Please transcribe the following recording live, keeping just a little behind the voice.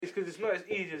because it's not as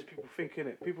easy as people think,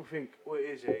 innit? People think what it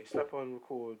is, yeah. You slap on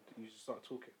record, you just start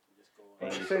talking.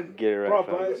 Get it right, bro,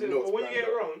 fam. but when you get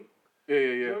it wrong, Yeah.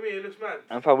 you know what I mean? It looks mad.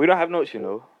 And fam, we don't have notes, you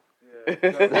know.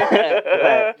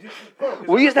 Yeah.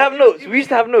 We used to have notes. We used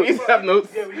to have notes.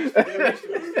 Yeah, we used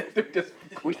to.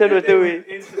 We said what do we?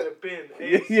 Into the bin,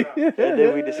 ASAP. And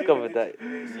then we discovered that,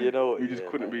 you know, We just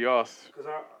couldn't be asked.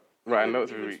 Writing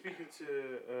notes every week. Speaking to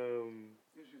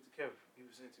Kev, he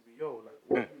was saying to me, "Yo,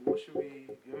 like, what should we?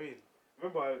 You know what I mean?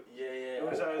 Remember? It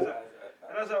was like,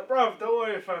 and I was like, bruv, don't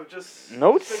worry, fam. Just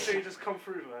notes. Make sure you just come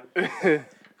through, man.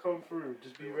 Come through.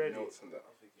 Just be ready. Trust me.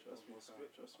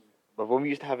 But when we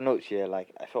used to have notes, yeah,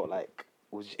 like I felt like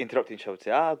we was just interrupting each other to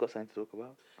say, I've got something to talk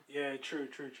about. Yeah, true.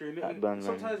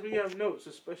 Sometimes when you have notes,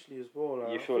 especially as well,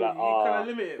 like, you feel like, you kind of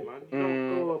limit it, man. You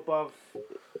don't go above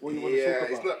what you want to talk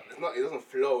about. It's not. It doesn't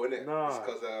flow, innit? Nah. It's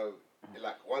because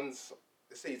like once,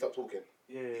 let's say you stop talking.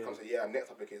 Yeah. You come say, next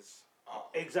topic is.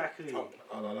 Exactly.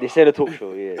 They said a talk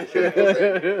show, yeah.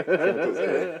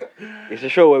 It's a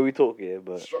show where we talk, yeah,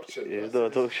 but it's not a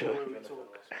talk show.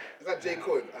 It's like J.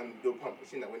 Cole and Lil Pump. You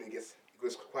seen that when he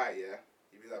goes quiet,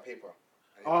 he reads that paper.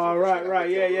 Oh, right.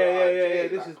 Yeah.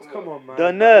 This is, come on, man.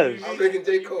 The nerves. I'm thinking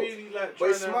J. Cole. Really, like, but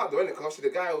it's smart though, innit? Because obviously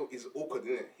the guy is awkward,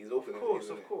 innit? He's awkward.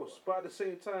 Of course. But at the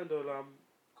same time, though,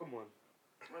 come on.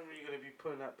 When are you going to be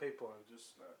putting that paper on?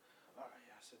 Just like, I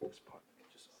said this part.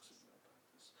 Just ask me about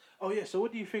this. Oh, yeah, so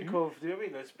what do you think of, do you know what I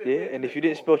mean? Like, yeah, and if you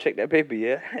didn't spell check that paper,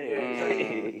 yeah?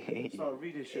 Start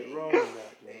reading shit wrong and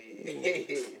that.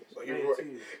 So you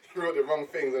wrote the wrong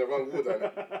things in the wrong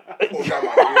order. Poor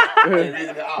grandma, reading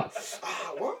it out.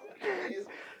 What?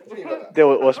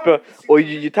 Or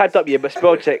you typed up, but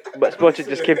spell check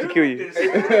just came to kill you. You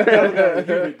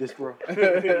read this, bro.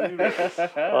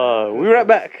 We right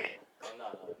back.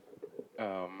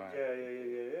 Oh man. Yeah.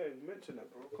 You mentioned that,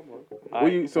 bro. Come on.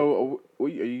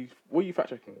 What are you fact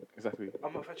checking exactly?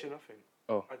 I'm not fetching nothing.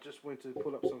 Oh. I just went to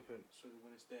pull up something, so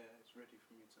when it's there, it's ready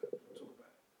for me to talk about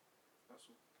it. That's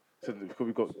all. So because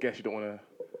we've got guests, you don't want to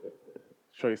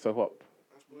show yourself up.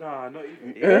 Nah, not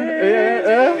even.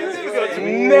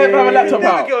 Never have a laptop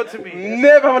out.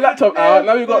 Never have a laptop out.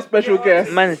 Now we've got special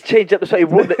guests. Man's changed up the spot.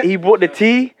 He brought the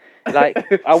tea. Like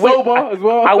sober as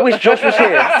well. I wish Josh was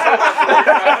here.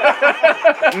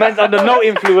 Man's under no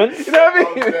influence. You know what I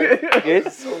mean?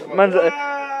 Yes. Man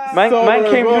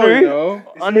came through. No,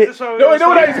 you know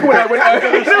what that is called.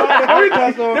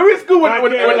 When school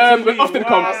when Austin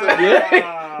comes.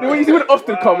 Yeah. When you see when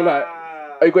Austin come, like.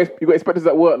 You got inspectors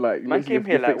at work, like. Man came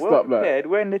here like, well prepared,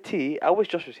 wearing the tea. I wish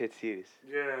Josh was here to see this.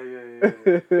 Yeah.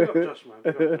 Big up Josh,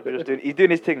 man. He's doing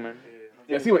his thing, man.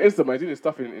 Yeah, see what Insta, man. He's doing his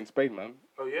stuff in Spain, man.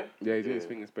 Oh, yeah? Yeah, he's doing his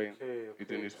thing in Spain. Okay, he's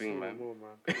doing his thing, man. More,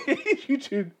 man.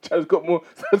 YouTube channel's got more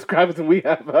subscribers than we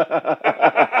have. Crawl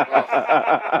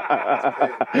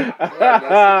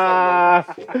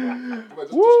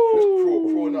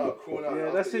out.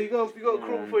 Yeah, that's it. You got to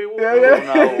crawl before you walk. Yeah.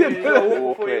 You got to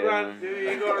walk before you run.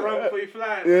 You got to run before you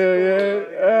fly.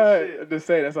 Yeah. I'm just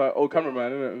saying, that's our old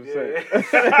cameraman, isn't it? I'm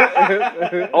just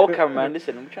saying. Old cameraman,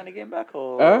 listen, are we trying to get him back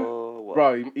or what?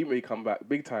 Bro, he may come back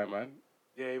big time, man.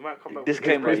 Yeah, he might come back.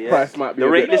 Disclaimer, his price might be the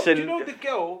rate. Listen, do you know the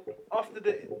girl after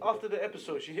the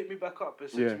episode? She hit me back up and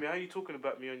said to me, "How are you talking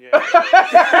about me on your?" You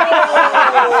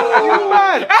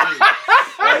mad?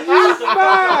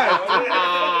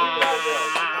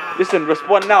 Listen,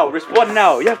 respond now.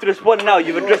 You have to respond now.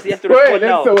 You've addressed it. You have to respond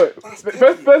now.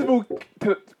 First of all,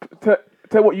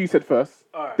 tell what you said first,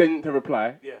 right. Then to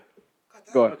reply. Yeah.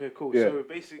 Go on. Okay, cool. Yeah. So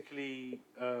basically,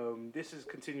 this is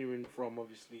continuing from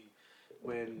obviously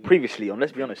when Previously on,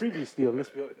 let's be honest. Yeah,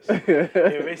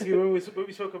 basically when we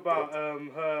spoke about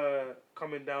her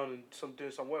coming down and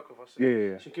doing some work with us.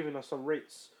 Yeah. She's giving us some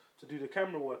rates to do the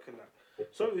camera work and that.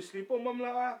 So obviously, boom, I'm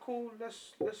like, alright, cool,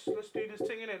 let's do this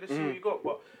thing, innit? Let's see what you got.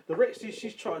 But the rates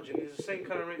she's charging is the same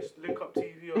kind of rates Link Up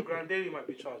TV or Grand Daily might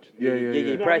be charging. Yeah.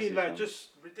 You know prices, what I mean? Like, just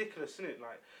ridiculous, innit?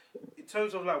 Like, in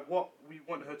terms of like what we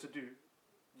want her to do,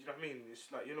 you know what I mean?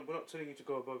 It's like, we're not telling you to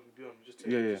go above and beyond. We're just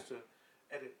telling you just to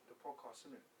edit the podcast,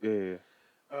 innit?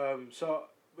 Yeah. So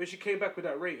when she came back with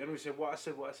that rate, and we said what I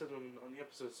said on the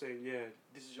episode, saying, yeah,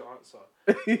 this is your answer.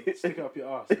 Stick it up your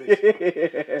ass.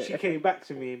 Basically. She came back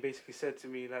to me and basically said to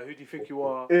me, like, who do you think you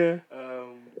are? Yeah.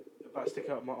 About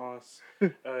sticking up my ass.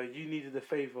 You needed a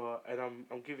favour, and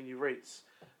I'm giving you rates.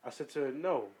 I said to her,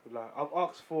 no, like I've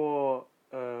asked for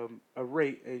a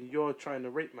rate, and you're trying to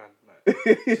rate man. Like,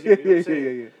 you know what I'm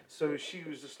saying? Yeah. So she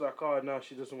was just like, oh, no,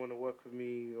 she doesn't want to work with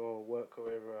me or work or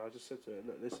whatever. I just said to her,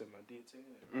 look, listen, man, do your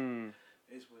thing.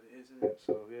 It's what it is, isn't it?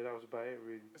 So yeah, that was about it,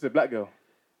 really. It's a black girl.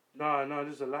 No,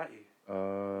 this is a laddie.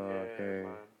 Okay.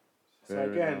 Man. So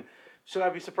again, Should I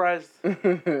be surprised? I need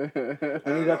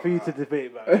that for you to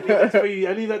debate, man. I need that for you.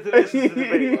 I need that to listen to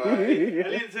debate. I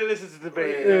need to listen to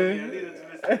debate. I need that to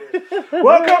listen to it.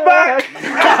 Welcome back.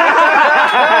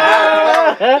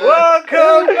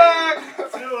 Welcome back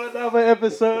to another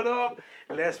episode of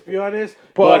Let's Be Honest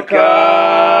Podcast.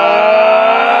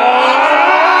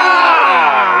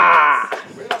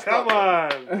 Come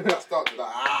on. Let's start with that.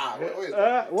 What is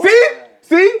that?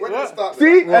 See? Where did it start?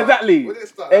 See? Exactly. Where did it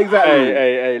start? Exactly.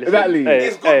 Hey, listen. Exactly.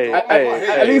 It's good, bro.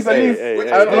 At least. Where did it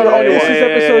start? This is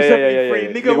episode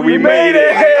 73. Nigga, we made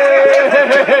it.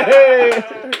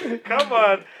 Come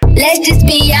on. Let's just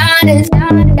be honest.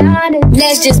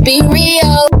 Let's just be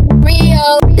real.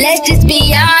 Let's just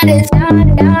be honest.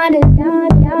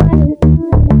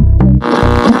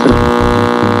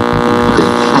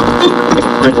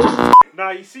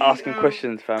 Now you see, Asking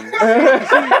questions, fam. What do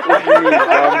you mean,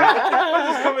 fam?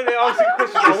 Just coming there asking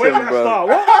questions. Listen, where did I bro. start?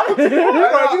 What? Bro,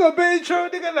 you got a bit intro,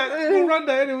 nigga. Like, we'll run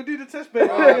that and we'll do the test bit.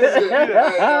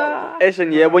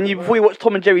 Listen, yeah, before you watch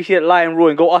Tom and Jerry see that lion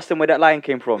roaring, go ask them where that lion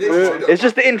came from. It's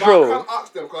just the But I intro. can't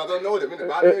ask them because I don't know them, innit?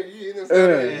 But I know you didn't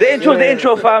say that. The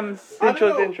intro, fam. The I don't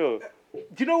intro's the know. intro. Do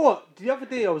you know what? The other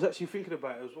day I was actually thinking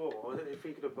about it as well. I was actually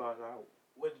thinking about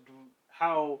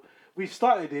how we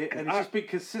started it and it's just been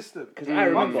consistent. Because I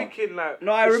remember. I'm thinking like...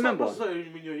 No, I remember. It's not when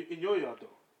you're in your yard though.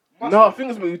 No, I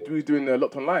think it was we were doing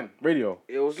Locked Online radio.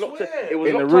 It was locked. Swear. It was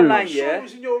In the locked room. online, I'm sure it yeah.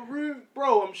 was in your room,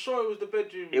 bro. I'm sure it was the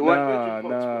bedroom. It wasn't. bedroom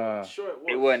box, bro. Nah. I'm sure it was.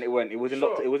 It weren't. It wasn't Sure.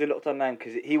 locked. It wasn't locked online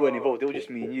because he weren't involved. It was just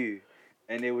me and you,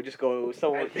 and they would just go.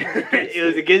 Someone. And It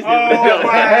was against him. Oh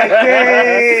my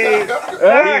days!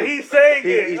 He's saying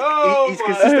it. He's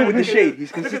consistent with the shade.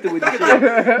 He's consistent with the shade.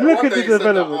 Look One at day the you said that,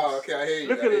 developments. oh, okay, I hear you.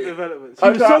 Look I at the hear you. developments. He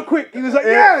was so quick. He was like,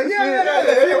 yeah.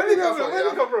 Where did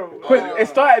it come from? When it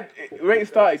started, when it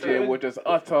started, yeah, it was just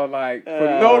utter like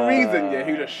for no reason, yeah.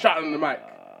 He was just shouting on the mic.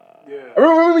 Yeah. I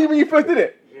remember when you first did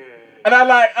it, Yeah. and I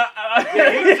like,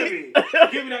 Yeah, he looked at me.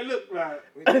 Give me that look, like,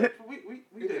 we did.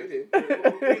 We did. You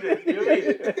know what I mean?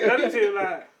 And I looked at him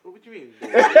like, what do you mean?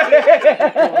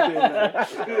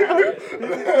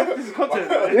 This is content.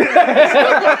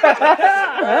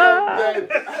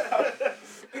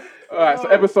 Alright, so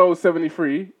episode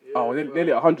 73. Oh,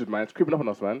 nearly 100, man. It's creeping up on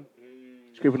us, man.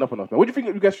 It's creeping up on us, man. What do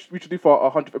you think we should do for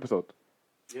our 100th episode?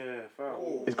 Yeah, fam.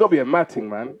 It's got to be a mad thing,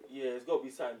 man. Yeah, it's got to be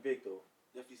something big though.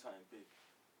 Definitely something big.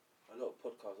 A lot of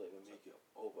podcasts are going to make it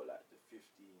over like the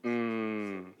 50s,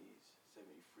 70s,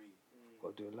 73.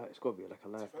 It's got to be like a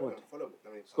live pod. It's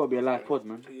It's got to be a live pod,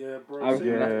 man. Yeah, bro. I reckon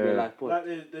it has to be a live pod. Like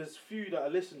there's few that I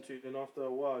listen to, then after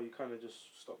a while you kind of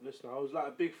just stop listening. I was like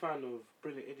a big fan of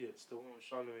Brilliant Idiots, the one with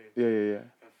Charlemagne Yeah.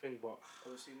 and thing, but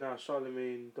obviously now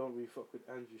Charlemagne don't really fuck with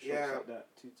Andrew Schultz Yeah. like that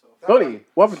too tough. Donnie,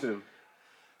 what happened to him?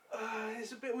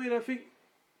 It's a bit weird. I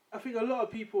think a lot of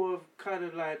people have kind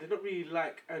of like they don't really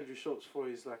like Andrew Schultz for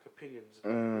his like opinions.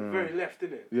 Very left,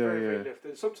 innit? Yeah, very yeah. left.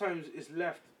 And sometimes it's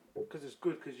left because it's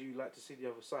good because you like to see the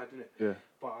other side, innit? Yeah.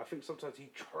 But I think sometimes he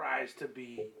tries to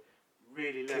be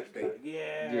really left. Clickbait. Like,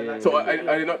 yeah. Yeah. Like, So are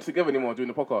they not together anymore doing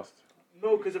the podcast?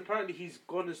 no, because apparently he's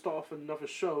gone and start off another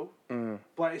show,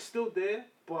 but it's still there.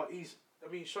 But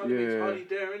Charlemagne's Yeah. hardly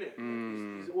there, innit?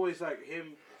 He's always like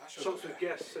him, Schultz with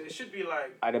guests. So it should be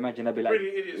like I'd imagine that'd be like.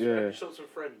 Brilliant Idiots, Yeah. with Schultz with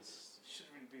friends. It should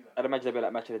really be like. I'd imagine that'd be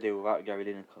like Match of the Day without Gary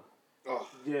Lineker. Oh,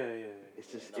 Yeah.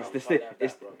 It's just. No, It's I'm the not same. like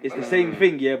It's that, bro. it's the same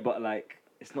thing, yeah, but like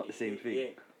it's not the same thing.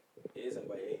 It isn't,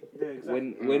 but it ain't. Yeah,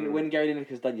 exactly. When Gary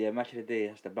Lineker's done, yeah, Match of the Day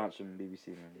has to bounce from BBC,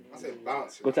 man. I said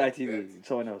bounce. Go to ITV,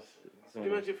 someone else. Can you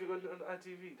imagine if you got on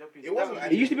ITV? That'd be. It wasn't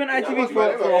It used to be on ITV for Yeah,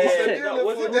 a hot yeah, sec. yeah.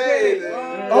 Was it?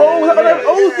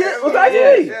 Was that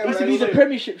Yeah, ITV? it used to be the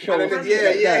Premiership show.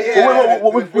 Yeah.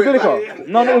 What with Lineker?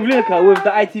 No, not with Lineker, with the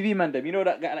ITV man. Them, you know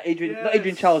that guy, like Adrian, not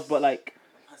Adrian Charles, but like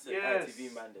I said Yes.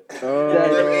 ITV man.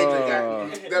 Them agent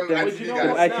guys. Them But ITV you know guys.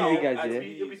 what? ITV Now, guys, yeah.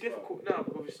 It'll be difficult now,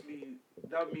 but obviously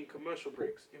that would mean commercial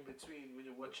breaks in between when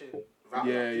you're watching.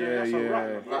 Yeah. That's a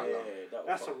wrap. That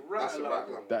That's a rat. That's a rat,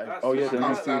 man. That's Oh, yeah, a the rat.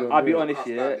 new season. I'll be Yeah. honest,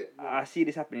 Can't yeah. stand it. I see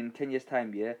this happening in 10 years'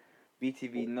 time, yeah.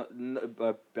 BTV,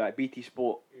 like BT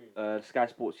Sport, Sky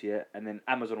Sports, yeah, and then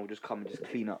Amazon will just come and just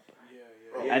clean up.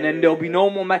 And then there'll be no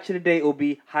more Match of the Day. It'll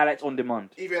be highlights on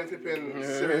demand. Even flipping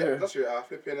Syria, that's right,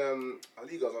 flipping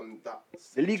Liga's on that.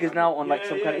 The league is now on like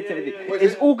some kind of internet thing. Where's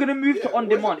It's it? all gonna move to Yeah, on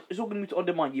where's demand. It's all gonna move to on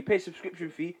demand. You pay a subscription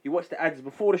fee. You watch the ads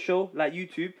before the show, like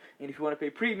YouTube, and if you want to pay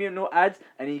premium, no ads,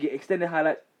 and then you get extended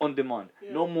highlights on demand.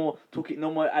 Yeah. No more talking.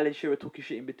 No more Alan Shearer talking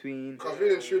shit in between. Because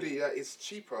really and truly, it's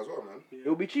cheaper as well, man. It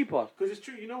will be cheaper. Because it's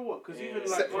true, you know what? Because even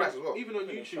Set like price as well. even on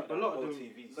YouTube, a lot of them,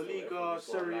 La Liga,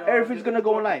 Serie A, Everything's they've gonna all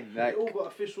go got- online. Like they all got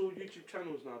official YouTube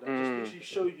channels now that just literally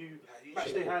show you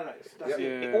match day highlights. That's it.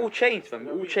 it all changed, fam.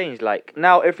 It all changed. Like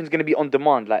now, everything's gonna be on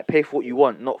demand. Like pay for what you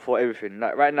want, not for everything.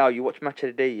 Like right now, you watch match of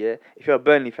the day. Yeah, if you're a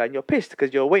Burnley fan, you're pissed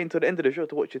because you're waiting till the end of the show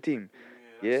to watch your team.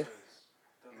 Yeah.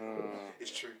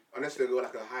 It's true. Unless they go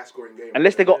like a high scoring game.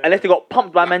 Unless they got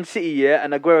pumped by Man City, yeah,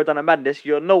 and Aguero done a madness,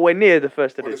 you're nowhere near the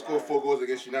first of Or they it. score 4 goals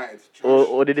against United.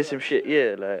 Or they did some shit,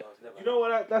 yeah, like. You know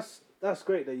what? That's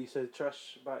great that you said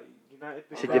trash about United.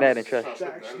 Said because United and trash.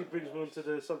 That actually brings me on to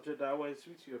the subject that I wanted to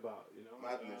speak to you about. You know,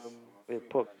 Madness. Yeah,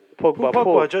 Pogba, Pogba,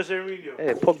 Paul. Jose Mourinho.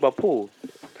 Yeah, Pogba, Paul.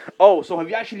 Oh, so have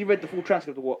you actually read the full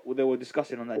transcript of what they were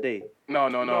discussing on that day? No.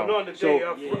 No, not on the So- day.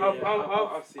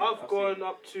 I've gone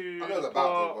up to I know the it's part.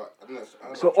 about it, but I don't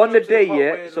know. So on the to day, part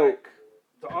yeah. where, So like,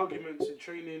 the arguments in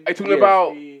training. Are you talking Yeah.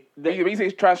 about the- when you say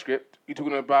it's transcript? You're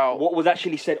talking about what was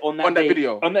actually said on that On that day,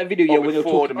 video? On that video, yeah, Oh, when they were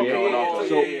before talking, the yeah. video and after.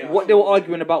 So Yeah. what they were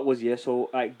arguing about was, yeah. So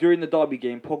like during the Derby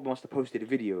game, Pogba must have posted a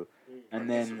video, and On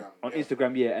then Instagram, on yeah.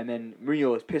 Instagram, yeah, and then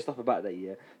Mourinho was pissed off about that,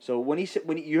 yeah. So when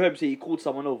you heard him say he called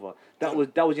someone over, that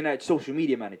was United's social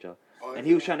media manager, and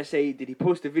he was trying to say, did he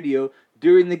post a video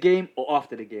during the game or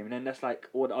after the game? And then that's like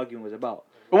what the argument was about.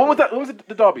 But what was that? What was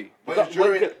the derby? But it's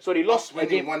during So they lost us a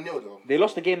winning game. 1-0 though. They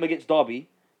lost the game against Derby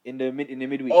in the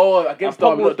midweek. Oh, against And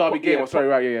Derby, Pogba not Derby game. yeah, Oh, sorry,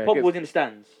 right, yeah. Pogba against- was in the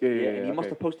stands. Yeah, and he must okay.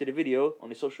 have posted a video on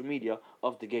his social media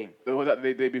of the game. Was that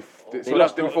the day before? They So that's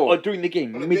lost the day before. during the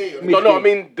game. On the Mid, day, on the mid No, I game.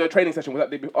 mean the training session. Was that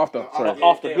the day after? No, Sorry.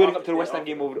 After Yeah, building up after- to the West Ham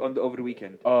yeah, game over the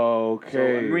weekend. So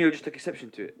Okay. and Mourinho just took exception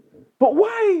to it. But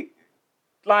why?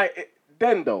 Like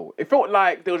then though, it felt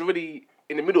like they was already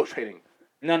in the middle of training.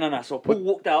 No. So Paul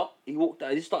walked out. He walked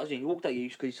out. This started. He walked out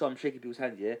because he saw him shaking people's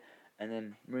hands. Yeah, and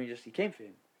then Mourinho he came for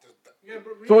him. Yeah,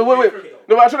 but So really wait. different,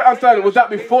 No, but I trying to understand. Was that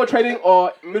before training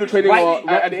or middle training or Right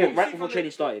at the end? before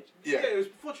training started. Yeah, Yeah. it was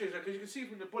before training because you can see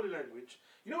from the body language.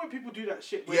 You know when people do that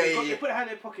shit where Yeah, they, yeah, got, yeah. they put their hand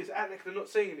in their pockets, act like they're not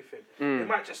saying anything. They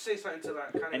might just say something to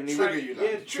like kind And of they trigger you,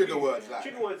 like, trigger words, like-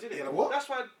 trigger words, innit? Yeah, like what?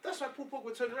 That's why Paul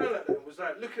Pogba turned around like that and was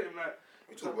like looking at him like,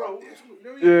 talking like, bro, about? what Yeah. you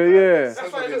know what I mean? Yeah, yeah. That's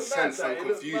Sounds why like he looked mad. incensed and Like, he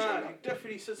looked confusion, mad. like. He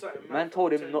definitely said something. Man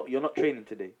told him you're not training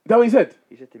today. Is that what he said?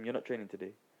 He said to him, you're not training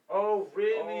today. Oh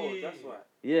really? Oh, that's right.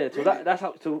 Yeah, so that's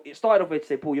how. So it started off with to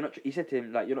say, Paul, you're not. He said to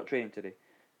him like, you're not training today,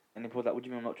 and then Paul's like, what do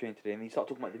you mean I'm not training today? And he started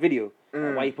talking about the video,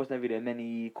 like, why he posted that video, and then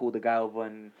he called the guy over,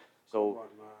 and Come so on,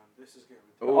 man. This is getting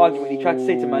the ridiculous. argument he tried to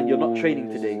say to man, you're not training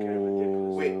today.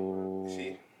 Wait, you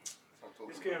see?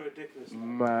 It's getting ridiculous.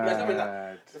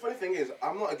 Mad. The funny thing is,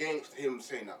 I'm not against him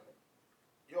saying that.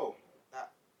 Yo, like,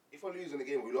 if we're losing the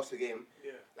game, we lost the game.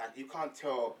 Yeah. Like, you can't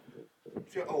tell.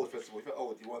 If you're old, first of all, if you're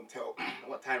old, you won't tell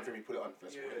what time frame you put it on.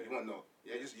 First of all, Yeah. you won't know.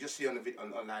 Yeah, you just see on the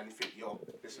online, you think, yo,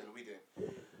 listen, we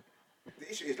did. The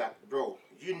issue is like, bro,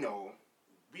 you know,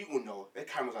 we all know, their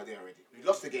cameras are there already. We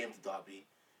lost the game to Derby.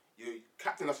 You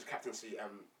captain lost his captaincy,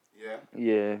 yeah,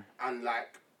 Yeah. and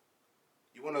like,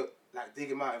 you wanna like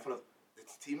dig him out in front of the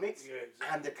teammates Yeah,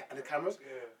 exactly. and the cameras, Yeah.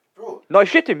 bro. No, he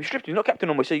stripped him. You're not captain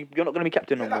no more. So you're not gonna be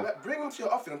captain no Yeah, more. like, bring him to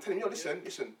your office and tell him, yo,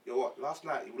 listen, yo, what? Last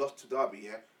night you lost to Derby,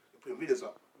 yeah. You're putting videos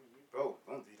up, bro.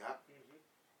 Don't do that.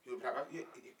 You'll be like,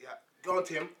 yeah, go on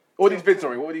to him. What were these vids?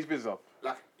 Sorry, what were these vids of?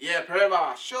 Like, yeah,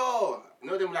 Pereira, sure. You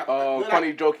know them like, Oh, you know, funny,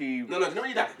 like, jokey. No, you know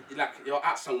when like you're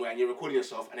at somewhere and you're recording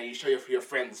yourself and then you show your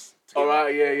friends. All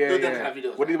right, yeah. You know them kind of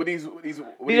videos. What these?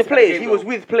 These are players. He was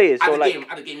with players. So At the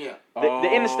like game, yeah.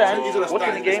 they're in the stands, He's on the watching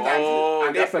stand, the game. Oh,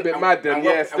 and that's they're- a bit and- mad then, and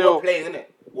yeah, we're- still. And we're playing, innit?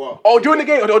 What? Oh, during the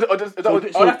game. So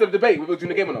That's the debate. Was it during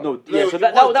the game or not? No, No, yeah. So it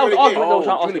that was was the during the argument game. I was trying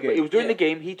to Oh, ask. during the But it was during game. the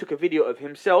game. He took a video of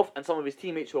himself and some of his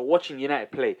teammates who are watching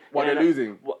United play While And they're then,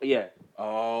 losing. Yeah.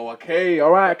 Oh, okay,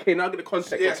 all right, okay. Now I get the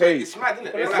context. Yeah, so Okay, it's mad,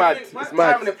 innit? It's Like, mad. my- It's my Time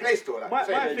mad. and the place, though. Like, My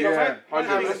so thing, Yeah, my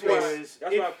 100%. thing was,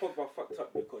 That's if- why Pogba fucked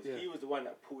up because Yeah. he was the one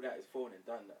that pulled out his phone and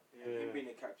done that. Yeah. Him being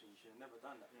a captain, you should have never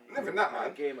done that. Never that, man. A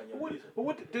game and you're What,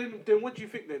 losing. but then what do you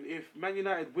think then? If Man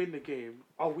United win the game,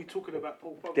 are we talking about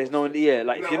Paul Pogba? There's no like if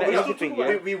you're No, not no, into thing, no,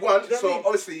 yeah. we won, Do you know so what I mean?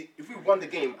 obviously, if we won the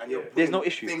game and you're Yeah. There's putting no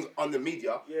issue. things on the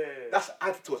media, Yeah. that's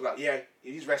added to us. Like, yeah,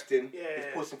 he's resting, Yeah. he's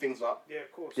posting things up. Yeah,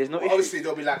 of course. There's no But issue. obviously,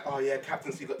 they'll be like, oh yeah,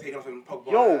 captaincy got taken off him,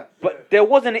 Pogba. Yo, but there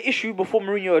wasn't an issue before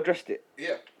Mourinho addressed it.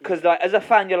 Yeah. Because like as a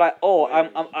fan, you're like, oh,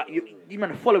 you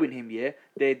man are following him, yeah.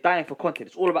 They're dying for content.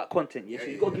 It's all about content, yeah. So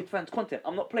you gotta give fans content.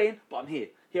 I'm not playing, but I'm here.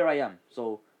 Here I am.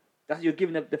 So that's you're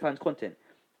giving the fans content.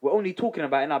 We're only talking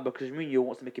about it now because Mourinho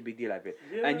wants to make a big deal out of it.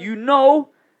 Yeah. And you know,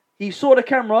 he saw the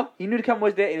camera. He knew the camera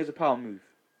was there, and it was a power move.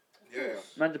 Yeah.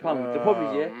 Man's a palm. The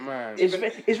problem is, man.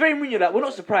 it's very Mourinho. Like, we're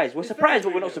not surprised. We're surprised,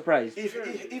 but we're not surprised.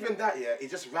 Even that, yeah, it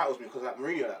just rattles me because like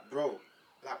Mourinho, like, bro,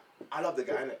 like I love the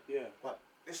guy, innit? Yeah. But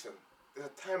listen, there's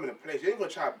a time and a place. You ain't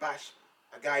gonna try to bash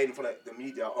a guy in front of the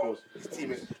media or his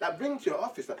teammates. Like, bring him to your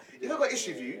office. Like, you don't got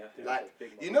issue with you. Like,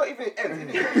 you know, even it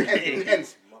ends. Even it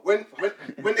ends. When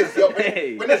there's girls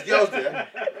there.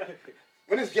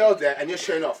 When there's girls there and you're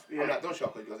showing off, I'm like, don't show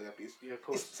off because girls are there, please. Yeah, of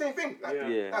course. It's the same thing. Like,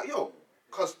 Yeah. like yo,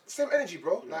 cause same energy,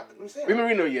 bro. Like, I'm saying. With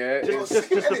Mourinho, yeah. Just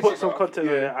to put some content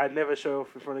on it, I never show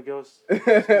off in front of girls.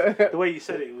 The way you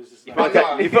said it was just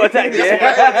like... You felt attacked, yeah?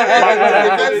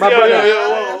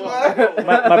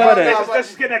 My brother. Let's Let's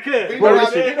just get that clear. You know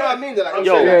what I mean? Like, I'm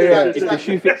Yo, saying, yeah. like, If the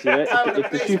shoe fits, yeah?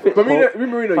 If the shoe fits, With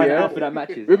Mourinho, find yeah. out for that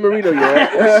matches. With Mourinho,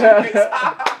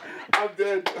 yeah. I'm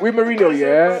dead. With Mourinho,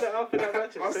 yeah.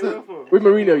 With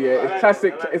Mourinho, yeah. It's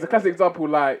classic. It's a classic example.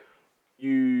 Like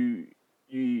you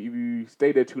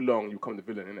stay there too long, you become the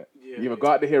villain, innit? You either go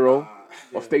out the hero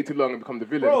or stay too long and become the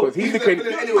villain. Bro, because he's the looking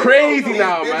villain anyway. crazy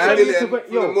now, He's man. the villain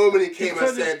from the moment he came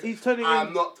and he's said, turning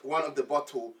I'm not one of the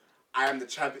bottle, I am the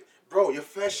champion. Bro, your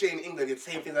first year in England, you're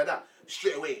saying things like that.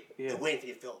 Straight away, they're waiting for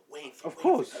you, Phil. Waiting for you. Of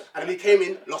course. And then he came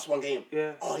in, lost one game.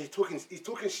 Yeah. Oh, he's talking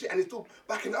shit and he's still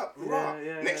backing up.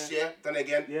 Yeah, Next year, done it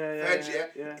again. Third year,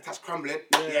 it starts crumbling.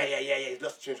 Yeah. He's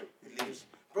lost the change. He leaves.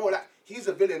 Bro, like, he's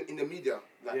a villain in the media.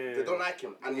 Like, they don't like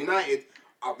him. And United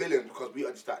are villains because we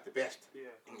are just like the best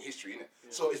in history, innit?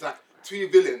 So it's like two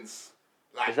villains.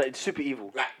 Like, It's like super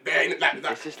evil. like,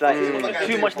 It's just like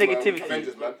too much negativity.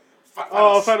 Avengers, man.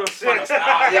 Thanos.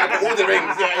 Yeah, all the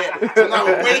rings. Yeah. So now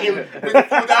we're waiting. We're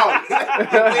pull down.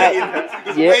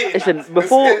 We're waiting. Listen,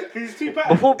 before He's too bad.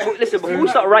 before we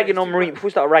start ragging on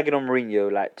Mourinho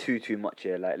like too much,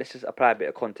 yeah. Like, let's just apply a bit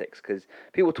of context because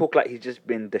people talk like he's just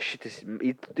been the shittest.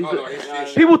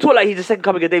 People talk like he's the second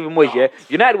coming of David Moyes, yeah.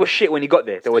 United was shit when he got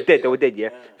there. They were dead,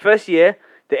 yeah. First year,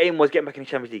 the aim was getting back in the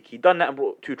Champions League. He done that and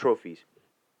brought 2 trophies.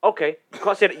 Okay, you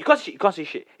can't say that. You can't say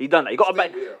shit. He done that. He got him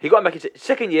back. He got him back.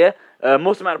 Second year,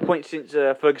 most amount of points since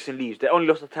Ferguson leaves. They only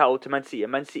lost the title to Man City,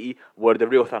 and Man City were the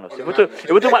real Thanos. If we're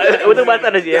talking about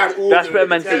Thanos, yeah, that's better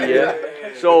Man City, yeah.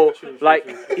 So like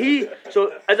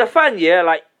so as a fan, yeah,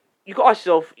 like you got ask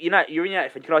yourself, you're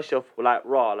United fan, you can ask yourself, like,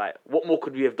 like what more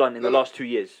could we have done in the last 2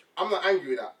 years? I'm not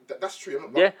angry with that. That's true.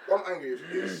 What I'm angry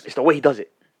with It's the way he does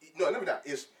it. No, never that.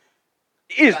 It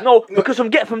is because from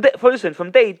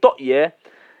day dot, yeah.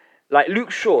 Like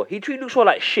Luke Shaw, he treated Luke Shaw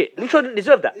like shit. Luke Shaw didn't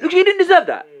deserve that. He didn't deserve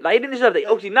that. Like, he didn't deserve that.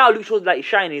 Obviously now Luke Shaw's like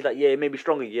shining. He's like, yeah, maybe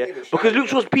stronger, yeah. Because Luke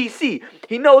Shaw's PC.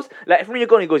 He knows, like, if Mourinho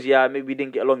gone, he goes, yeah, maybe we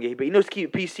didn't get along here, but he knows to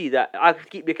keep it PC that I could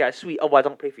keep Big sweet. Otherwise, I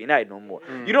don't play for United no more.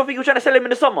 You don't think he was trying to sell him in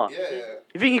the summer? Yeah.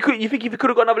 You think if he could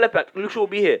have got another left back, Luke Shaw would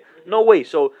be here? No way.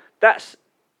 So that's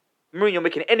Mourinho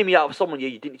making an enemy out of someone. Yeah,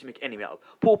 you didn't need to make an enemy out of.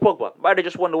 Paul Pogba, why they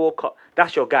just won the World Cup?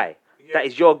 That's your guy. That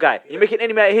is your guy. You make an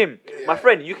enemy out of him, my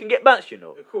friend. You can get bounced, you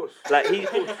know. Of course. Like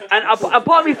and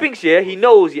part of me thinks, yeah, he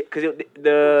knows, because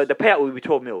the payout will be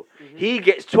 12 mil. He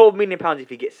gets 12 million pounds if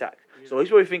he gets sacked. So he's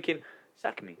probably thinking,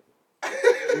 sack me.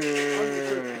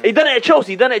 He done it at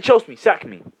Chelsea. Sack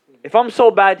me. If I'm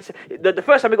so bad, the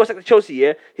first time he got sacked at Chelsea,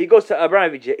 yeah, he goes to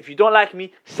Abramovich. Yeah, if you don't like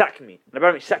me, sack me. And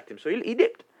Abramovich sacked him, so he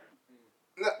dipped.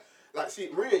 No, like, see,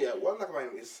 Mourinho, what I like about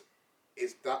him is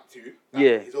that too.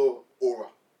 Yeah. His whole aura.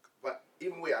 But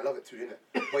even way, I love it too, innit?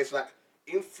 But it's like,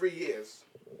 in 3 years,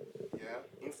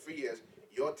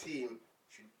 your team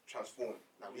should transform.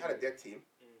 Like, we had a dead team,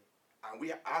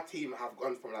 and our team have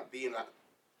gone from like being like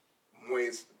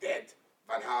Moyes dead,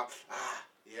 Van Gaal,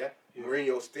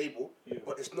 Mourinho stable,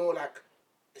 but it's no like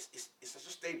it's just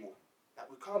stable.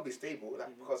 Like, we can't be stable,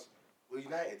 like, because we're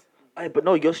United. Aye, but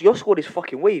no, your squad is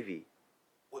fucking wavy.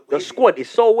 The squad is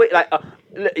so like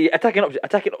attacking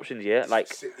options, yeah. Like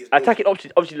attacking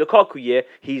options. Obviously, Lukaku, yeah,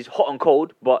 he's hot and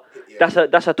cold, but that's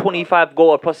a 25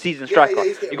 goal plus season striker.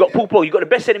 You got Paul Pogba, you got the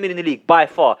best centre mid in the league by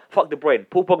far. Fuck De Bruyne.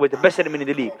 Paul Pogba is the best centre mid in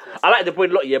the league. I like De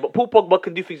Bruyne a lot, yeah, but Paul Pogba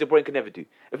can do things De Bruyne can never do.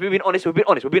 If we've been honest. Yeah, but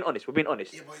he's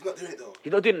not doing it though.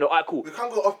 He's not doing it. No, alright, cool. We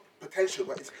can't go off potential,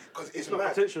 but it's not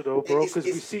mad. potential though, bro. Because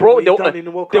we see Bro, what he's done in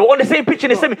the World Cup. they were on the same pitch in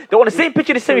the semi. They were on the same pitch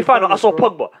in the semi-final. I saw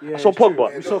Pogba. Yeah, I saw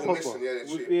Pogba. We saw They're all Pogba.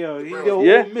 missing,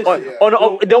 Yeah, they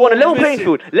were on a level playing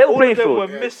field. Level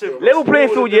playing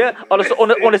field, yeah.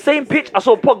 On the same pitch, I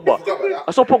saw Pogba.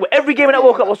 Every game in that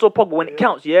World Cup, I saw Pogba. When it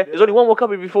counts, yeah. There's only one World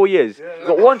Cup every 4 years. You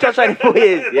got one chance in 4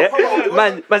 years, yeah.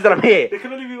 Man said I'm here. There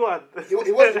can only be one. He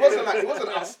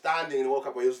wasn't outstanding in the World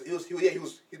Cup, but he's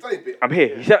done his bit. I'm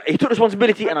here. He said he took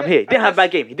responsibility, and I'm here. He didn't have a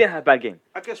bad game.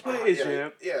 I guess what it is,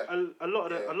 yeah. A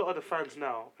lot of the fans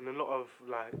now and a lot of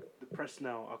like the press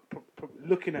now are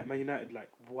looking at Man United like,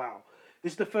 wow,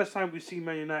 This is the first time we've seen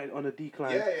Man United on a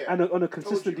decline Yeah. and on a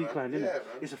consistent you, man. decline, isn't Yeah, it?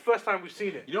 man. It's the first time we've seen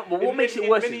it. You know, but what makes it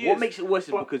worse is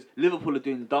but- because Liverpool are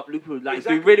doing doing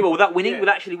Exactly. really well without winning, Yeah.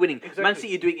 without actually winning. Exactly. Man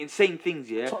City are doing insane things,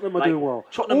 yeah. Tottenham are Like, doing well.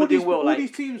 Tottenham all are doing these, well. All Like,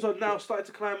 these teams are now starting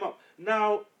to climb up.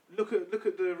 Now look at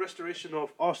the restoration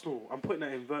of Arsenal. I'm putting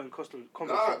that in inverted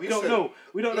commas. Nah, We listen. don't know.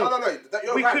 We don't know. No.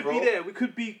 You're We right, could bro. be there. We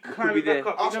could be climbing be there.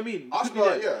 back up. You know what I mean? We could be Arsenal,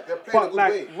 there. they're playing a But good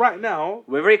like way. right now,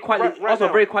 we're very quietly. Right also,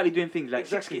 now. very quietly doing things like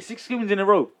Exactly. six wins in a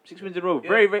row. 6 wins in a row. Yeah.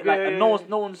 Very, very Yeah, like, yeah, and yeah.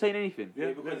 no one's saying anything.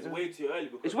 Yeah, because it's way too early.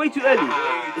 It's way too early.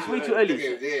 It's way too early.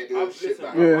 Listen,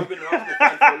 Yeah. I've been an Arsenal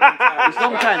fan for a long time. It's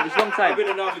long time. It's long I've time. been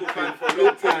an Arsenal fan for a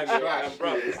long time, yeah, and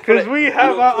bro. because we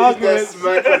have our arguments.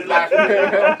 Smirk of life,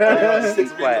 bro. 6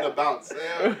 weeks Quiet. on a bounce.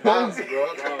 Yeah, bounce, bro.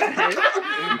 You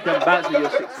can bounce with your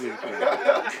 6 wins.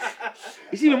 bro.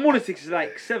 It's even more than 6. It's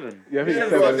like 7. Yeah, I think it's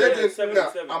Bro, 7. they're doing, Seven, nah,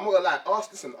 seven. I'm not like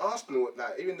Arsenal,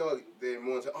 like even though they're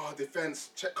more say, defense,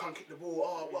 can't kick the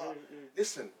ball, well.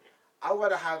 Listen, I'd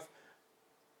rather have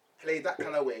played that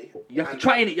kind of way. You have to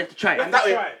try in it. You have to try And it. that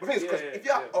way, Right. the thing is, because Yeah, if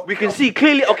you're, yeah. We can see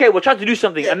clearly. Okay, we're trying to do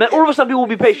something, and then all of a sudden people will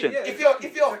be patient. Yeah. if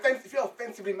you're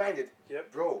offensively minded,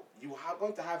 Yep. bro, you are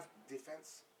going to have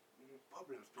defense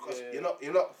problems because Yeah.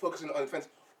 you're not focusing on defense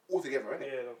altogether,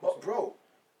 innit? Yeah, of course. But bro,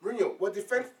 Mourinho,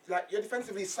 you're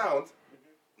defensively sound.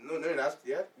 No, that's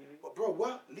But bro,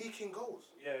 we're leaking goals.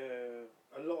 Yeah,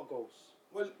 a lot of goals.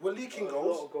 We're leaking A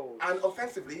goals, lot of goals. and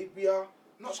offensively we are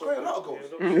not scoring a lot of goals.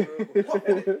 Yeah, not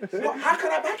sure. What, how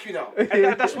can I back you now?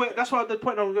 And that's why the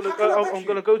point I'm How can I back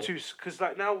gonna you? go to, because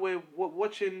like now we're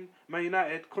watching Man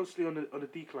United constantly on the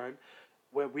decline,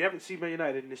 where we haven't seen Man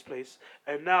United in this place,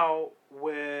 and now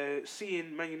we're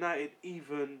seeing Man United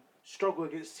even struggle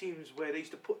against teams where they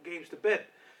used to put games to bed.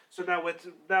 So now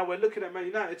we're looking at Man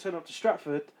United turn up to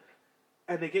Stratford,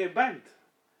 and they're getting banged.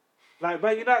 Like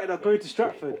Man United are going to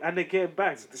Stratford and they're getting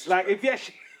banged. Like if you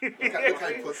actually. Look how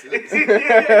he puts it.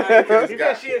 If you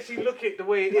actually look at the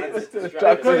way it is, they're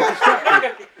going to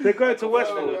Stratford. They're going to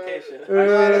Westford. Location.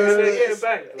 They're getting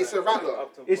banged. It's a rattler.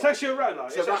 It's actually a rattler.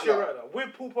 It's It's a actually a rattler. rattler.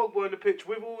 With Paul Pogba on the pitch,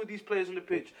 with all of these players on the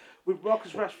pitch, with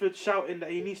Marcus Rashford shouting that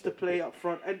he needs to play up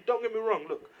front. And don't get me wrong,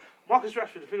 look, Marcus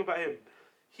Rashford, the thing about him,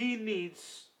 he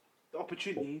needs the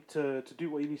opportunity to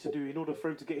do what he needs to do in order for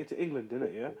him to get into England,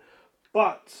 innit? Yeah,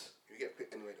 but You get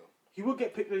picked anyway, though. he will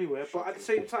get picked anywhere. But at the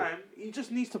same time, he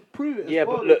just needs to prove it. As Yeah,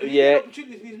 well. but look, He's yeah. getting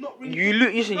opportunities and he's not really.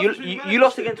 You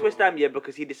lost against West Ham, yeah,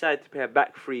 because he decided to play a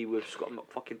back three with Scott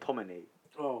fucking McTominay.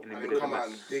 Oh, in the And middle then of come the out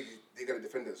match. and dig at the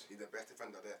defenders. He's the best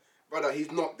defender there. Brother,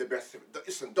 he's not the best.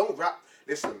 Listen, don't rap.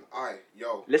 Listen,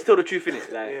 yo. Let's tell the truth,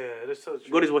 innit? Like, yeah, that's so true.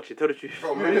 God is watching. Tell the truth.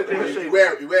 Bro, man, you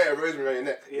wear a rosemary on your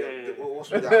neck. Yeah. What's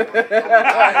with that, bro? Don't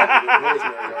die with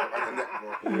rosemary on your neck,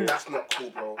 bro. That's not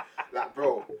cool, bro. Like,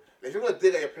 bro, if you're gonna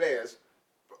dig at your players,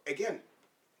 bro, again,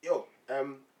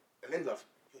 Lindelof,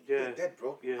 you're Yeah. dead,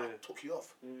 bro. Yeah. I took you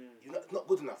off. You're not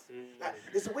good enough. Like,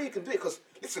 there's a way you can do it. Cause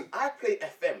listen, I play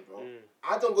FM, bro.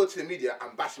 I don't go to the media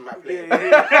and bash my players. I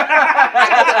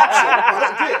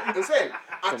don't do it. I'm saying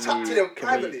I chat to them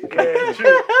privately. Yeah,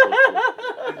 true.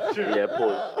 Yeah,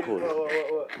 pause.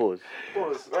 Pause.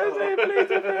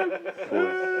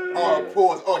 Oh,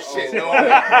 pause. Oh, shit. No.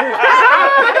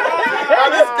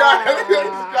 This guy,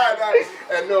 like,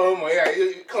 no homo. Yeah,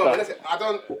 come on, listen. I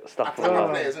Stop. protect my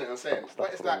players, isn't it? I'm saying.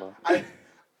 But it's like, come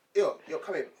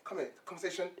here.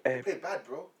 Conversation. You play bad,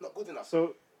 bro. Not good enough.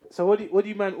 So what do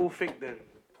you man all think then?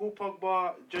 Paul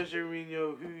Pogba, Jose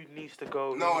Mourinho, who needs to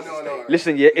go? No.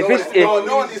 Listen, yeah, No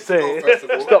one needs to go, first of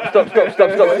all. Stop.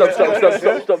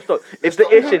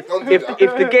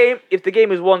 If the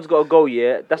game is one's got to go,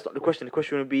 yeah, that's not the question. The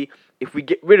question would be if we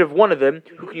get rid of one of them,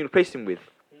 who can you replace him with?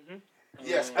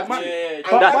 Yes. Yeah.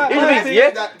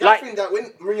 That thing that when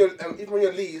Mourinho, if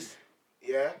Mourinho leaves,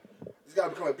 yeah, this guy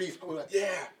will become a beast. People are like, yeah,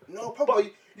 no, Pogba,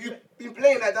 you've been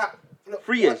playing like that.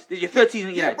 3 years. This is your third season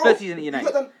at United. bro, Third season at United.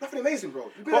 You've not done nothing amazing,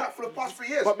 bro. You've been like that for the past 3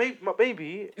 years. But maybe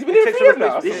He's been here 3 years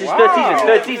now. This is Wow.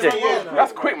 third season.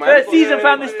 That's quick, man. Third season,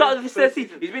 fam. This start of his third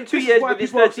season. He's been 2 This is years, why but this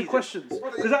people third ask me season. questions.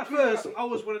 Because at first I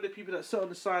was one of the people that sat on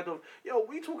the side of, yo, what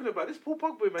are you talking about? This Paul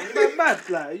Pogba, man, you're mad,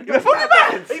 like you're fucking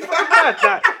mad. He's fucking mad,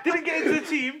 like didn't get into the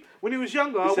team when he was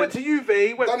younger. Went to Juve,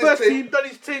 went done his first thing. team, done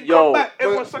his thing, Yo, come back.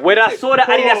 Everyone sucked When his I dick. saw that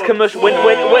Adidas commercial, when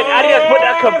Adidas put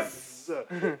that commercial.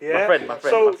 Yeah. My friend.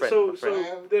 So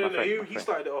friend. he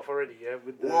started it off already, yeah.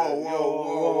 With the,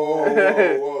 Whoa.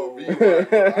 Be quiet.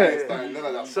 I ain't starting none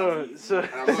of that. So And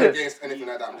I'm not against anything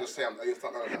like that. I'm just saying I didn't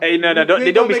start none of that. Hey, no, don't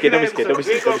be scared. Don't be scared. Don't be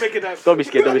scared. Don't be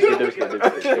scared. Don't be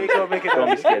scared. We ain't gonna make it. Don't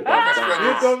be scared. We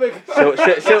ain't gonna make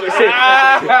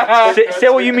it. Say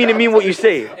what you mean and mean what you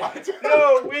say.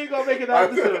 No, we ain't gonna make it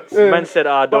out. Listen. Man said,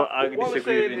 I What I'm disagree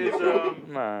saying with is, you.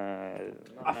 Man.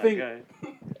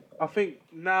 I think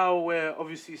now we're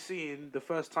obviously seeing the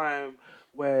first time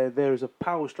where there is a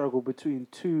power struggle between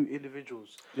two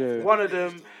individuals. Yeah. One of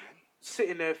them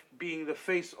sitting there being the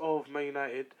face of Man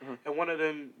United, and one of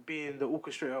them being the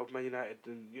orchestrator of Man United,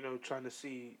 and trying to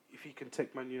see if he can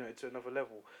take Man United to another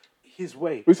level, his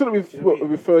way. We saw it with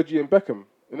Fergie and Beckham,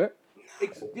 isn't it?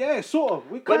 Yeah, sort of.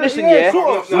 But listen,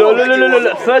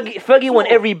 look. Fergie won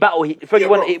every battle. Fergie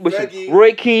won. It was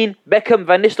Roy Keane, Beckham,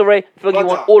 Van Nistelrooy. Fergie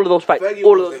won all of those fights.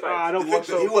 I don't think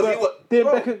so.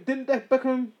 Didn't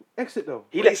Beckham exit though?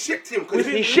 He shipped him.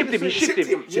 He shipped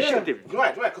him.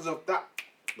 Right, because of that.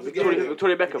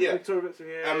 Victoria Beckham. Yeah.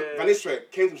 Van Nistelrooy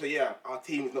came to him and said, our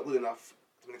team is not good enough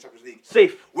to win the Champions League.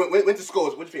 Safe. Went to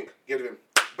scores. What do you think? Give it him.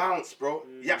 Bounce, bro.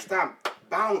 Yap stamp.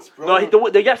 Bounce, bro. No,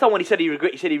 the Yap Stam one, he said he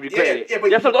regretted it. Yeah, but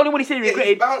Yap Stam, the only one he said he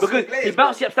regretted because players, he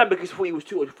bounced Yap Stam because he thought he was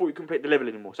too old, he thought he couldn't play at the level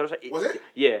anymore. So I was like, was it?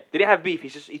 Yeah, they didn't have beef.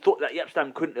 He thought that Yap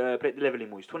Stam couldn't play at the level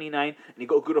anymore. He's 29 and he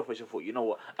got a good offer. So I thought, you know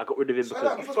what, I got rid of him because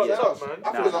I thought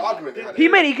it was an argument.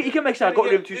 he can make sense. I got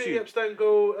rid of him too soon. Yap Stam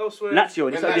go elsewhere? Lazio,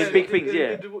 and he started doing big things.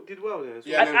 Yeah, did well there.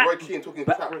 Yeah, and then Roy Keane talking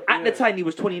crap. At the time he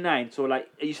was 29, so like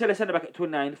you sell a centre back at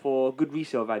 29 for good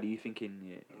resale value. You thinking,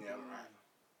 Yeah, right.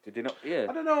 did they not? Yeah,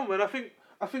 I don't know, man. I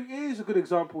think it is a good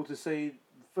example to say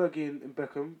Fergie and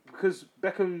Beckham, because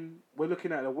Beckham, we're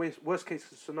looking at a worst case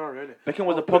scenario, isn't it? Beckham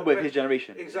was a Pogba of his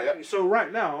generation. Exactly. Yep. So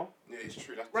right now, It's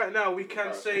true. right now we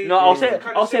can say. No, I'll say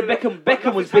Beckham.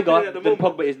 Beckham was bigger than moment.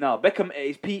 Pogba is now. Beckham at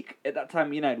his peak at that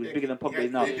time, United was bigger than Pogba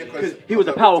is now because because he was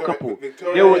a power couple.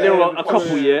 They were a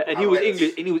couple, and he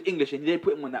was English, and they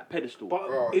put him on that pedestal. But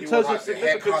Bro, in terms of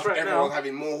significance right everyone now,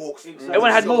 having mohawks.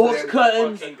 Everyone had mohawks,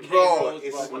 curtains. Bro,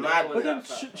 it's mad. but then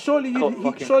surely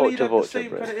you'd have the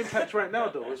same kind of impact right now,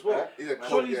 though, as well.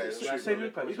 Surely it's the same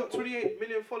impact. He's got 28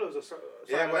 million followers or something.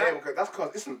 But that's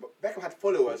because listen, Beckham had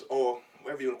followers or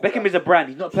whatever you want to call Beckham is a brand.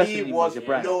 He's not a person He anymore. was He's a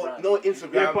brand. no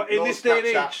Instagram. Yeah, but in no this day and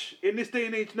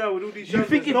Snapchat. age now, with all these You youngsters,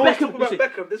 think if no one's Beckham- talking about listen-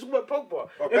 Beckham, they're talking about Pogba.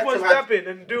 Bro, Everyone's Beckham had- dabbing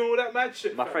and doing all that mad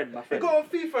shit. My fam. friend. They got on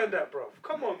FIFA and that, bro.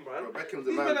 Come on, man. Bro, Beckham's a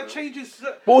These man, men bro. are changes.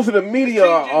 But also the media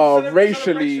changing are celebrations.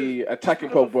 racially attacking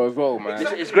Pogba as well, man.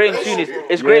 Exactly. It's Graham Souness.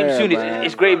 It's Yeah, Graham man. Souness.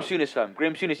 It's Graham Souness, fam.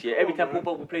 Graham Souness. Yeah. Every time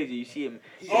Paul Pogba plays it, you see him.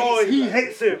 Oh, he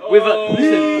hates him. With He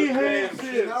listen, hates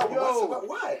him.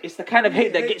 Why? it's the kind of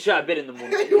hate that gets you out of bed in the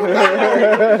morning. You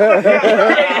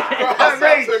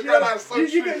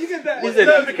get that.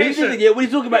 Listen, yeah, when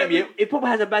he's talking about him, yeah, if Pogba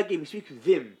has a bad game, he speaks with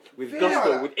vim, with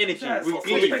gusto, with energy, with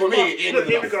glee. For me, Look,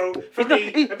 here we go. For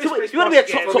me, You want to be a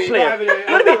top player.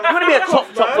 You want to be a top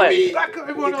player. Back up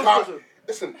everyone else doesn't.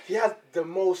 Listen, he has the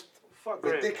most Fuck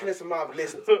Graham. ridiculous amount of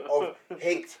list of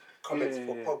hate comments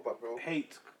for Pogba, bro.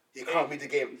 Hate. He can't read the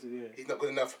game. Yeah. He's not good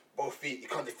enough. Both feet. He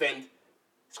can't defend.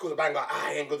 Scores a banger.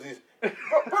 He ain't good at this. Brother,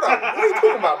 what are you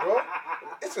talking about, bro?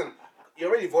 Listen, you're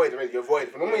already void already. You're void.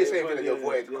 From the moment you're saying that you're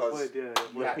void because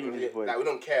Your opinion is void. like, we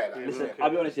don't care. Like, Listen, I'll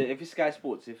be honest here. If it's Sky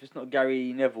Sports, if it's not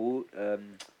Gary Neville,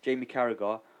 Jamie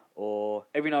Carragher, or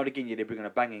every now and again, they bring on a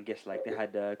banging guest like they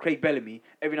had Craig Bellamy.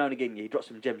 Every now and again, he drops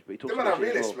some gems, but he talks Them about man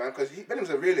are shit as realists, well. man, because Bellingham's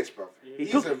a realist, bro. He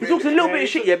talks a little bit of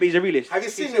shit, yeah, but he's a realist. Have you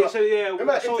seen So yeah,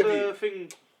 Remember I that saw interview? the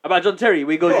thing. About John Terry,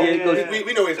 we go, We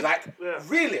know he's like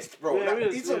realist, bro. Yeah, Like,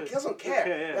 realist, he doesn't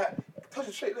care. Like, touch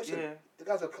it straight. Listen, the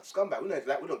guy's a scumbag. We know he's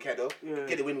like, we don't care though.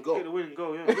 Get the win and go. Get the win and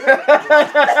go, yeah.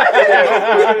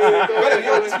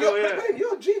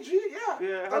 You're GG,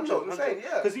 yeah. I'm saying,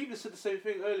 yeah. Because he even said the same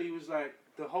thing earlier. He was like,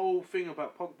 the whole thing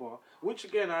about Pogba, which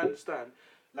again, I understand.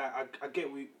 Like, I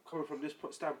get we coming from this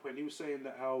standpoint. He was saying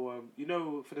that how,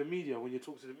 for the media, when you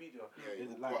talk to the media,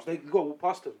 they got to walk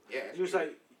past them. Yeah, he was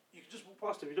like, you can just walk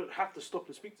past them. You don't have to stop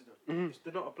and speak to them.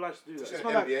 They're not obliged to do that. It's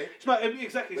not NBA. It's not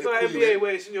exactly. It's They not call you NBA in.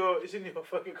 where it's in your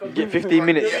fucking contract. Get 15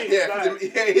 minutes. Yeah.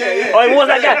 Oh, he was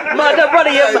that guy. Man, brother,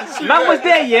 yeah, man was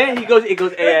there, yeah. He goes, man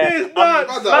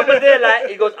was there, like,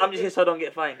 he goes, I'm just here so I don't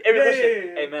get fined. Every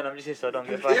question, hey man, I'm just here so I don't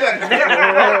get fined.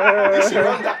 You should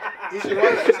run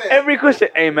that. Every question,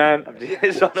 hey man, I'm just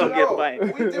here so I don't get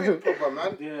fined. What are you doing, Pogba,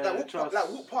 man? Yeah,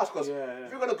 Walk past, because if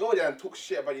you're gonna go there and talk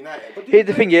shit about United, Here's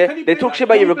the thing, yeah, they talk shit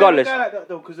about you regardless. A guy like that,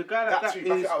 though, because a guy like that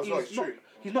it's true.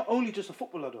 he's not only just a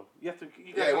footballer, though. You guys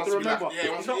he have wants to to be like, remember. he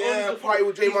wants He's to not only just a party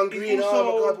with Draymond he's Green. also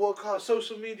Oh my God, World a Cup.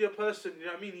 social media person. You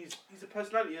know what I mean? He's a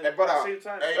personality Hey, at brother. the same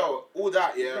time. Hey, yo, all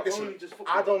that, yeah. Not Listen, only just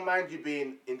football. I don't mind you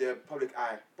being in the public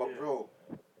eye, but bro,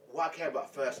 what I care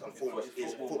about first and foremost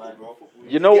is football, bro.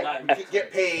 You know,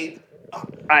 Get paid.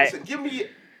 I Listen, give me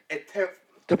a tenth.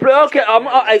 to play. Okay,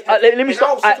 let me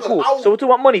stop. Alright, cool. So we're talking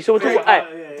about money. So we're talking about.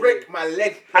 Break my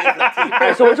leg playing for that team.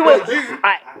 Alright, so we're talking You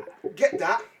about. get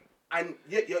that, and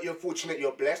you're fortunate,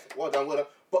 you're blessed. Well done.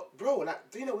 But bro, like,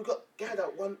 do you know we got guys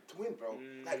that want to win, bro?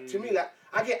 Like to me, like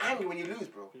I get angry when you lose,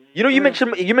 bro. You know, you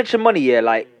mentioned money, yeah.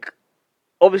 Like,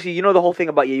 obviously, you know the whole thing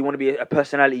about you want to be a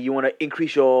personality, you want to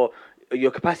increase your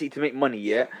capacity to make money,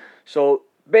 yeah. So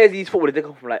basically, these footballers they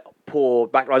come from like poor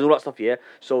backgrounds, all that stuff, yeah.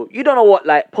 So you don't know what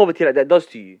like poverty like that does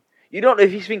to you. You don't know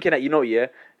if he's thinking that, you know, yeah,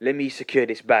 let me secure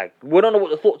this bag. We don't know what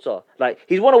the thoughts are. Like,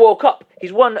 he's won a World Cup.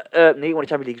 He's won, no, he won a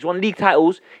Champions League. He's won league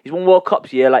titles. He's won World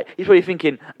Cups, yeah. Like, he's probably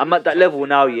thinking, I'm at that level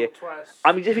now, yeah.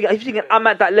 He's thinking, I'm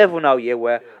at that level now, yeah,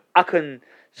 where I can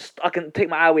take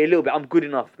my eye away a little bit. I'm good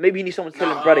enough. Maybe he needs someone to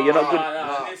tell him, brother, you're not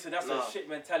good. Listen, that's a shit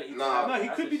mentality. No, he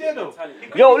could be there though.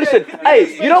 Yo, listen,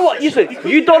 hey, you know what? Listen,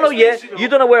 you don't know, yeah. You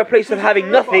don't know where a place of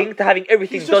having nothing to having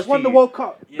everything He's does just to won the you. World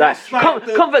Cup. Like,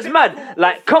 comfort's mad.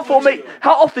 Like, comfort, mate.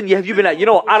 How often, yeah, have you been like, you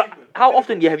know what? How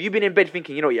often, yeah, have you been in bed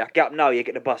thinking, you know, yeah, get up now, yeah,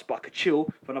 get the bus, but I could chill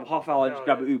for another half hour and just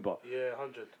grab an Uber. Yeah,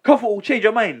 100. Comfort will change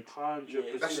your mind.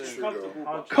 100%. That's true,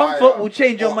 though. Comfort will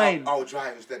change your mind. I'll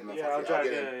drive instead, man. Yeah, I'll drive.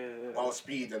 Yeah. I'll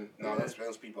speed and let's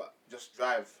speed, but just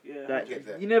drive. Yeah. Like, Get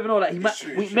there. you never know. Like,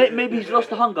 maybe he's lost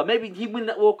the hunger. Maybe he win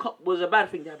that World Cup was a bad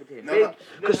thing to happen to him.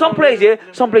 Because some players, yeah,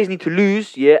 some players need to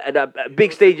lose, yeah, at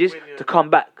big stages to come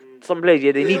back. Some players,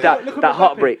 yeah, they need that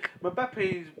heartbreak.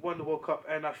 Mbappe's won the World Cup,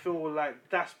 and I feel like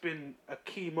that's been a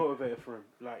key motivator for him.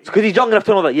 Like, Because he's young enough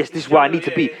to know that, yes, this is where I need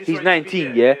to be. He's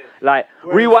 19, yeah. Like,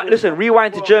 rewind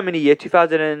to Germany, yeah,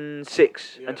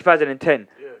 2006 and 2010.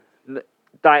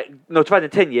 Like, no,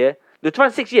 2010, yeah. The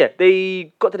 2006, yeah,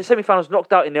 they got to the semi-finals,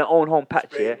 knocked out in their own home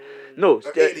patch, yeah. No,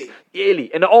 Italy.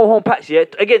 In their own home patch, yeah.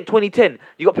 Again, 2010,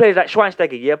 you got players like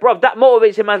Schweinsteiger, yeah. Bro, that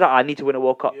motivates him as like, I need to win a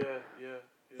World Cup. Yeah.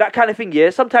 That kind of thing,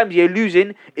 yeah. Sometimes, yeah,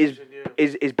 losing is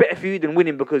better for you than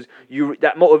winning because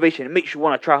that motivation, it makes you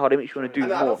want to try harder, it makes you want to do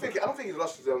more. I don't think he's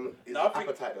lost his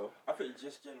appetite, though. I think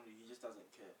just generally he just doesn't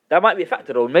care. That might be a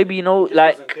factor, though. Maybe, you know,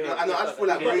 like... I just feel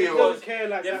like He Mourinho... doesn't care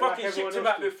like They that. fucking like shipped him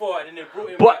back before and then they brought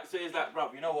him But- back, so he's like,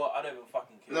 bruv, you know what, I don't even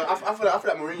fucking care. No, I feel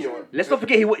like Mourinho... Let's not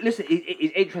forget, his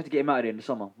agent tried to get him out of there in the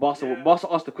summer. Barca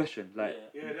asked the question, like...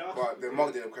 But they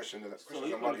mugged in the question. So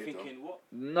he's probably thinking, what?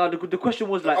 No, the question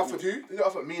was They like... offered who? They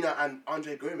offered Mina and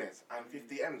Andre Gomez and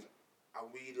 50 M's. Are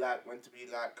we like meant to be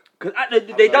like? Cause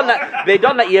they done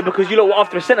that, yeah, because you lot were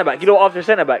after a centre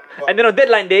back. And then on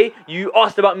deadline day, you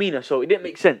asked about Mina, so it didn't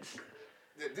make sense.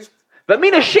 But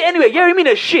Mina's shit anyway. Gary Mina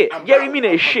is shit. I'm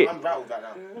rattled right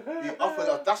now. You offered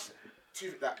us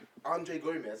that Andre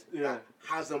Gomez that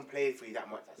hasn't played for you that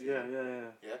much. Yeah.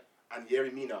 And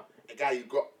Yerry Mina, a guy you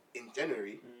got in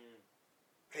January,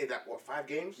 played that 5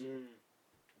 games?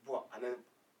 What? And then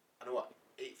what?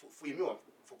 40 mil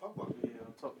for Pogba. Yeah,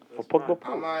 on top. For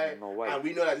Pogba, No way. And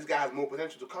we know that this guy has more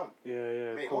potential to come.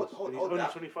 Yeah. Mate, hold hold that.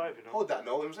 that. 25, you know. Hold that,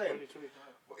 know what I'm saying? Only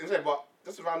 25. But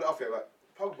just to round it off here, but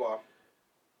Pogba,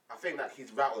 I think that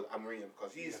he's rattled Mourinho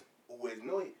because he's always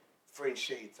throwing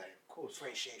shades, like, of course,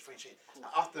 throwing shade.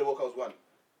 After the World Cup was won,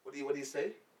 what did he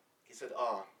say? He said,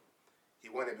 he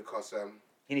won it because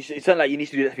It sounded like you need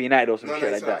to do that for United or some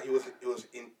shit like that. It was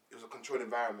a controlled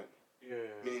environment. Yeah.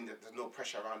 Meaning that there's no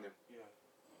pressure around him. Yeah.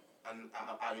 And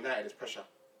at United, there's pressure.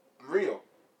 Mourinho,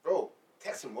 bro,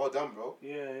 text him, well done, bro.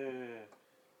 Yeah.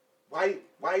 Why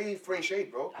are you throwing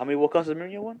shade, bro? How many World Cups has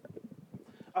Mourinho won?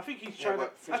 I think he's trying to.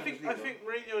 but I think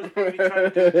Mourinho's really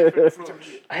trying to do a different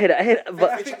approach. I hear that.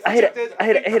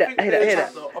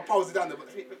 I'll pause it down there, but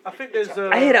I think there's.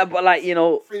 I hear that, but like, you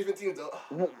know, 3 different teams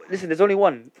though. listen, there's only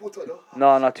one. Porto though.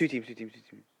 No, two teams.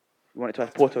 You want it twice?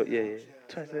 Porto, yeah.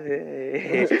 Twice.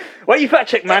 Why you fact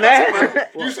check, man?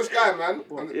 Useless guy, man.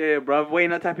 Yeah, bruv. Why you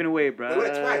not tapping away, bruv? They won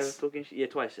it twice. Talking shit. Yeah,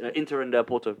 twice. Inter and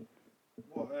Porto.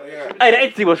 Yeah. Hey, the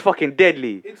Inter was fucking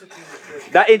deadly.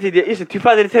 That Inter, listen,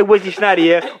 2010 Wesley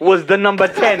Sneijder was the number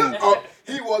 10.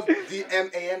 He was the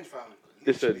MAN fam.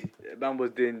 Listen, man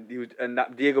was and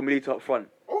that Diego Milito up front.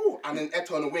 Oh, and then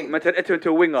Eto on the wing. Man turned Eto into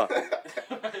a winger.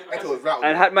 Eto was rattled.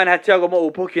 And had Thiago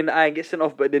Motta poke you in the eye and get sent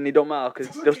off, but then it don't matter because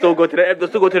they'll still go to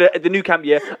the new camp,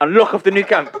 yeah, and lock off the new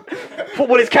camp.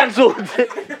 Football is cancelled.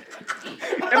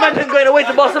 Imagine going away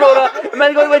to Barcelona.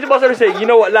 And saying, you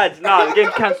know what, lads? Nah, the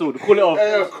game's cancelled. Call it off.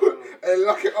 Hey,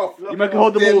 lock it off. You man can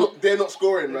hold the ball. They're not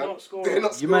scoring, man. They're not scoring.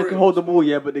 You man can hold the ball,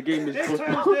 yeah, but the game is. Next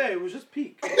time there, it was just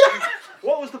peak.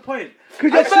 What was the point?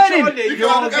 Because you're burning.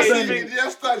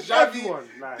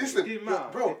 Listen,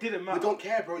 bro, it didn't matter. we don't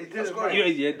care, bro. You're not scoring. You know,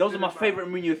 yeah, those are my favourite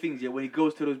Mourinho things, yeah, when he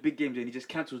goes to those big games and he just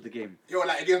cancels the game. Yo,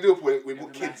 like against Liverpool, we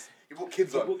put kids. He put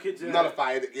kids on.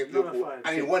 Nullified against Liverpool,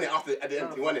 and he won it at the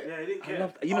end. He won it. Yeah, he didn't care. I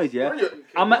love that. You know, yeah.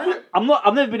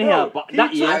 I've never been here, but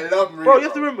that year. I love Mourinho. Bro, you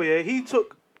have to remember, yeah, he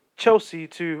took Chelsea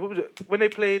to, what was it, when they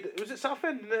played, was it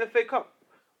Southend in the FA Cup?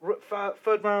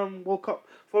 Third round World Cup,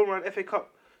 4th round FA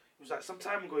Cup. It was like some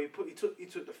time ago, he took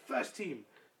the first team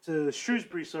to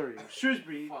Shrewsbury.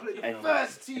 And,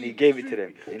 First team. and he gave it to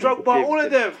them. And he Drogba, gave it all to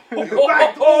of them.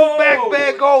 them. Back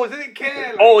bare goals. They didn't care.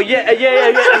 Like, Oh yeah. I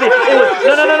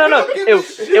mean, no.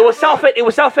 It was Southend. It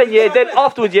was Southend. Yeah. Then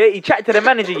afterwards, yeah, he chatted to the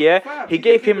manager. Yeah, he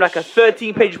gave him like a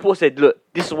 13-page report. Said, look,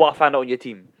 this is what I found out on your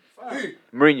team.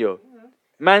 Mourinho.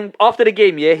 Man, after the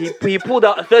game, yeah, he pulled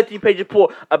out a 13-page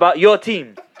report about your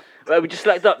team. We just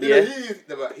slacked up, yeah.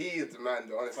 He is the man,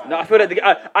 though, honestly. No, I feel like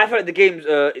I feel like the game's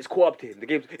it's caught up to him. The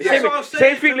game's That's what I'm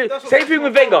same saying. thing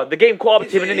with Wenger. The game caught up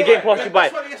to him, and then the game passed you by.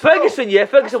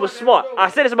 Ferguson was smart. I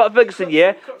said this about Ferguson,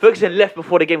 yeah. Ferguson left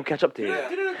before the game could catch up to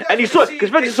him, and he saw it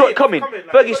because Ferguson saw it coming.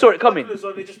 Fergie saw it coming.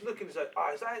 They're just looking. It's like,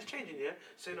 his eyes changing, yeah.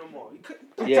 Say no more.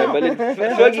 Yeah, but then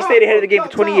Fergie stayed ahead of the game for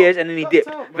 20 years, and then he dipped.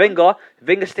 Wenger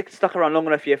stuck around long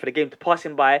enough here for the game to pass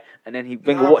him by, and then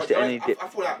Wenger watched it, and then he dipped. I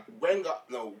feel like Wenger,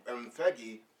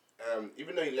 Fergie.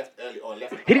 Even though he left early or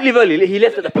left, He didn't leave early. He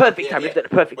left at the perfect time. Left at the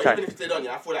perfect but time. even if he stayed on,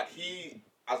 I feel like he,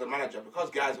 as a manager,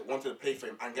 because guys wanted to play for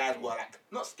him and guys were like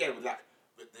not scared with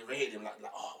they rated him like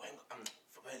oh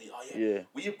for early, oh yeah.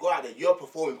 When you go out there, you're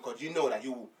performing because you know that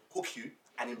you will hook you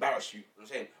and embarrass you. You know what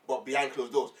I'm saying, but behind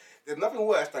closed doors, there's nothing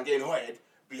worse than getting hired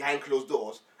behind closed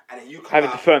doors. And then you come having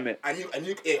out, to firm it. and you and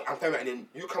then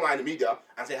you come out in the media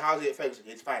and say, how's it, Ferguson?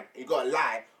 It's fine. And you gotta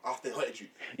lie after they hurted you.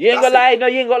 You ain't gonna lie. No,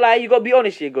 you ain't gonna lie. You gotta be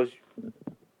honest here. He goes,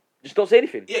 just don't say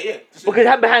anything. Yeah. Because it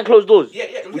happened behind closed doors.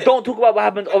 Yeah. We don't talk about what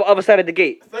happened on the other side of the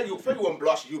gate. Fergie won't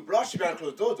blush. You blush behind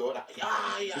closed doors, though. Like,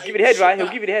 He'll give you the head right. He'll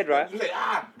give you the head right. He'll say,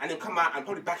 and then come out and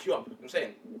probably back you up. I'm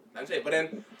saying. But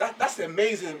then that's the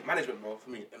amazing management, bro, for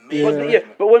me. Amazing.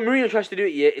 But when Mourinho tries to do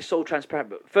it, yeah, it's so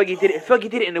transparent. But Fergie did it. Fergie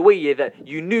did it in a way, yeah, that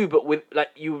you knew, but with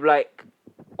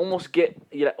almost get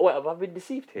you're like, wait, have I been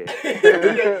deceived here? 3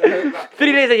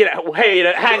 days later, you're like, oh, hey,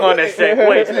 hang on a sec,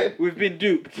 wait, we've been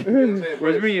duped.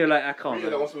 Whereas Mourinho, like, I can't.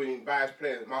 Mourinho wants to win biased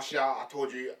players. Martial, I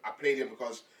told you, I played him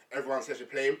because everyone says you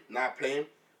play him. Now I play him.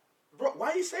 Bro,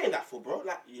 why are you saying that for, bro?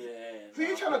 Like, who are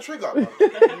you trying to trigger, bro?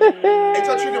 Are you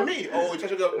trying to trigger me? Or you trying to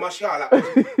trigger Martial? Like,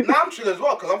 now I'm triggered as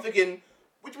well because I'm thinking,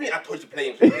 what do you mean I told you to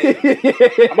play him? So play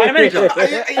him? Am I the manager?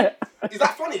 Is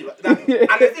that funny? And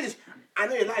the thing is, I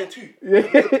know you're lying too.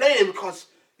 You're playing him because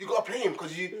you got to play him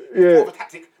because you thought of a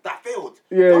tactic that failed.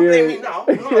 Don't blame me now.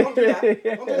 No, don't do that.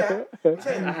 Don't do that. I'm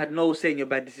saying, I had no say in your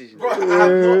bad decision. bro,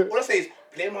 all I say is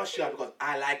play Martial because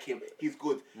I like him. He's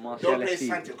good. Martial, Don't play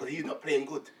Sanchez because he's not playing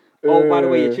good. Oh, by the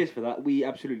way, cheers for that. We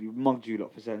absolutely mugged you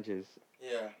lot for Sanchez.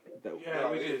 Yeah. We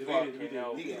did. He got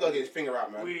to get his finger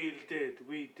out, man. We did.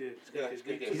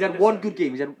 He's had one good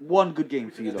game. He's had one good game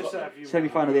for you lot.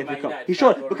 Semi-final of the FA Cup. He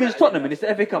showed because it's Tottenham and it's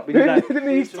the FA Cup. And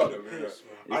he's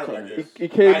like, he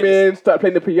came in, started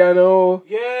playing the piano.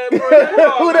 Yeah,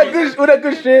 bro. all that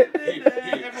good shit.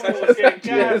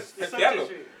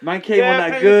 Man came on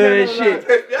that good shit.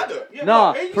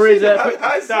 Nah, for his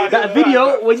that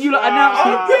video when you announced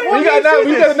it. We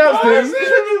got announced him.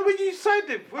 When you signed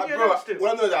him, when you announced him.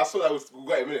 When I know that I saw that we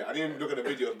got him in it, I didn't even look at the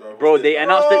videos, bro. Bro, they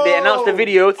announced it. They announced the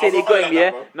video saying they got him.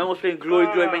 Yeah, man was playing Glory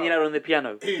Man United on the piano.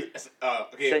 Okay. Oh,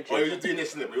 you were doing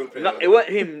this, innit? No, it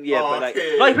wasn't him. Yeah, but like,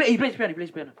 no, he plays piano. He plays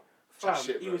piano.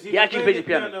 He actually plays the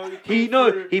piano. He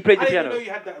played the piano. I didn't know you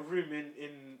had that room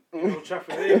in Old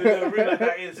Trafford. I didn't even know a room like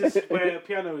that is. This is where a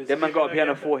piano is. That man got a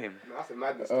piano for him. No, that's a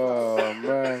madness. Oh, man.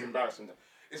 That's embarrassing.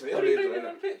 It's What are you doing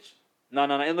on the pitch? No,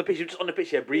 on the pitch. You're just on the pitch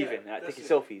here, breathing, like, taking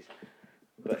selfies.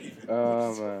 But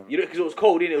Oh, man. you know, because it was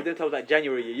cold, innit? It was like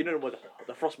January. You know what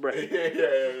the frost breath. Yeah.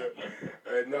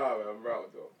 No, man, I'm right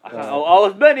though. I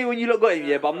was burning when you lot got him,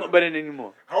 yeah, but I'm not burning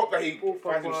anymore. I hope that he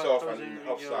finds himself and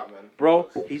helps out, man. Bro,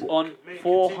 he's on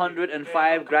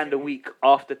 405 grand a week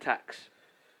after tax.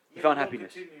 He found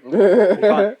happiness.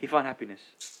 He found happiness.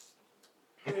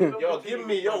 Yo, give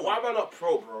me, why am I not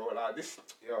pro, bro? Like this,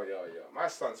 yo. My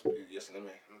son's yes, let me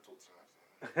talk to him.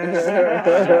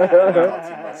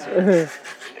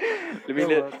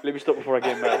 Let me stop before I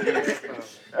get mad.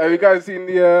 Have you guys seen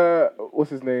the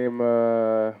what's his name?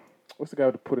 What's the guy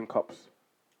with the pudding cups?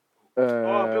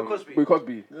 Bill Cosby. Bill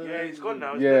Cosby. Yeah, he's gone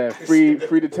now. Yeah, 3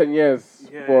 to 10 years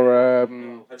for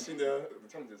I've seen the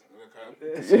tenders.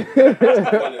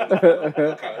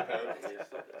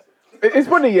 It's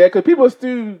funny, yeah, because people are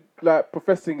still like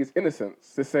professing his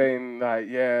innocence. They're saying like,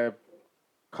 yeah,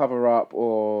 cover up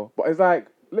but it's like,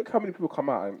 look how many people come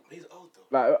out and He's old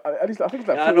though. like at least I think it's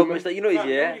like. I know, Mister. You know, he's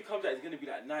When he comes out, he's gonna be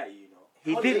like 90, you know.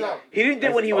 He didn't do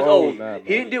it when he was old. He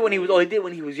didn't do it when he was old. He did it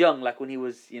when he was young, like when he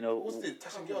was, you know. What's this?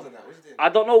 Touching girls and that. What's this? I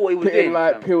don't know what he was putting doing.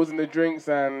 like pills in the drinks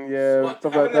and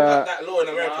stuff like that. That law in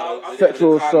America.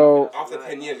 Sexual assault. After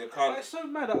 10 years, you can't. It's so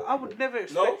mad. I would never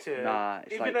expect it. Nah,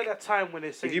 it's even like, at that time when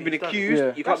they say if you've been he's done it.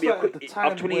 accused, you can't be That's like acquitted. the time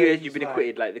After 20 where years, he's you've been like-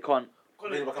 acquitted. Like they can't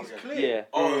Bring it back up He's again. clear. Yeah.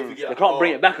 Oh, if you get They can't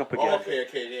bring it back up Oh, again. okay,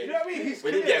 yeah. You know what I mean? He's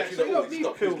When you clear. get accused So of you all, don't he's need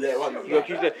not accused pills. later on. You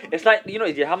accused of- It's like, you know,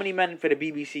 yeah, how many men for the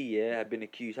BBC, yeah, have been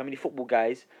accused? How many football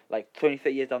guys, like 20,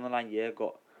 30 years down the line, yeah,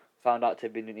 got found out to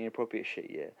have been doing inappropriate shit,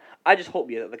 yeah? I just hope,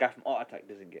 yeah, that the guy from Art Attack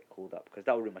doesn't get called up, because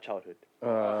that would ruin my childhood.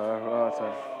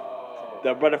 Sorry.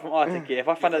 The brother from Art Attack, yeah, if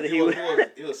I found out that he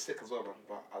was sick as well, man.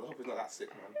 But I hope he's not that sick,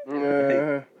 man.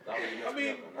 That really I messed mean, me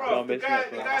up, man. bro, the makes me guy laugh,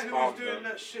 who man. was That's doing calm,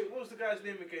 that shit, what was the guy's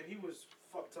name again? He was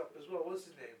fucked up as well. What's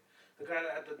his name? The guy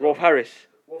that had the Rolf Harris.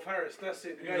 Wolf Harris, that's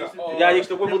it. The guy Yeah. used to, Oh, The guy used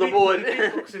to wibble the board.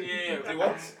 beatboxing. Do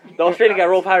what? The Australian guy,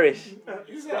 Rolf Harris.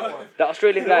 Who's that one? The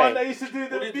Australian The one guy. that used to do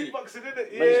the What did he do? beatboxing, innit?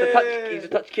 He used to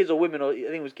touch kids or women, or I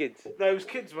think it was kids. No, it was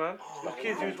kids, man. It was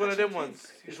kids. He was one of them ones.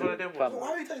 He was one of them Fam. ones. Why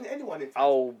are you touching anyone in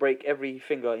I'll break every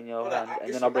finger in your hand,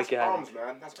 and then I'll break your hand. Arms,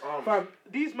 man. That's arms. Fam,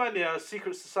 these man are a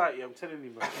secret society, I'm telling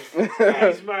you, man.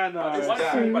 These man are But a the one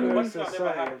thing I secret society, never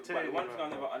I'm happened, but telling the you, one thing I man.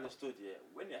 never understood, yeah,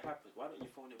 when it happens, why don't you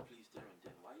phone the police there and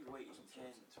then? Why are you waiting 10,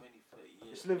 20, 30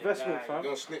 years? It's an investment, Guy, fam.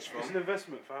 Don't snitch, It's an fam.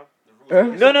 investment, fam. No.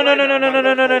 I'm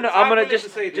gonna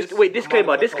wait.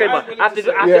 Disclaimer. I have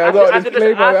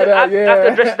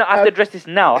to address this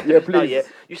now. please.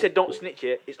 You said don't snitch.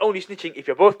 Yeah, it's only snitching if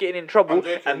you're both getting in trouble,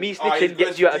 and me snitching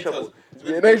gets you out of trouble.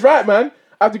 Yeah, no, he's right, man.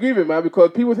 I have to agree with him, man, because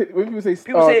when people say,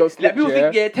 People say, don't snitch, people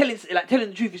yeah. think, telling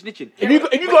the truth is snitching.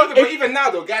 But even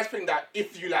now, though, guys think that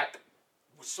if you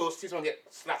see someone get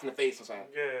slapped in the face or something,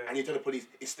 and you tell the police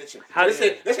it's snitching. Let's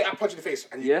say I punch you in the face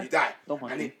and you die,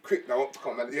 and he quick now,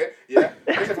 come on, man, yeah.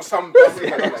 Let's say for some, that's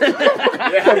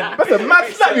That's a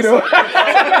mad slap, you know.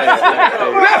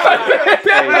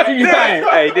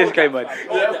 Hey, disclaimer.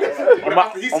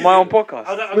 On my own podcast.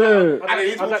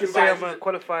 I'd like to say I'm a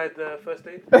qualified first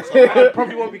aid. I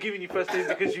probably won't be giving you first aid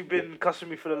because you've been cussing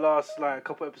me for the last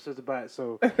couple episodes about it.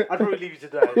 So I'd probably leave you to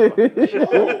die. Oh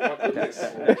my goodness!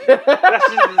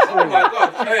 Oh my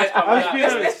God!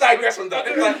 Let's digress on that.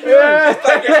 Let's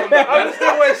digress on that. That's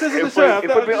not what it says in the show.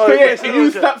 If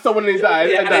you slap someone in his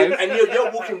eyes and dies. And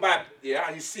you're walking by, yeah,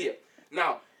 and you see it.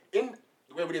 Now, in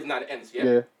the way we live now, it ends,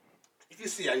 yeah? If you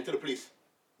see it and you tell the police,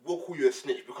 we'll call you a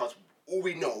snitch because all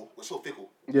we know, we're so fickle.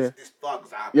 Yeah. This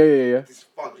thugs out. Yeah. This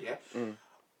thugs, yeah?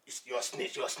 You're a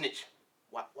snitch.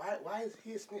 Why is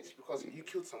he a snitch? Because you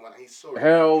killed someone and he's sorry.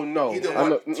 Hell no. He didn't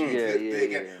want to do it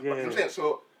again. But you know what I'm saying?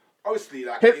 So, obviously,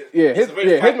 like,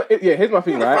 here's my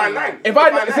thing, right? If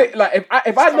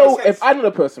I know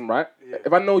the person, right?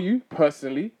 If I know you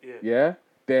personally, yeah,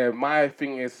 then my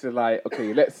thing is to like,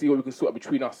 okay, let's see what we can sort out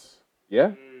between us.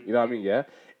 Yeah? You know what I mean? Yeah.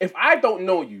 If I don't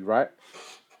know you, right?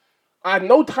 I have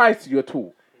no ties to you at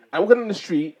all. I'm walking on the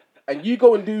street and you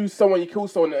go and do someone, you kill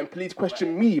someone and police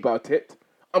question me about it,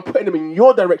 I'm putting them in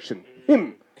your direction.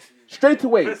 Him. Straight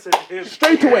away.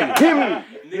 Him.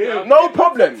 No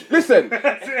problem. Listen,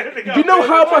 do you know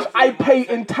how much I pay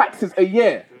in taxes a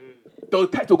year? Those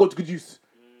taxes will go to good use.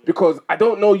 Because I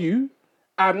don't know you.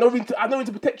 I have no reason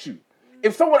to protect you.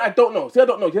 If someone I don't know, say I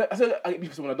don't know, I say I get beef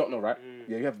with someone I don't know, right?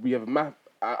 Yeah, we have a math.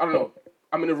 I don't know.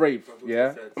 I'm in a rave,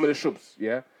 yeah. I'm in the shrubs,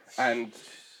 yeah. And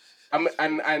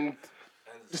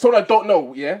someone I don't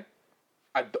know, yeah.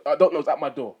 I don't know is at my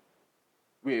door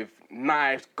with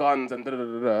knives, guns, and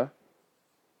da.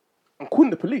 I'm calling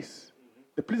the police.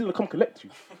 The police are gonna come collect you.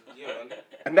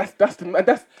 And that's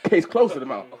the case closed to the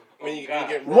mouth.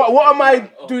 What am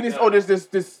I doing this? Oh, there's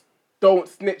this. Don't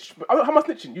snitch. How am I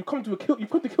snitching? You come to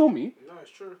kill me. No, it's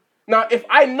true. Now, if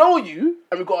I know you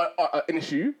and we've got an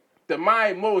issue, then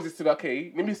my morals is to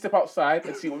okay, let me step outside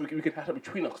and see what we can hash out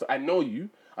between us. Because I know you,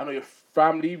 I know your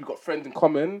family, we've got friends in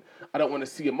common. I don't want to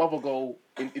see your mother go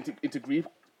into grief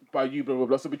by you, blah blah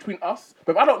blah. So between us,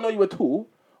 but if I don't know you at all,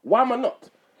 why am I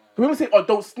not? When we say, oh,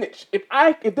 don't snitch. If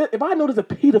I know there's a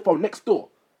paedophile next door,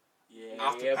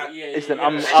 Listen,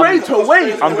 I'm straight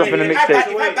away, I'm dropping a mixtape.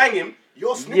 If I bang him,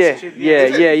 you're snitching. Yeah.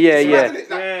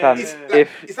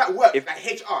 It's that work, like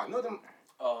HR. No, them.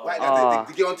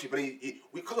 They get onto you, but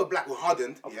because we're black, we're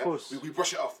hardened. Of course. We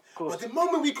brush it off. But the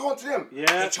moment we go onto them,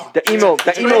 HR, the email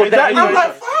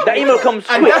comes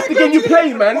and quick. that's the game you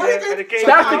play, man.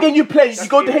 That's the game you play. You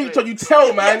go to HR, you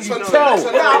tell, man. You tell.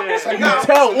 You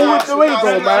tell all the way,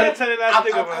 bro, man.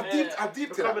 I'm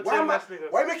deep to that.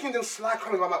 Why are you making them sly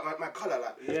comment about my colour?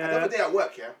 Like, the other day at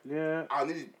work, I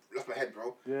nearly lost my head,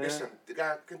 bro. Listen, the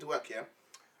guy came to work,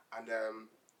 and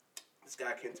this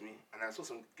guy came to me, and I saw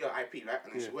some girl IP, right,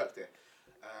 and then she worked there.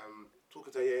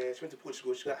 Talking to her, she went to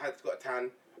Portugal, she got a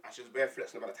tan, and she was bare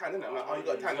flexing about a tan, innit? I'm like, oh, you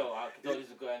got a tan?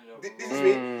 This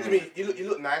is me. You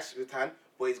look nice with a tan,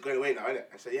 but it's going away now, innit?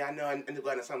 And I said, yeah, I know, I ended up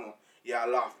going to summer. Yeah, I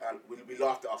laughed, and we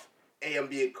laughed it off. A and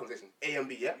B conversation. A and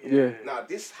B, Now,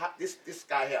 this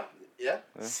guy here,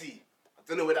 C. I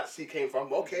don't know where that C came from,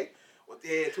 but okay.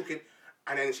 Yeah, talking.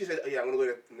 And then she said, oh, yeah, I'm going to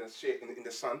go in the shit in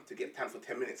the sun to get tan for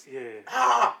 10 minutes.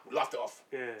 Yeah. Laughed it off.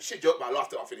 Yeah. Shit joke, but I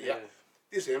laughed it off. Yeah. Yeah.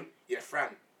 This him, yeah, Fran.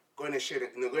 Go in the shade,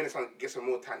 go in the sun, get some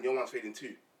more tan. Your one's fading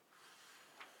too.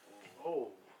 Oh.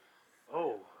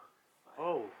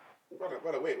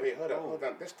 Brother, wait, hold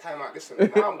on. Let's time out. Listen,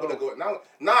 now I'm gonna go. Now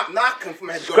I can feel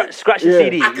my head going. Scratch the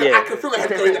CD. I can feel my head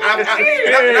going.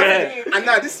 And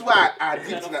now this is why I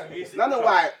did tonight. I know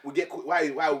why we get why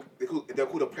they're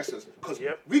called oppressors, because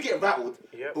we get rattled,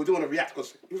 but we don't want to react,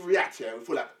 because if we react, we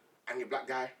feel like angry black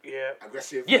guy,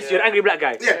 aggressive. Yes, you're an angry black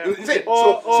guy. Yeah.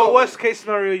 Or worst case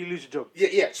scenario, you lose your job.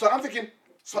 Yeah. So I'm thinking,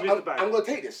 I'm gonna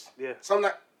take this. Yeah. So I'm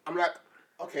like,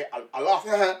 okay, I laugh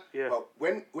at her. Yeah. But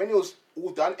when it was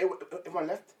all done, everyone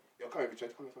left. Yo, come here,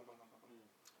 Richard. Come.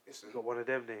 Listen. Got one of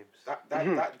them names.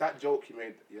 That joke you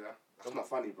made, that's not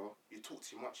funny, bro. You talk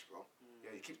too much, bro.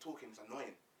 Yeah, you keep talking. It's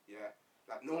annoying. Yeah.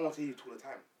 Like no one wants to hear you all the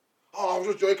time. Oh, I was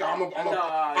just joking. I'm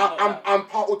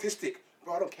part autistic,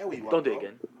 bro. I don't care where you are. Don't do it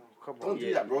again. Come on. Don't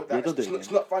do that, bro.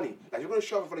 It's not funny. Like you're gonna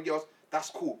show up in front of girls. That's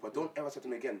cool, but don't ever say to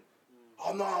me again.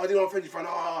 Oh no, I didn't offend you, friend.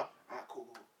 Cool.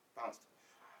 Bounced.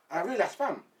 I realized,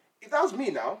 fam, if that was me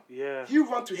now, you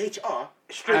run to HR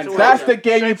straight away. That's the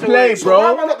game you play, So why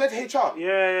am bro. I not going to HR?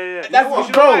 Yeah. That's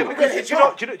Do bro.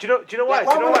 you know why?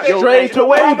 Why am I not going Straight away,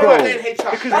 why am I bro. not going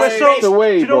HR? Because we're so. Straight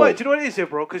away, Do you know bro. what it is here,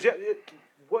 bro? Because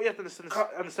what you have to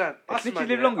understand. Us, Snitches man,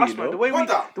 live longer, you know. the way we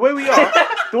Brother. are, the way we are.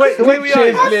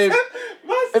 Snitches live.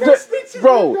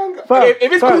 Bro, if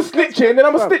it's called snitching, then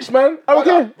I'm a snitch, man. I don't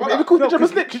care. If it's called snitch, I'm a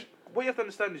snitch. What you have to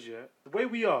understand is, the way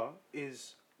we are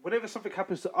is whenever something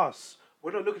happens to us,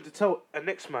 we're not looking to tell a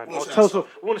next man or tell someone.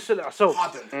 We want to sell it ourselves.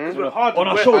 Because we're hardened. On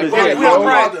our shoulders, We're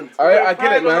hardened. I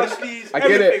get it, man. I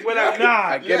get it. We're like, nah.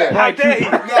 I get it. How dare he?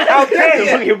 How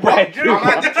dare he?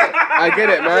 I get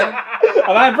it, man.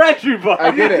 Am I Brad Trooper? I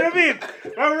get You know what it.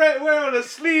 I mean? We're on the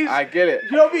sleeves. I get it.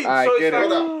 You know what I mean? I So get it's it.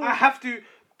 like, I have to.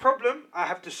 Problem, I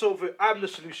have to solve it. I'm the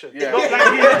solution. Yeah. Not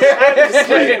like he is.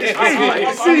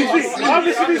 I'm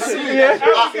the solution. Yeah.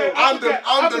 I'm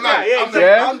the man.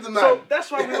 Yeah. I'm the man. So that's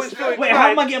why we always feel Wait, inclined. how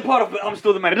am I getting part of it? I'm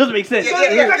still the man. It doesn't make sense.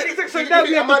 Exactly. So now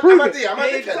we have to prove it.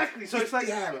 Exactly. So it's like,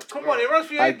 come on, it runs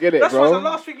for you. I get it, that's bro. why the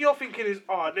last thing you're thinking is,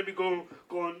 let me go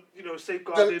on,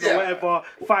 safeguarding or whatever,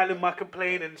 filing my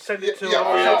complaint and send it to this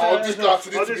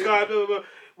guy. Blah, blah, blah.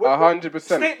 100%.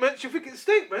 Statements, you're thinking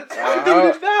statements? I'm doing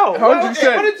this now. 100%. Why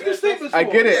did you do statements for? I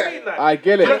get it. I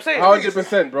get it.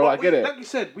 100%, bro. I get it. Like you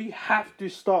said, we have to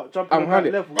start jumping on that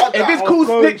 100. level. If it's called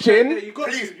snitching,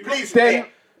 Please, then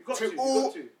to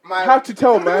all my... have to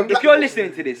tell, man. If you're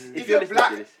listening to this, If you're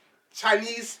black,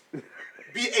 Chinese,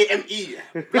 BAME,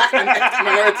 black and ethnic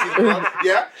minorities, bro.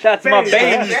 Yeah? Shout out to my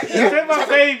babes. Say my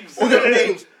babes. All your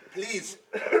names, please.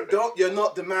 You're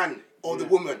not the man or the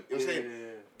woman. You know what I'm saying?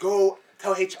 Go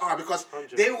tell HR, because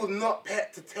they will not pay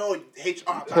to tell HR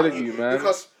about Telling you, man.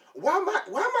 Because why am I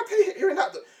hearing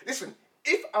that? Listen,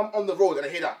 if I'm on the road and I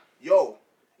hear that,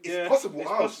 it's possible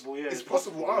arms. It's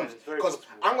possible arms. Because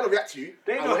I'm gonna react to you.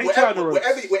 They and know HR on the roads.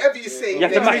 whatever you say. You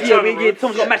have to match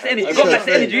someone's got match energy. You got match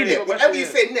energy, innit? Whatever you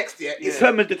say next, It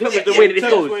determines the way that this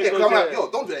goes. Yeah, because I'm like,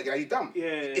 don't do that again. You dumb.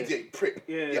 Idiot, you prick.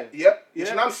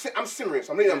 And I'm simmering.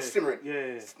 So I'm simmering.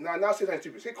 Now say something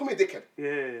stupid. Say, call me a dickhead.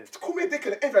 Call me a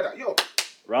dickhead. Anything like that.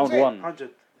 Round 1. 100.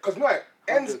 Because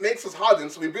ends makes us harden,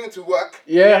 so we bring it to work.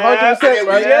 Yeah, 100%,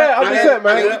 man. Yeah, 100%,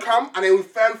 man. And then we come, and then we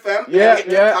firm, Yeah, and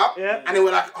get up, and then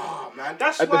we're like, oh, man.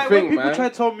 That's At why the thing, when people man. try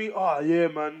to tell me,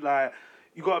 man, like,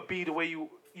 you gotta be the way you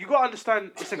gotta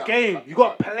understand it's a game. You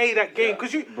gotta play that game.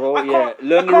 Because you, Bro, I can't,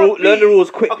 learn I can't the rules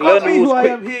quick. I can't Learn the be rules who I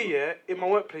quick. am here, in my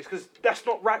workplace, because that's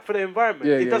not right for the environment.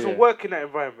 Yeah, it yeah, doesn't yeah. work in that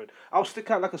environment. I'll stick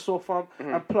out like a sore thumb,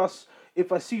 and plus,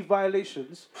 if I see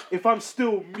violations, if I'm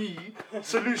still me,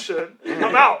 solution,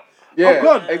 I'm out. Yeah, I'm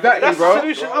gone. exactly, That's bro. the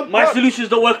solution. I'm My gone. solutions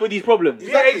don't work with these problems.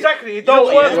 Yeah, exactly. It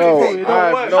don't work. Yo, It I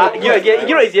don't work. have no- You know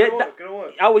what it is, It don't work. It don't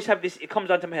work. I always have this, it comes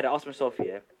down to my head, I ask myself,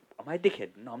 am I a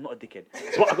dickhead? No, I'm not a dickhead.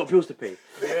 But I've got bills to pay.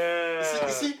 Yeah.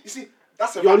 You see,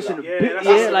 that's a Yo, value. listen, Yeah,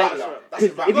 That's a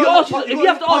if value. you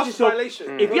have to ask yourself,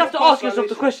 if you have to ask yourself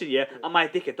the question, am I a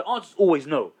dickhead? The answer is always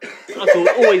no. The answer is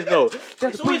always no.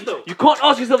 It's always no. You can't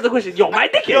ask yourself the question, am I a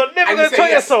dickhead? You're never And gonna you say tell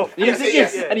yes. yourself. You say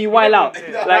yes, yes. and you wild out.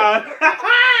 Like,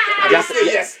 You have to say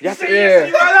yes. you have to, Yeah.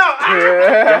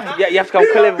 you have to come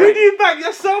clever Who with do it. you back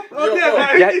yourself? Yo,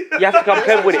 You have to come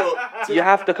clever with it. You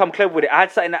have to come clever with it. I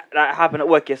had something that happened at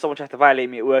work. Someone tried to violate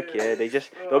me at work. They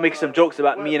were making some jokes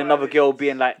about me and another girl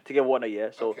being like together one night.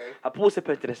 So Okay. I pulled the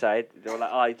pen to the side. They were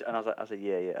like, and I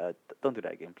said, don't do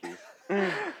that again, please.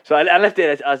 So I left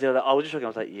it. I was just joking. I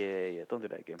was like, yeah, don't do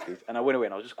that again, please. And I went away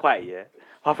and I was just quiet. Yeah.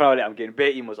 Half an hour later, I'm getting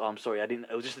bare emails. Oh, I'm sorry, I didn't.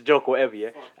 It was just a joke or whatever. Yeah.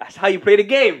 That's how you play the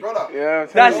game. Brother. Yeah,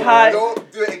 That's how.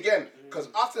 Don't do it again. Because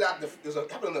after that, there's a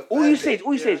happened on the All you Thursday.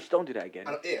 say is, don't do that again.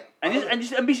 And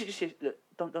basically just say, look,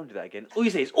 don't do that again. All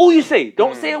you say.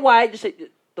 Don't say why. Just say,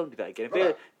 don't do that again.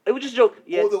 It was just a joke.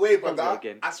 Yeah. all the way, don't do brother. that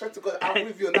again. I swear to God, I'm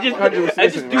with you on And that just, one.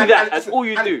 and just do that. That's all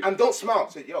you do. And don't smile.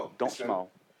 Say, yo, Don't listen, smile.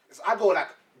 I go like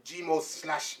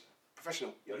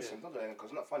GMO/professional. Yo, listen, don't do that because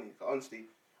it's not funny. Honestly,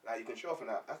 like you can show off and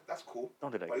that's cool.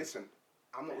 Don't do that But again. listen,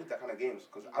 I'm not with that kind of games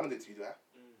because I don't do it to you, do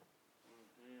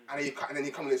I? And then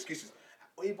you come with excuses.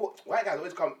 White guys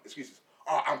always come excuses.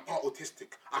 Oh, I'm part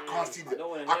autistic. I can't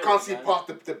see past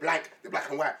the black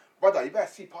and white. Brother, you better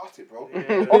see past it, bro.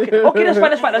 Okay, that's fine.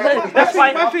 That's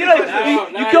fine.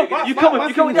 You come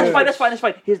with that's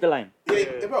fine. Here's the line.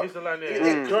 Yeah, bro. Here's the line.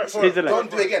 Here's the line.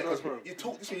 Don't do it again because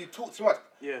you talk too much.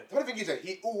 Yeah. The funny thing is that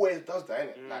he always does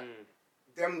that, innit? Like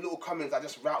them little comments that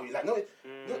just rattle you. Like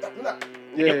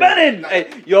You're burning. Hey,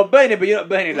 you're burning, but you're not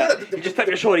burning. Like you just tap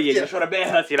your shoulder. Your shoulder bare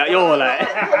hurts you. Like you're like.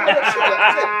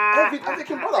 I'm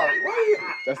thinking, brother, why are you?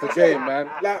 That's the game, man.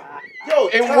 Like, yo,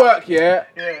 In work, yeah.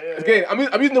 Again, I'm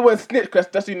using the word snitch because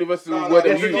that's the universal word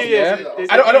that we use. Yeah.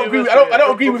 I don't agree. I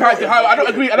don't agree with how. I don't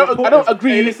agree. I don't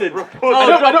agree. Hey, listen.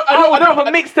 I don't.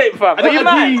 A mixtape, fam. I don't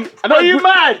agree. Are you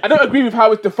mad? I don't agree with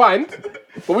how it's defined.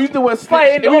 But we use the word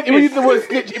snitch. If we use the word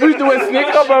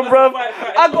snitch, Come on, bro.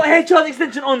 I got HR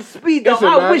extension on speed. Though. Listen,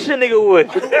 I man. wish a nigga would.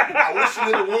 I wish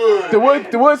you knew the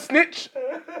word. the word snitch,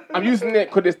 I'm using it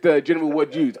because it's the general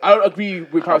word used. I don't agree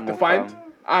with how it's defined.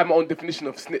 I have my own definition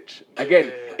of snitch.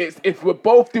 Again, it's if we're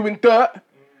both doing dirt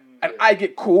and I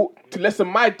get caught to lessen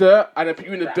my dirt and then put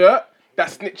you in the dirt,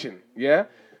 that's snitching. Yeah.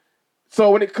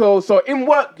 So in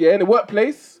work, in the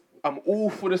workplace, I'm all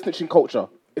for the snitching culture.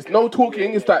 It's no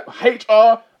talking. It's like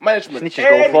HR management. Snitches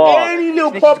go far. Any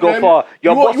little Snitches problem, go far.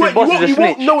 Your boss's boss is a you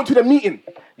won't snitch. know until the meeting.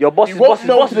 Your boss's You won't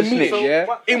know boss until is the a meeting. snitch.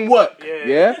 Yeah. In work.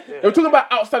 Yeah. We're talking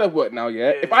about outside of work now.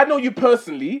 Yeah. If I know you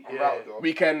personally,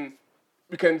 we can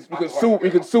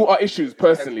sort our issues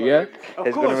personally. Yeah.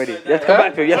 It's gonna ready. You have to come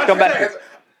back to it. You have to come back to it.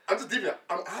 I'm just deep.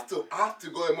 I have to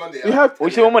go on Monday. You have We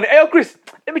see more money. Hey, yo, Chris,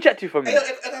 let me chat to you for a minute.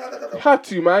 have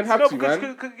to, man.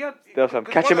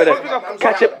 Catch him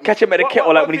at the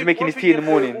kettle like when he's making his tea in the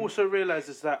morning. Also realize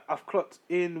is that I've clocked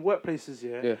in workplaces,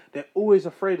 they're always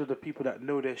afraid of the people that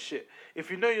know their shit. If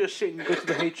you know your shit and you go to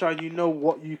the HR and you know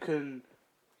what you can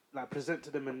like present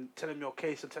to them and tell them your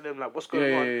case and tell them like what's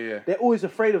going on, they're always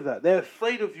afraid of that. They're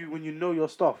afraid of you when you know your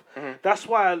stuff. That's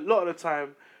why a lot of the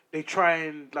time they try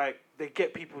and they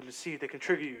get people to see if they can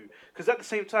trigger you. Because at the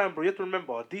same time, bro, you have to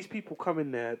remember, these people come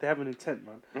in there, they have an intent,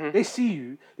 man. They see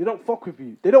you, they don't fuck with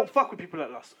you. They don't fuck with people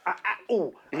like us at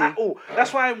all. At all.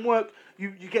 That's why in work, you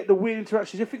get the weird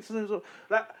interactions. You think to themselves,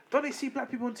 like, don't they see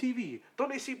black people on TV? Don't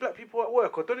they see black people at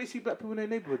work? Or don't they see black people in their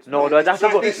neighbourhoods? No, that's the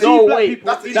problem. No, wait.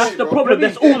 That's the problem.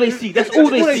 That's all they see. That's all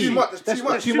they see.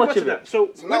 There's too much of it. So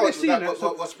when they see that,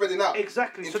 we're spreading out.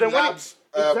 Exactly. Into So then labs,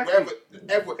 wherever,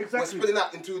 we're spreading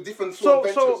out into different sort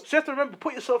of So ventures. you have to remember,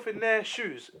 put yourself in their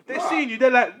shoes. They're seeing you,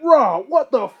 they're like, rah, what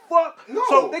the fuck? No.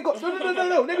 So they got,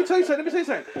 no. Let me tell you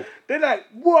something. They're like,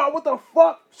 rah, what the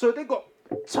fuck? So they got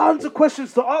tons of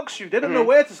questions to ask you. They don't know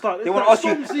where to start. They want to ask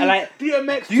you, Stormzy, like,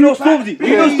 DMX. do you know Stormzy? Do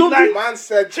you know Stormzy? Man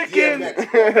said Chicken,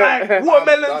 DMX. like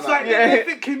watermelons, like they're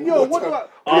thinking, yo, what do I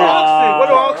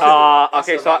ask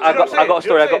him? Okay, so I got a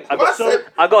story.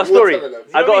 I got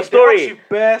a They story. ask you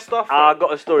bare stuff. I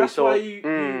got a story. That's why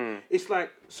you it's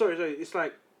like, sorry, it's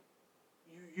like,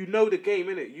 you know the game,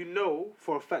 innit? You know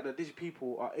for a fact that these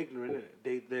people are ignorant,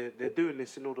 innit? They're doing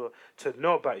this in order to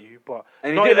know about you, but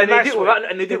And not they in a do nice it way.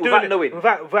 without knowing.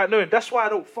 Without knowing. That's why I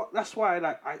don't fuck. That's why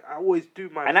I always do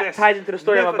my And best. that ties into the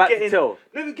story I'm Never about get to in- tell.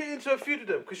 Never get into a feud with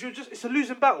them because it's a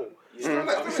losing battle. It's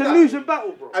a that. losing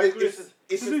battle, bro. And it's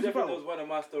It's a losing That battle. was one of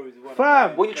my stories.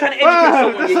 Fam. When you're trying to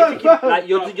Fam, educate someone, you're that's thinking, like,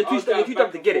 you're too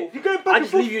dumb to get it. You're going back I and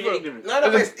just forth leave you in with your them. ignorance.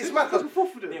 No, but it's mad Back and because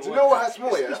forth with them. do you know what has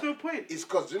more, yeah? There's no point. It's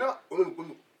because, you know,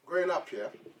 when growing up here,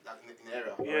 like in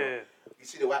the area, you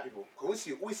see the white people. Because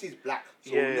all we see is black.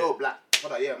 So we know black.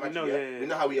 We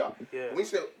know how we are. Yeah. When we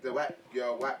say the white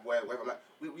girl, white boy, whatever, like,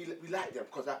 we like them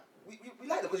because we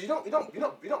like them because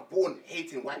you're not born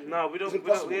hating white people. No, we don't. It's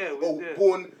impossible. Or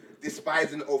born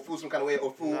despising or feel some kind of way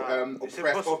or feel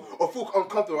oppressed or feel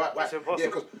uncomfortable, right? It's impossible. Yeah,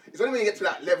 because it's only when you get to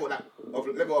that level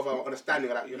of understanding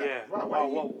that you're like, right, why are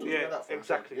you talking about that for?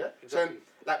 exactly. Yeah. Exactly. So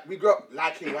like we grew up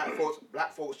liking white folks,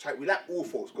 black folks, we like all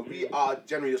folks because we are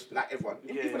generally just like everyone,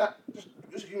 even like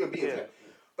just human beings. Yeah.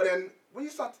 But then when you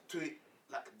start to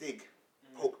like dig,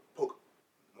 poke,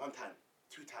 1 time,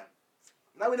 2 times,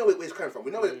 Now we know where it's coming from. We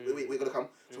know where we're gonna come.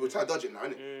 So we try to dodge it now,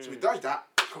 innit? So we dodge that.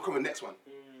 Come with the next one.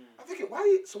 I'm thinking, why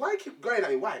you keep going at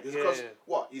me? Why? It's because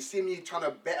what? You see me trying to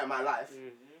better my life,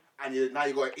 and now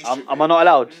you got an issue. Am I not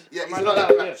allowed? Yeah, it's not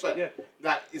allowed.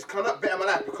 Like, it's kind of better my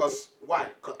life because why?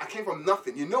 Because I came from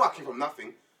nothing. You know I came from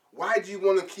nothing. Why do you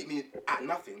want to keep me at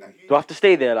nothing? Like, Do I have to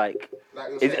stay there? Like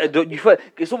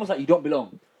it's almost like you don't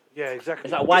belong. Yeah, exactly.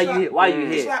 It's like why are you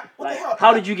here? Like, what the hell?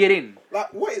 How did you get in?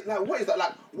 Like what is that?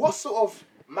 Like what sort of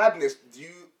madness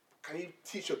can you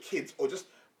teach your kids or just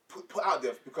put out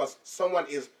there because someone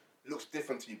looks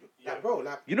different to you? Like, bro,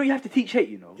 like you have to teach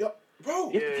hate.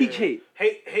 Bro, you have to teach hate.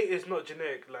 Hate is not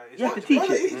generic. Like you have to teach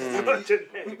it. It's not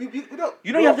generic. We don't.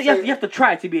 You have to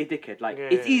try to be a dickhead. Like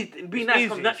it's easy. Being nice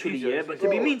comes naturally, easier, but to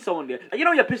be mean to someone, like,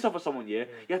 you're pissed off at someone, you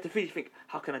have to think,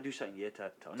 how can I do something,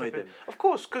 to annoy them? Of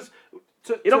course, because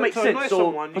it don't make sense.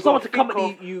 So for someone to come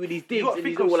at you with these digs and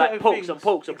these all like pokes and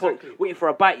pokes, waiting for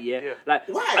a bite, like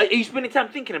why? Are you spending time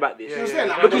thinking about this? Because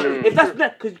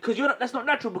if that's not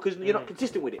natural because you're not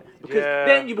consistent with it. Because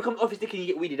then you become office dick and you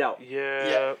get weeded out.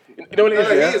 Yeah. You know what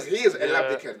it is? He is a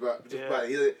lab dickhead, but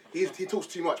he talks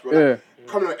too much, bro. Like,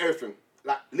 coming on everything,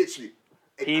 like literally.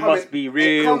 He must be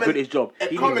real good at his job.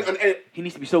 He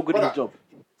needs to be so good at his job.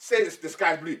 Say the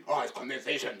sky's blue. Oh, it's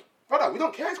condensation. Brother, we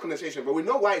don't care it's condensation, but we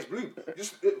know why it's blue.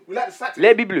 We like the Saturday.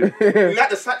 Let it be blue. We like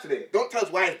the Saturday. Don't tell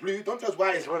us why it's blue. Don't tell us why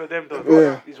it's... He's one of them, though.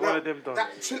 Yeah. He's one of them, though.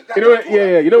 You know what?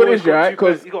 Yeah. You know what it is, right?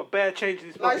 Because you got bare change in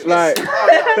his pocket. like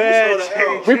Bare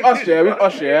change.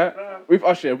 with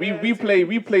us,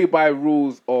 we play by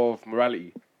rules of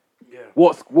morality. Yeah.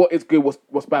 What is good?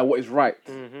 What's bad? What is right?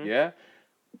 Yeah.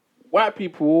 White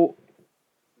people,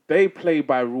 they play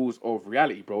by rules of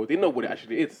reality, bro. They know what it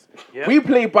actually is. Yep. We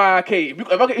play by, okay, if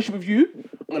I get an issue with you,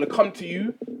 I'm going to come to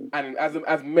you, and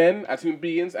as men, as human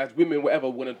beings, as women, whatever,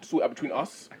 we're going to sort out between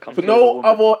us. So no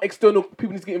other external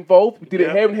people need to get involved. We did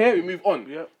it here and here, we move on.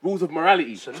 Yep. Rules of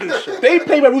morality. Solution. They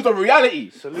play by rules of reality.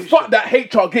 Solution. Fuck that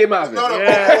HR, get him out of it.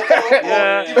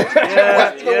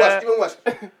 Even worse.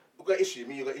 We got issue,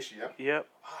 you got issue, yeah? Yep.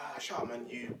 Sharp, man,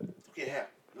 you took your hair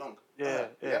long. Yeah,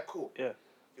 cool. Yeah.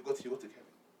 You go to Kevin.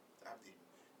 Abdi.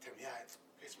 Tell me, it's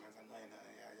piss, man.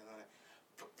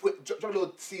 Drop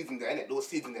little seeds in there, innit? Little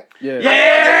seeds in there.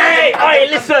 Yeah. Alright,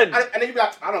 listen. And then you be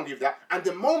like, I don't give that. And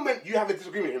the moment you have a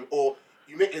disagreement with him or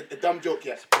you make a dumb joke,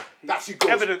 that's you go.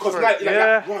 Evidence for Because it.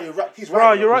 Yeah. you're right. He's Bro,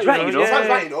 right. you're right. Right, you know. He's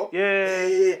right, you know.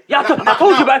 Yeah. Yeah, I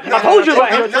told you about him. Now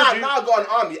I got an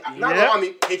army. Now I got an army.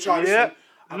 HR, listen.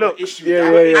 Look, issue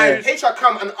with that. And HR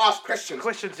come and ask questions.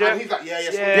 Yeah. And he's like,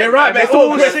 yes. They're right, man.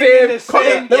 all singing the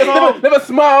same Never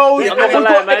smiled. I'm not gonna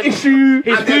lie, man. Issue.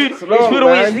 His food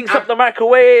always thinks up the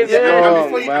microwave.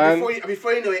 And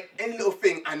before you know it, any little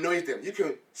thing annoys them. You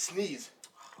can sneeze.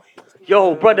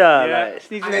 Yo, brother, like,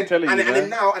 sneezing. And then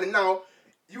now,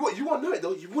 you won't know it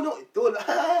though. You will not. They'll like,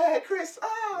 hey, Chris.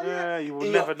 Yeah, you will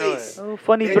never know it. Oh,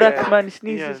 funny black man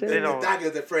sneezes. They know.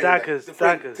 Daggers.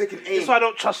 Taking aim. That's why I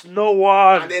don't trust no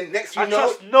one. And then next I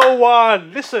trust no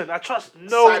one. Listen, I trust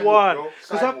no one.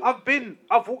 Because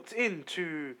I've walked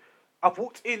into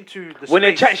the when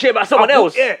they chat shit about someone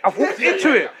else. I've walked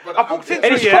into it.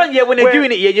 And it's fun, when they're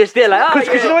doing it, you're just there like,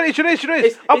 because you know what it is.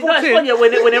 It's fun,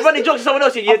 when they're running jokes to someone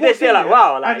else, you're there like,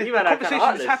 wow, like, and you the man,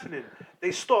 conversation is happening.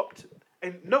 They stopped,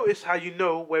 and notice how you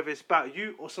know whether it's about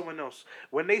you or someone else.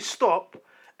 When they stop,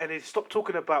 and they stop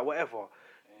talking about whatever,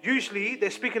 usually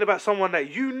they're speaking about someone that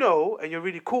you know and you're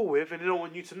really cool with, and they don't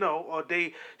want you to know, or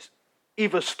they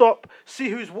either stop, see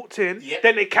who's walked in,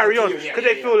 then they carry on because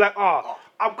they feel like,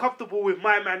 I'm comfortable with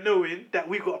my man knowing that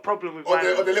we got a problem with my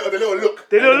man. Or the little look.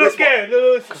 The little look, yeah.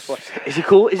 Is he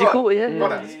cool? Is he cool? Yeah.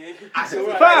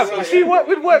 Fam, you see what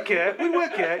with work here,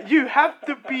 you have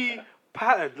to be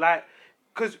patterned, like,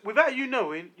 because without you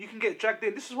knowing, you can get dragged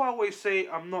in. This is why I always say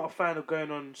I'm not a fan of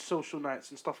going on social nights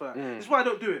and stuff like that. This is why I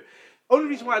don't do it. Only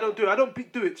reason why I don't do it, I don't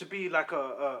do it to be like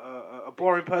a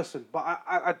boring person, but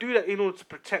I do that in order to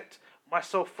protect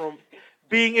myself from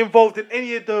being involved in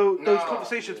any of those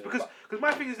conversations. Because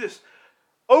my thing is this: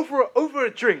 over a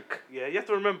drink, you have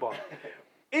to remember.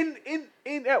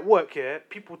 In at work,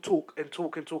 people talk and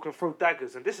throw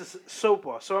daggers, and this is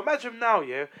sober. So imagine now,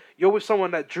 you're with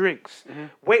someone that drinks,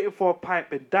 waiting for a pint,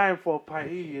 been dying for a pint.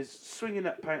 He is swinging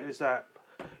that pint and is like,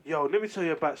 yo, let me tell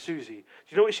you about Susie. Do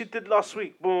you know what she did last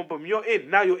week? Boom, boom. You're in.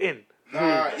 Now you're in.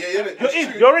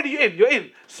 You're in. You're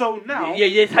in. So now...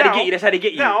 Yeah, that's how they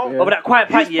get you. Now, over that quiet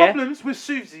pint, his problems with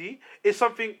Susie is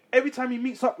something, every time he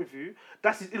meets up with you,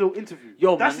 that's his little interview.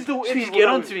 Yo, that's man, his little please interview. get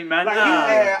on to me, man.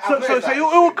 Like, so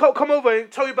he'll come over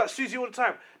and tell you about Susie all the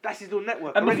time. That's his little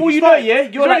network. And Already before he you know started. it, yeah,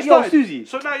 He's you're already like, yo, started. Susie.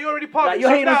 So now you're already part of Like, it. you're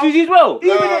So hating on now- Susie as well.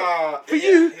 Even though, for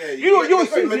you, you're mentally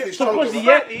Susie. strong, Subconsciously,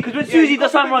 bro. yeah. Because when Susie you does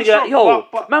gotta something be wrong, you're like,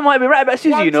 strong, yo, man might be right about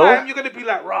Susie, one you know. time you're gonna be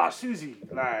like, rah, Susie,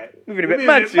 like Moving a bit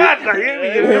mad, Susie. like, you hear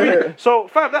me? You know what I mean? So,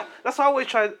 fam, that's how I always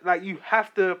try. Like, you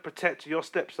have to protect your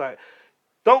steps. Like,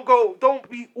 don't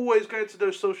be always going to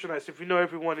those social nights if you know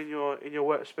everyone in your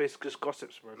workspace just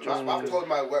gossips, bro. Trust me. I've told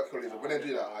my work colleagues when I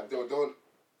do that, I don't.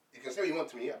 You can say what you want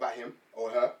to me about him or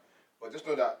her, but just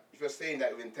know that if you're saying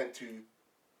that with intent to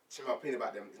share my opinion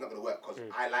about them, it's not gonna work because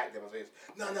I like them. I say,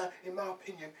 no, in my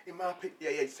opinion,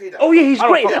 yeah, say that. Oh yeah, he's I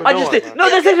don't great. fuck with I no just one, did. man. No,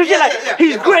 there's some shit like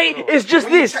he's great. It's just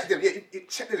when you this. check them, you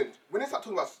check them. When they start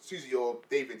talking about Susie or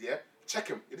David, yeah, check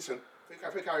him. Listen,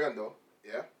 if you carry on though,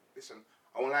 yeah, listen.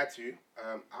 I won't lie to you.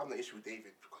 I have no issue with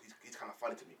David because he's kind of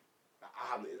funny to me. Like,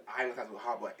 I ain't got to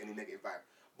harbor any negative vibe,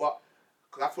 but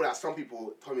because I feel like some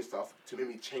people told me stuff to make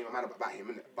me change my mind about him,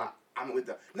 innit? But I'm not with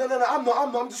that. No, I'm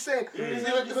not. I'm just saying.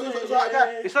 It's like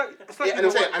that. It's like Yeah,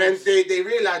 and then they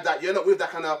realize that you're not with that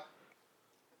kind of.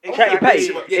 Chatty patty.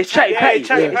 It's chatty patty.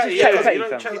 Chatty patty. It's chatty Yeah, patty, you know,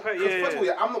 fam. chatty patty. Because first of all,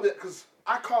 Yeah. I'm not because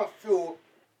I can't feel.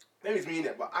 Maybe it's me in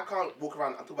it, but I can't walk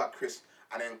around and talk about Chris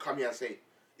and then come here and say,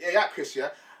 yeah, Chris, yeah.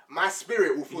 My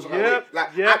spirit will feel some way.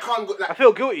 Like I can't go. Like, I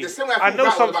feel guilty. The same way I I feel know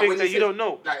right something when that you don't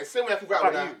know. Like the same way I feel right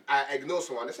when About I ignore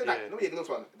someone. They say like, Yeah. nobody ignores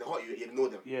someone. They hurt you, you ignore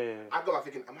them. Yeah. I go back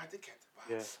thinking, am I a dickhead? But,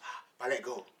 Yeah. but I let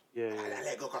go. Yeah. I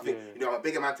let go. 'Cause I think, Yeah. you know, I'm a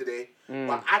bigger man today.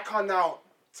 But I can't now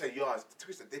say, yo, it's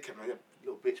twist a dickhead, man. You're a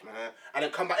little bitch, man. And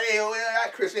then come back, hey, yeah,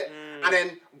 Chris, yeah. And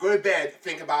then go to bed,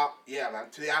 think about, yeah, man.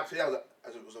 Today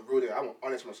was a real day. I'm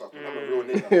honest with myself, man. I'm a real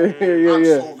nigga. I'm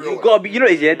so real. You gotta be. You know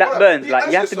what it is, yeah. That burns. Like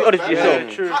you have to be honest with yourself.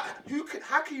 Yeah, true.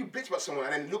 How can you bitch about someone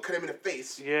and then look at them in the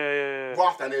face, Yeah. go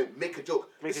after and then make a joke?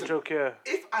 Make Listen, a joke, yeah.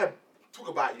 If I talk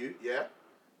about you, yeah,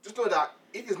 just know that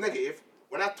if it's negative,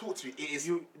 when I talk to you, it is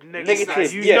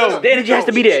Negative. You Yeah. know. The energy has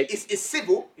to be there. It's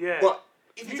civil, Yeah. but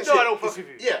if You it's know shit, I don't fuck it's-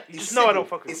 with you. Yeah, You it's just know I civil. don't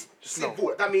fuck with It's you. Just know.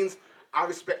 civil. That means I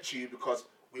respect you because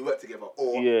we work together,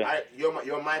 or Yeah.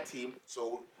 you're my team,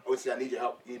 so obviously I need your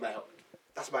help. You need my help.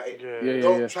 That's about it. Yeah.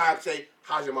 Don't try and say,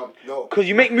 how's your mum? No. Because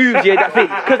you make moves, yeah, that thing.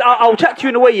 Because I'll chat to you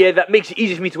in a way, yeah, that makes it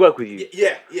easy for me to work with you.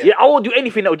 Yeah. Yeah, I won't do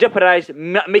anything that will jeopardize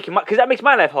making my, because that makes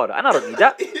my life harder, and I don't need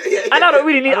that. And I don't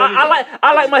really need.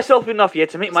 I like myself enough, yeah,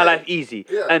 to make my life easy.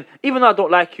 Yeah. And even though I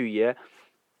don't like you, yeah,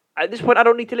 at this point I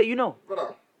don't need to let you know.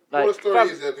 Brother, Like, the story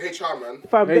is HR, man.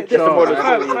 Fam, HR, that's the model.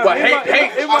 man. But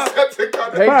I said to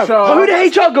God, HR. Who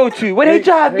did HR go to? When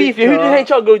HR have beef, yeah, who did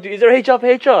HR go to? Is there HR for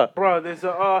HR? Bro, there's a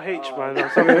RH, man. Or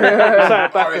something.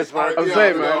 Something backwards, man. I'm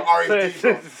saying, man. R&D,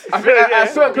 bro. I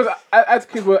swear, because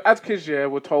as kids, yeah,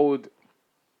 we're told,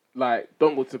 like,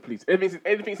 don't go to the police. Anything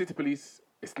you say to police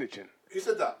is snitching. Who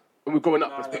said that? When we're growing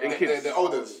up, as kids. The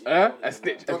elders. A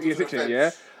snitch, Don't you're do the snitching, fence.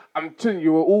 yeah? I'm telling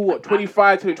you, we're all,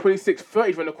 25, 26,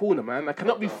 30 around the corner, man. I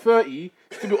cannot be 30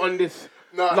 to be on this,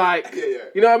 No, like, yeah.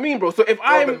 you know what I mean, bro? So if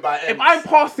Governed by I'm M's.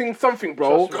 passing something,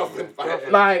 bro, Government by it.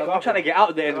 like, I'm trying to get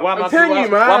out there. Why am I'm telling you,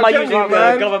 man. Why am I I'm telling using you, the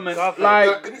man. government?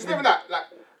 like, It's never that. Like,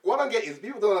 what I get is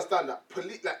people don't understand that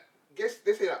police. Like, guess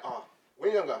they say that.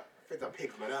 When you're younger, feds are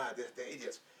pigs, man. They're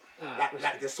idiots.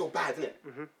 Like they're so bad, isn't it,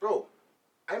 bro?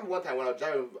 I remember one time when I was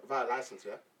driving via license,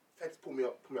 yeah. Feds pulled me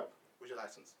up. Where's your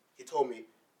license? He told me,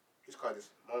 whose car is this?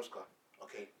 Mom's car.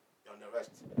 Okay, you're under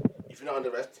arrest. If you're not under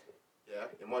arrest, yeah,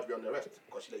 you might be under arrest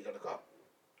because she let you drive the car.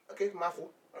 Okay, my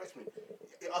fault. Arrest me.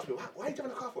 He asked me, why are you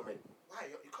driving the car for, man? Why?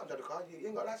 You can't drive the car. You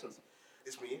ain't got a license.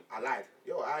 It's me. I lied.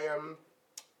 Yo,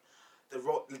 the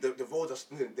roads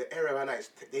are, the area right now is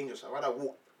dangerous. I'd rather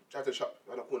drive to the shop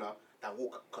around the corner than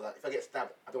walk. Because if I get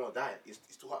stabbed, I don't want to die. It's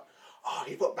too hot. Oh,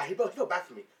 he felt bad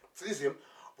for me. So this is him.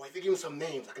 But if you give me some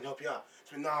names, I can help you out.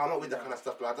 So no, I'm not with that kind of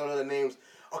stuff, but I don't know the names.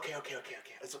 Okay.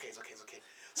 It's okay.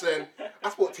 So then I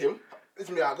spoke to him. This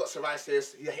is me. I got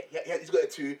psoriasis. He's got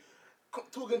it too.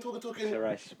 Talking.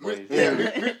 Psoriasis, boys. Yeah.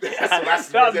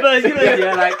 Psoriasis. That burns, you know,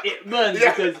 yeah, like it burns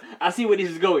because I see where this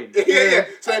is going. Yeah.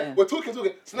 So then we're talking. So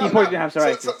now, He probably didn't have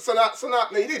psoriasis. So now,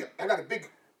 no, he did. I had a big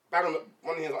bag on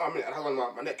one of his arm, and I had one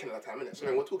on my neck at that time, innit? So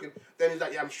then we're talking. Then he's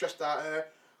like, yeah, I'm stressed out.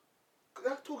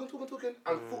 Talking.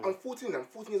 I'm 14. I'm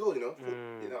 14 years old, you know.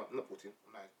 You know, I'm not 14.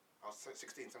 I was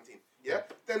 16, 17. Yeah.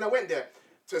 Then I went there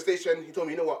to the station. He told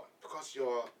me, you know what? Because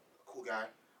you're a cool guy,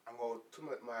 I'm going to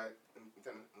my.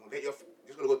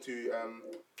 Just gonna go to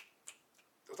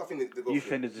something to go. Youth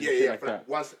offenders and yeah, shit yeah. like For that.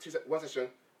 one session,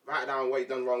 write down what you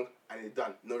done wrong, and it's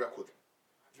done. No record.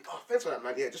 Oh, thanks for that,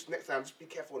 man. Yeah, just next time, just be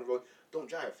careful on the road. Don't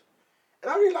drive.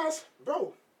 And I realized,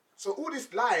 bro. So all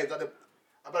these lies that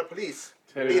about the police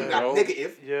Tell being you, like bro.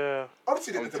 negative. Yeah.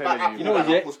 Obviously, I'm it's telling about you. You know what?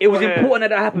 Yeah, it was important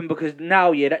that happened because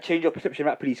now, that changed your perception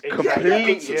about police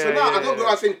completely. So now I don't go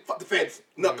around saying fuck the feds.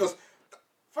 No, because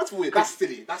first of all, that's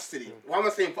silly. That's silly. Why am I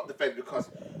saying fuck the feds? Because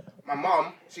my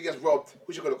mom, she gets robbed.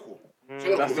 Who's she gonna call? She ain't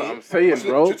gonna That's call what me. I'm saying,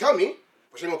 bro. She'll tell me,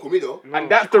 but she ain't gonna call me though. And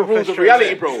that's the rules of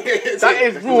reality, bro. That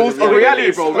is rules of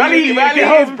reality, bro. Reality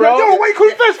is, bro. Yo, what you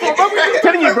calling feds for, bro? I'm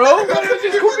telling you, bro.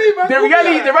 The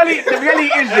reality is,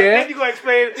 Then yeah. you gotta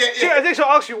explain. They should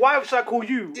ask you, why should I call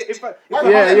you?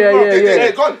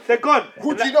 They're gone. They're gone.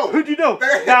 Who do you know? Who do you know?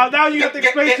 Now you have to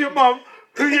explain to your mum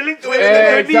who you linked with.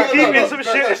 Exactly. Deep in some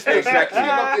shit. Exactly.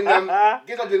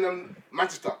 Get up in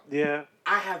Manchester. Yeah.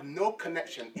 I have no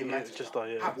connection in Manchester.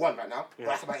 yeah. I have one right now, but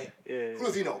that's about it. Yeah. Who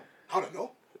does he know? I don't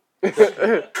know.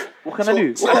 What can I do?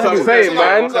 That's what I'm saying,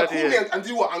 man. So call me and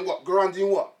do what? And what? Go around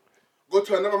doing what? Go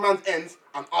to another man's ends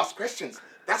and ask questions.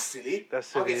 That's silly.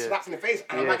 I'll get slapped in the face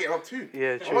and I might get robbed too.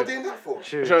 Yeah, What am I doing that for?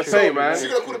 True. What I'm saying, man. She's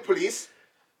gonna call the police.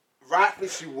 Rightfully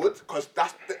she would, because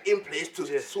that's the in place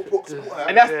to support her.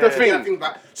 And that's the to get thing. that thing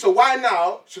back. So why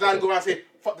now should I go around and say,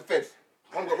 fuck the feds?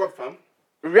 Mom got robbed, fam.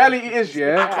 Reality is, I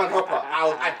yeah. can't help her.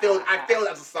 I failed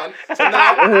as a son. So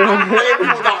now I'm paying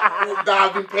people that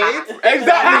have been paid.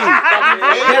 Exactly.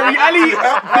 The reality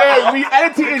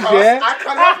is, yeah. I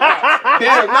can't help that. So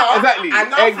now, Exactly. And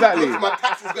now Exactly. my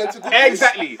tax is going to good use.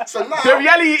 Exactly. So now, The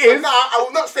reality is. now I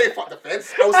will not say fuck the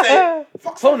feds. I will say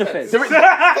fuck Phone the the feds. feds.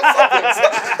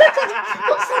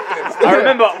 I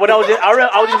remember when I was in, I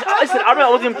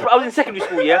was in secondary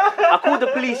school, yeah. I called the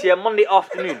police, yeah, Monday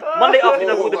afternoon. I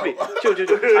called the police. Chill.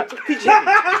 Teacher hit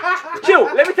me. Chill,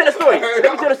 let me tell a story,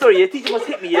 yeah. Teacher must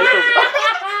hit me, yeah.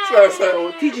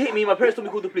 So teacher hit me, my parents told me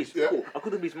to call the police. Yeah. Cool. I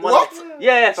called the police Monday. What?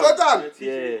 Yeah. So done.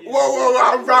 Yeah. Whoa,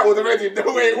 I'm rattled already. No,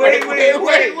 wait, I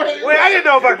didn't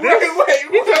know about this.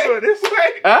 You talking about this?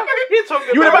 Huh? You talking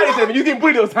You were about about to say, you getting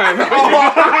bullied those times. I'm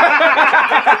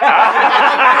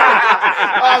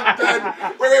done.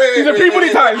 Wait. These are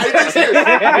pre-bully times. Are you being serious?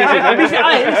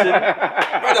 Listen.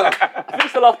 Brother,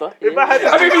 Finish the laughter. You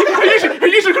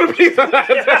should call the police on that.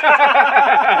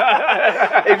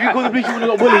 If you call the police, you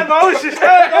wouldn't got bullied.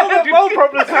 no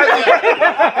problems. no,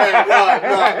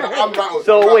 I'm rattled.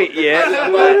 So wait, yeah,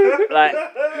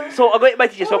 so I got my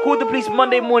teacher. So I called the police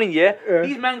Monday morning. Yeah,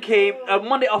 these man came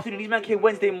Monday afternoon. These man came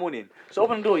Wednesday morning. So I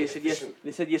opened the door. They said yes.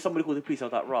 They said yes. Somebody called the police. I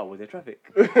was like, "Rah, was there traffic?"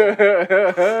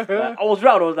 I was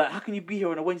rattled. I was like, "How can you be here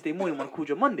on a Wednesday morning when I called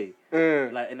you on Monday?"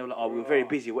 And they were like, "Oh, we were very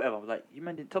busy, whatever." I was like, "You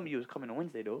man didn't tell me you was coming on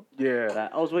Wednesday though." Yeah.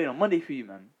 I was waiting on Monday for you,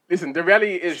 man. Listen, the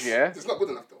reality is, yeah. It's not good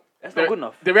enough though. That's not good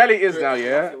enough. The reality is now,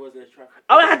 yeah.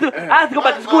 I had to go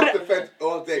back to school. Half the fed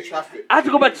all day traffic. I had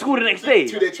to go back to school the next day.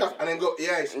 2-day traffic and then go.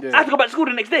 I had to go back to school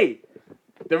the next day.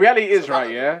 The reality is, right,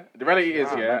 yeah. The reality is,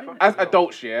 yeah. As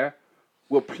adults, yeah,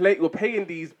 we're paying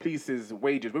these police's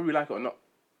wages, whether we like it or not.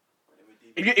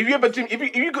 If you have a gym,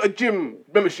 if you got a gym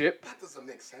membership, That doesn't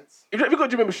make sense. if you got a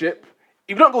gym membership,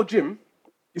 if you don't go gym,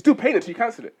 you're still paying it till you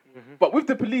cancel it. But with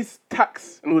the police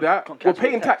tax and all that, we're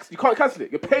paying tax. You can't cancel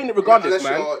it. You're paying it regardless,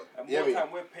 man. And more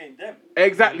time we're paying them.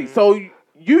 Exactly. So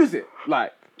use it.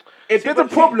 Like, if there's a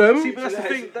problem, See, but that's the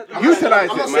thing. utilize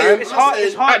I'm it, not man. saying-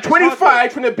 It's hard. At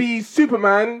 25, trying to be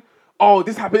Superman. Oh,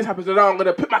 this happens. So now I'm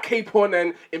gonna put my cape on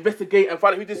and investigate and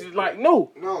find out who this is. Like,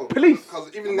 no, No. police.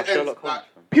 Because even in the end, like,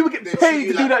 People get they treat paid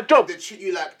you to do like- that job. They treat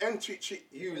you like, and treat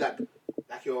you like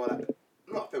you're like,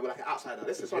 not fair, but like an outsider.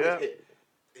 This is someone Yeah. that's hit.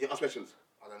 You ask questions.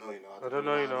 I don't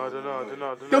know, I don't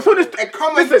know. They're so A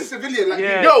common Listen. civilian like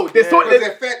Yeah. you. Yo, they're so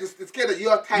Because they're scared that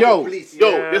you're tied to police. Yo,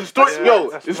 Yeah, there's a story. that's Yo,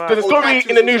 mad. That's there's mad. a story Or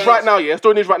in the news tattoos right and now. Yeah,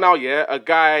 story news right now. Yeah, a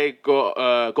guy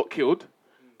got killed,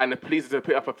 and the police have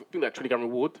put up I think like 20 grand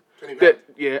reward. 20 grand.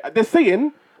 They're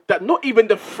saying that not even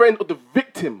the friend of the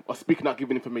victim are speaking out,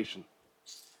 giving information.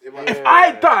 If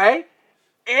I die,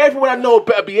 everyone I know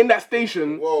better be in that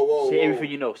station. Whoa. Say everything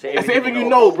you know. Say Say everything everything you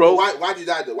know, bro. Why'd you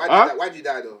die though? Why'd you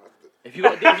die though? If you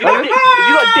got dick, so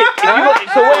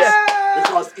where?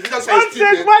 Because if you don't say Man it's said,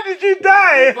 stupid. why did you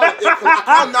die? I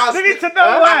can't now. They need to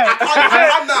know why. I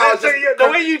can't now. So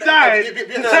the way you died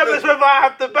determines whether I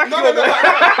have to back you or not.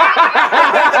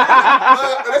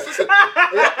 Listen.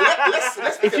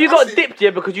 Let's If you got dipped, yeah,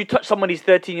 because you touched somebody's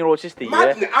 13-year-old sister,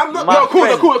 yeah. I'm not. My No, cool.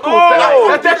 Oh.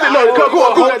 That's definitely no.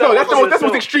 That's the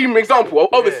most extreme example.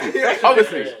 Obviously, yeah. Why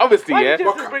did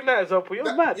you bring that example?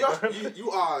 You're mad. You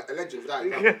are a legend for that.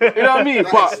 You know what I mean?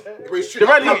 But the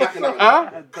reality,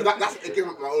 Because that's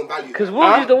against my own value. Because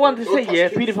Willzy's the one to say, yeah,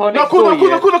 paedophile no, next door,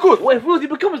 yeah. of course. What if Willzy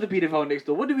becomes the paedophile next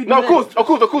door? What do we do No, then? of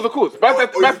course.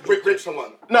 But that's Rape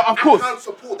someone. no, of course. I can't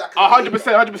support that.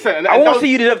 100%. I won't say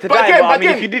you deserve to die, but I mean,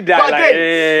 if you did die, like,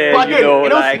 Yeah, But you again, know,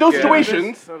 in like, those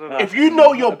situations, if you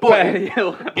know your boy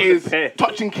is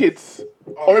touching kids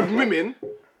or even women,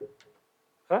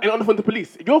 and on the phone to the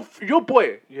police, if your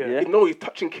boy, Yeah. you know he's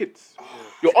touching kids.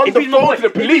 You're on If the he's my phone boy, to the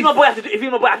if he's police. my boy, I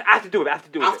have to do it. I have to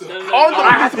do it. I have to do it.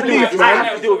 I have to do it. I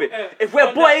have to deal with it. If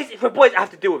we're boys, I have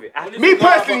to deal with it. Me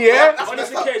personally, yeah. On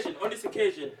this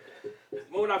occasion,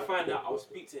 when I find out, I'll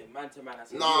speak to him man to man. I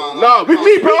say, No, with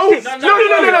me, bro.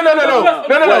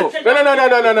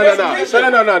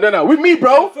 No. With me,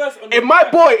 bro. If my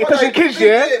boy is touching kids,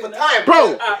 yeah,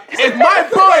 bro. If my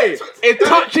boy is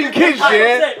touching kids,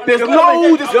 yeah, there's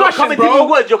no discussion,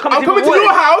 bro. I'm coming to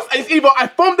your house, and it's either I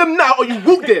phone them now or you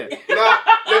walk there.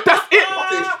 That's it.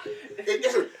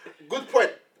 Listen, good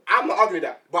point. I'm not arguing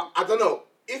that, but I don't know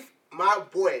if my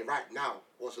boy right now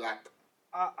was like.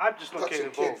 I'm just not getting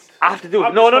involved. I have to do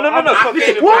it. No. I'm just not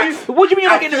getting What? involved. What do you mean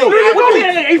you're not getting involved? What do you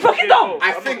mean? Are you fucking dumb?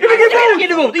 I think You're not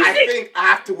getting involved. You I sick? think I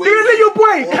have to wait. You let your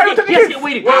boy carry to the Yes, kids. get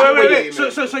waiting. Wait. So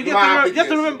you No, I have think to yes.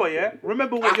 remember, yeah?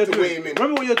 Remember what I you're have to weigh doing. him in.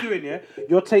 Remember what you're doing, yeah?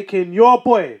 You're taking your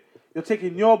boy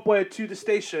to the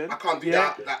station. I can't do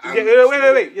yeah?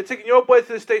 that. Wait. You're taking your boy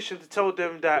to the station to tell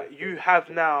them that you have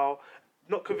now,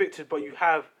 not convicted, but you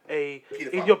have in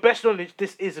Paedophile. your best knowledge,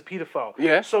 this is a paedophile.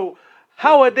 Yeah. So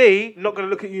how are they not going to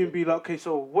look at you and be like, okay,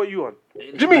 so what are you on? Do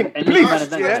you mean police?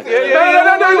 Yeah.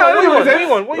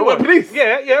 No. What you want? Police.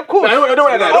 Yeah, of course. No, I don't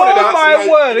want that. Oh my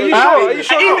word, are you sure? Are you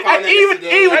sure? And even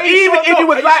if it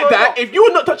was like that, if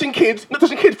you're not touching kids,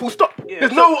 full stop.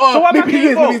 There's no, maybe he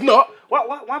is, maybe he's not. Why am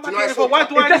I know getting it's involved? Why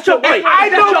do I that's need your to boy. I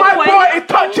know my boy is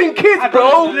touching kids,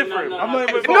 bro. I'm not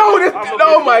even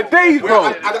No, my days,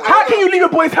 bro. How can you leave your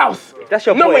boy's house? That's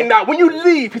your boy. Knowing that when you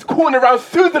leave, he's calling around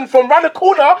Susan from round the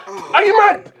corner. Are you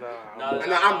mad?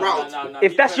 I'm rattled.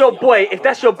 If that's your boy,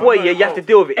 yeah, you have to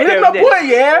deal with it. And there if my and then. boy,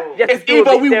 yeah, You have to it's deal with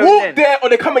either it we there and walk then. there or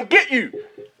they come and get you.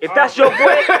 If that's your boy, you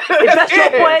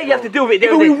have to deal with it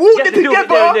there Either and we then. walk You there have to deal with it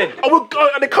there and together then.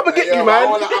 or they come and get you, man. I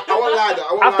won't lie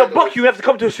though. After buck, you have to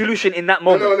come to a solution in that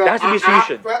moment. No. There has to be a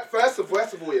solution. First of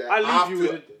all, yeah. I leave you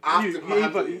with You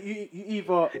you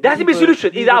either. There has to be a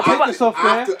solution. Either I'll take this off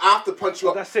I there. have to punch you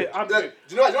up. That's it. I'm Do good.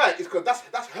 you know what? It's because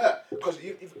that's hurt. Because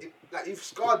you've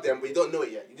scarred them, but you don't know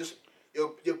it yet.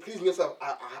 You're pleasing yourself.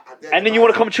 And then you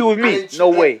want to come chill with me? No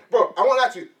way. Bro, I won't lie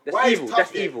to you. That's Why evil, it's tough,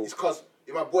 that's yeah, evil. It's because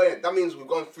you're my boy. That means we've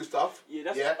gone through stuff.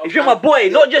 Yeah, If you're my boy,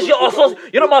 not just your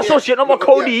associate, you're not my associate, not my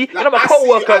colleague, you're not my I see you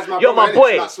co-worker, as you're my brother,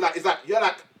 boy. innit? So it's like you're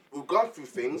like we've gone through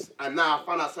things, and now I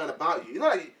found out something about you. You know,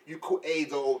 like you caught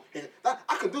AIDS or that.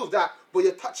 I can do with that, but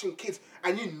you're touching kids,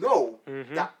 and you know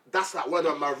that's like one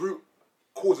of my root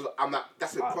causes. I'm like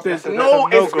that's it. There's That's no a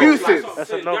no-go. excuses.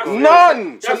 That's a no-go.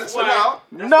 None. So now.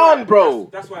 None, bro.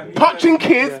 That's why me Touching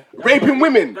kids, raping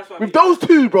women. With those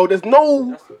two, bro, there's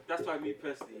no. That's why me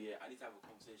personally, yeah, I need to have a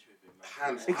conversation with him,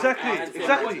 man. Exactly.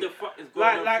 What the fuck is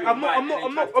going on Like through your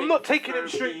mind? I'm not taking him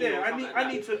straight there. I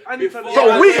need to.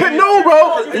 So we can know,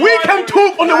 bro. We can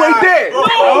talk on the way there.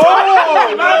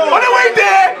 On the way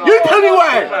there, you tell me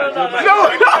why. No,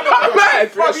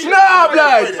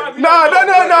 blood.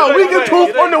 No. We can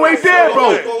talk on the way there,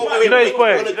 bro. You know his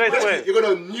point. You're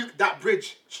gonna nuke that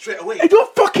bridge straight away. If you're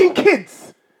fucking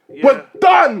kids, we're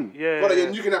done. Brother,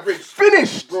 you're nuking that bridge.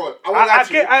 Finished. Bro, I won't lie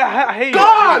to you. I hate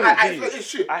Gone.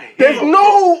 It's true. There's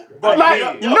no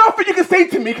nothing you can say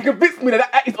to me can convince me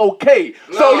that is okay.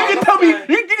 So you can tell me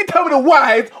you can tell me the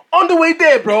whys on the way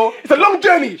there, bro. It's a long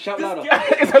journey. Shout louder.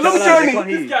 It's a long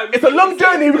journey. It's a long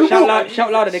journey. We can walk.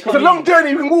 Shout louder. They It's can't a hear long you.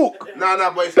 journey. We can walk.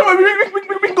 Nah, boys. Don't worry, we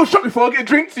can go shop before, get a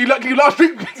drink. So you like your last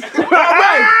drink.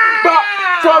 But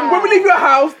from when we leave your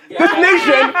house,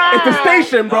 destination is the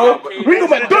station, bro. We go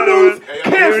McDonald's,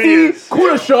 KFC,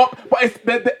 corner shop, but it's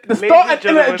the start and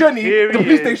end of the journey is the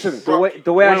police station.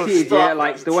 The way I see it, yeah,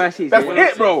 like the way I see it, That's yeah.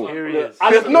 it, bro.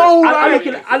 I There's no I like.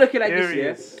 look at it like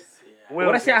this, yeah. When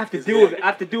I say I have to deal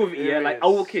with it, yeah, like I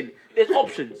walk in. There's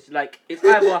options. Like it's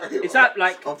either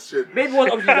like Option. maybe one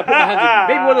option is I put my hands on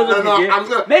you. Maybe one of those options,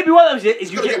 yeah. Maybe one of them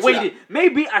is you gonna get get to weighted.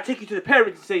 Maybe I take you to the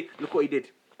parents and say, look what he did,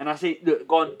 and I say, look,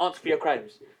 go on, answer for your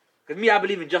crimes. Because me, I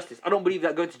believe in justice. I don't believe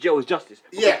that going to jail is justice.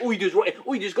 Because Yeah. all you do is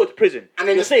all you do is go to prison. And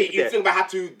then you say it you there. think about how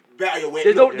to better your way.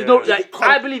 There's no like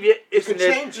I believe it. It's can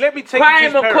there's change. Let me take crime you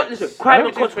to and his parents. listen, crime Let and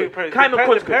me take you to his consequence. parents. Crime and The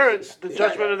consequence. parents, the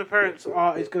judgment of the parents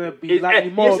is going to be likely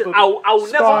Listen, more I'll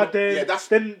scarred never.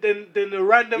 than the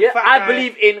random. Yeah, fat I guy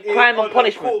believe in crime on and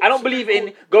punishment. corpse, I don't believe in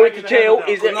corpse, going to hanging jail. the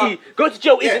hand down. Going to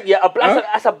jail isn't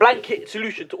that's a blanket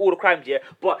solution to all the crimes. Yeah,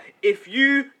 but if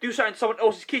you do something to someone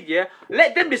else's kid, yeah,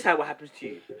 let them decide what happens to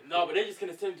you. No, but they're just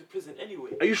gonna send him to prison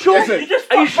anyway. Are you sure? Listen,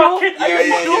 Are you sure?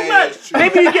 Yeah,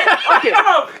 Maybe you get okay.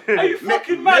 Are you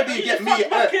fucking mad? Maybe you get me. Wait.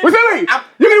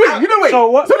 You know wait. So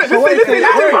what? So let's say, let's say,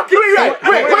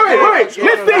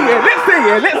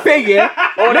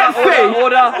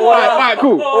 Alright,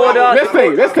 cool. Let's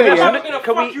say, yeah.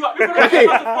 Can we? Okay,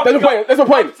 that's my point. That's my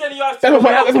point. Yeah. That's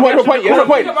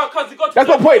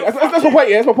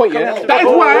my point. Yeah. That is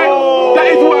why.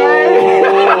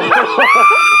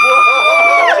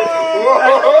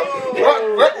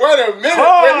 Wait a minute.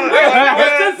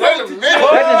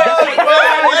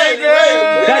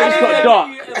 That just got dark.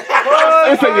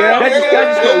 Listen, yeah. That just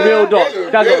got real dark.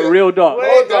 That got real dark.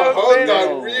 Hold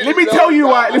on. Let me tell you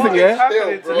why. Listen, yeah.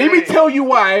 Let me tell you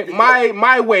why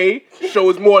my way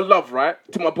shows more love, right,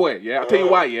 to my boy. Yeah, I'll tell you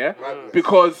why. Yeah,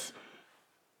 because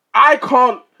I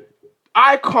can't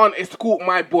escort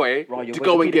my boy to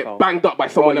go and get banged up by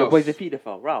someone else. Your boy's a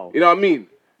paedophile, Rao. You know what I mean?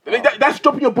 That's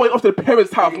dropping your boy off to the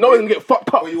parents' house. No one can get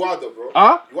fucked up. Well, you are though, bro.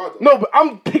 Huh? You are though. No, but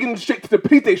I'm taking him straight to the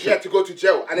police station. Yeah, to go to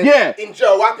jail. And then in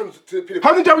jail, what happens to the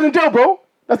How's in jail, bro?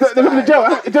 That's in jail.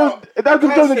 That's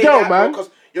in jail, man.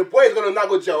 Because your boy is gonna not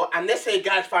go to jail, and let's say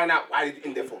guys find out why he's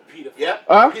in there for. Yeah?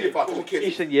 Pedophile, taking kids.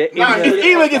 Listen, yeah. It's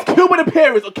either gets killed by the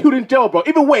parents or killed in jail, bro.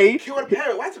 Either way. Killed by the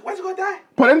parent? Why's he gonna die?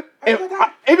 Pardon? If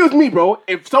it was me, bro,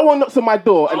 if someone knocks on my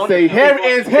door and say, here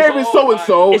is so and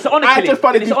so, I just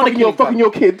found it fucking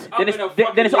your kid. Then it's honor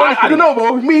killing. I don't know,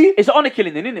 bro. Me. It's honor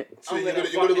killing, then, isn't it? So you're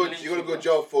gonna go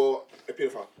jail for a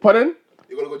pedophile. Pardon?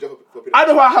 You're gonna go jail for a pedophile. I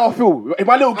don't know how I feel. If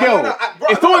my little girl, bro,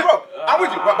 I'm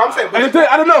with you. But I'm saying,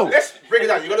 I don't know. Let's break it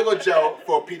down. You're gonna go jail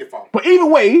for a pedophile. But either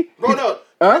way, Bro, no.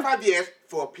 25 years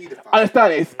for a pedophile. I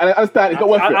understand it. I understand it's not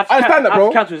worth it. I understand that, bro.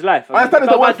 I cancel his life. I understand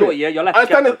it's not worth it. Yeah, your life. I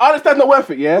understand it's not worth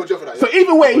it, yeah. Go jail for that, So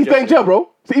either way, he's going to jail, bro.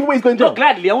 Not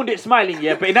gladly, I won't do it smiling,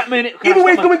 yeah. But in that minute, either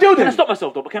way, he's going to jail. Can I stop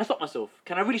myself though? But can I stop myself?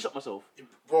 Can I really stop myself?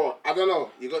 Bro, I don't know.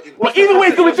 But either way,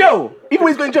 he's going to jail. Either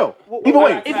way, he's going to jail. Either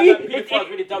way.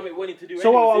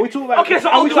 So what are we talking about? Okay, so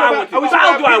I'll do what I want.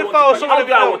 I'll do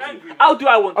what I want. I'll do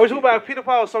what I want. Are we talking about a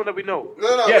pedophile or someone that we know?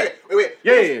 No. Yeah. Wait.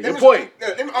 Yeah, your boy.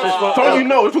 Let me Someone you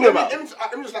know. What are you talking about? Let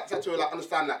me just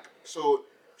understand that. So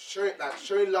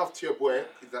showing love to your boy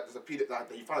is that there's a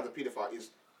that you find the pedophile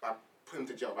is by putting him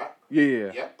to jail, right?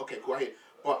 Yeah. Yeah. Okay, cool. I hear.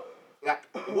 But like,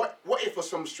 what if for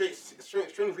some strange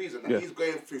reason that he's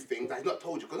going through things that he's not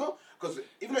told you? Because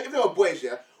even though we're boys,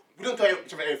 yeah, we don't tell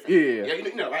each other everything. Yeah.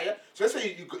 You know, right? Yeah. So let's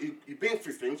say you've been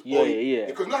through things. Yeah.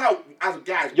 Because not how as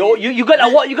guys. You got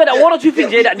that one or two things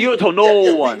here that you don't tell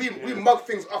no one. We mug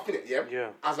things up in it, yeah.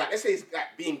 Yeah. I was like, let's say it's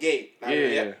like being gay. Like,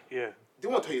 Yeah. They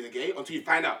won't tell you they're gay until you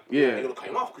find out. Yeah. They're gonna cut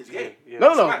him off because he's gay. Yeah.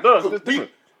 No, it's different.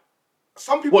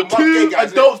 Some people What, mug gay two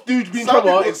guys. adults do being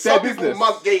trouble, it's their Some people business.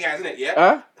 mug gay guys, innit?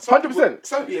 Yeah. 100%.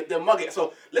 Some people they mug it.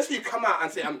 So let's say you come out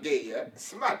and say I'm gay. Yeah.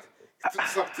 It's mad.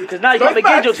 Because now you can't make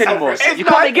gay jokes anymore. You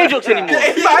can't make gay jokes anymore.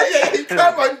 Yeah, you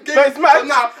can't make gay. No, it's mad. So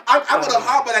now I'm gonna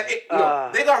harbour that.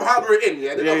 They gonna harbour it in.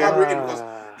 Yeah. They gonna harbour it in because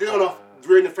they don't know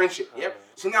during the friendship. Yeah.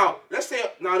 So now, let's say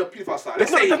the pedophile side.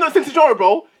 There's no sense of genre,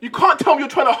 bro. You can't tell me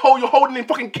you're holding in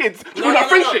fucking kids to win our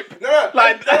friendship. No.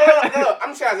 Like, no.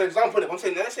 I'm saying as an example. I'm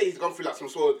saying, let's say he's gone through like some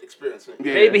sort of experience.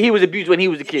 Yeah. Maybe he was abused when he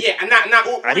was a kid. Yeah, and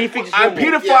he thinks it's And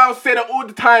normal. pedophiles say that all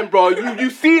the time, bro.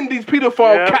 You've seen these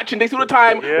pedophiles catching this all the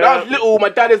time. Yeah. When I was little, my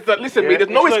dad is like, listen, me, there's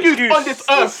no excuse on this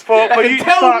earth for that you can to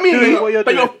tell start me doing what you're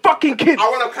that doing. you're fucking kids. I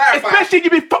want to clarify. Especially if you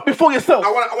be fucked before yourself.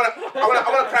 I want to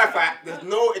clarify. There's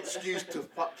no excuse to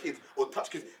fuck kids or touch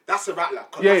kids. That's a rattler.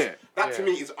 That to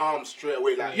me is armed straight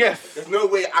away. Like, yes. There's no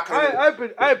way I can.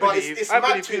 I believe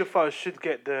pedophiles should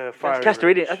get the fire.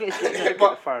 Castrated. I think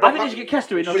they should get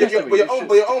castrated. But your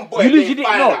own boy. You lose your dick.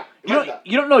 No.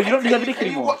 You don't know. You don't have a dick Can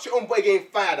you anymore. watch your own boy getting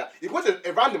fired at? You watch a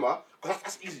randomer, because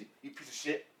that's easy. You piece of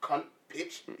shit, cunt,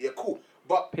 bitch. Yeah, cool.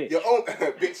 But Pitch. your own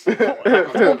bitch.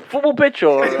 Football pitch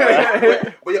or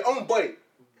But your own boy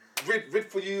rid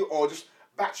for you or just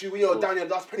backed you when you're down your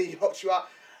last penny, he helped you out.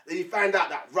 Then you find out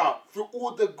that through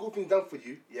all the good things done for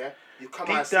you, yeah, you come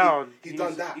out and see he's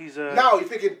done that. Now you're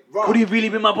thinking, could he really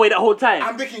been my boy that whole time?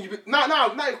 I'm thinking now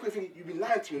you're thinking you've been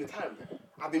lying to me in the time.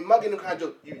 I've been mugging the kind of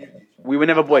joke. We were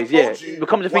never boys. Yeah, it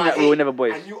becomes a thing that we were never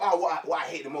boys. And you are what I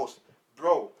hate the most,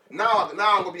 bro. Now I'm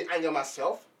gonna be angry at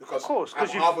myself because Of course,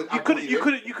 because you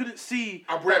couldn't see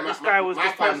I brought this guy was my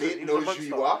this family person. He was a knows who you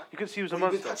monster. are. You could see he was a You've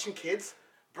been monster. touching kids,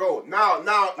 bro. Now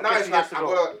guess it's he like has to I've go.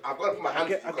 got to put my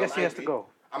hands. I guess he has to go.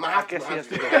 I might have to. guess he has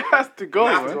to go. It has to go,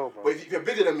 I have man. to. But if you're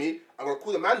bigger than me, I'm gonna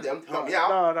call the man them to help me out.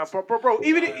 No, bro.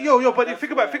 Even but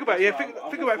think about it. Yeah, think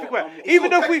about it.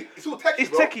 Even if we, it's all techie, it's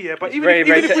bro. techie, yeah. But It's even very, if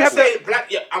very we have Say that, black,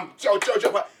 yeah, I'm Joe.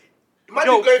 But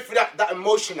imagine Yo. going through that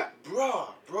emotion, that bro,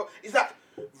 is that,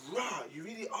 you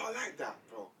really are like that,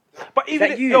 bro. But even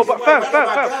that you? yo, but fam.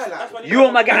 You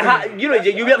are my guy. You'll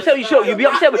be upset with yourself. You'll be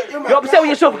upset with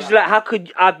yourself because you're like, how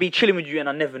could I be chilling with you and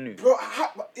I never knew? Bro,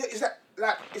 is that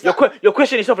like? You're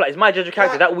questioning yourself like, is my judge of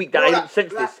character that week that I didn't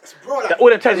sense this? Bro, That all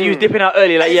the times you was dipping out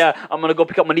early, like, yeah, I'm gonna go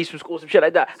pick up my niece from school, some shit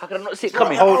like that. How can I not see it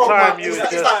coming? Whole time you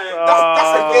that's just. a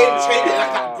game changer,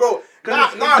 like that, bro.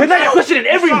 Because now you're questioning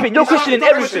everything. You're questioning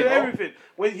everything. Everything.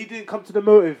 When he didn't come to the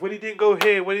motive, when he didn't go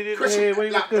here, when he didn't here, when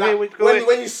he didn't go here, when he go here.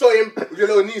 When you saw him with your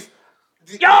little niece.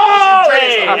 Yo,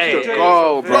 Has to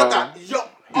go, bro. Brother,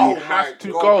 oh has my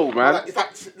to God. go, man. Like,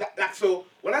 it's like so.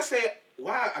 When I say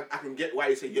why I can get why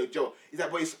you say yo Joe, is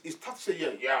that but it's tough to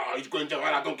say yeah he's going to jail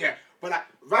and I don't care. But like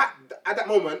right at that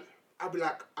moment, I'll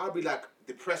be like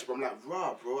depressed, bro. I'm like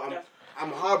bro,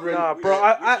 I'm harboring. Nah, bro,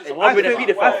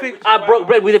 I think I broke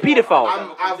bread with a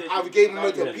paedophile. I've gave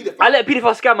money to a pedophile. I let a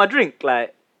pedophile scam my drink.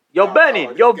 Like, you're burning.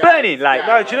 Like,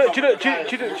 no, do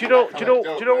you know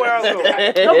where I'm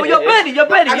going? no, but you're burning.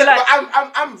 You're like,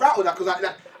 I'm rattled because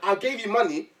I gave you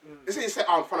money. They say you said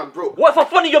I'm broke. what if I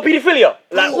funded your pedophilia?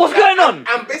 Like, Bro, what's going on?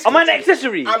 I'm Am I an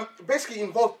accessory? I'm basically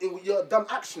involved in your dumb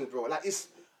actions, bro. Like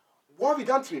what have you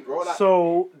done to me, bro? Like,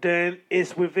 So then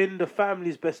it's within the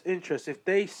family's best interest if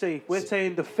they say, if we're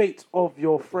saying the fate of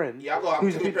your friend,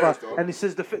 who's a telling big your parents, fan, though. and he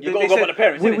says the You gotta go by the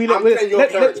parents, innit? I'm telling your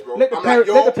parents, bro. let the I'm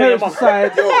like, parents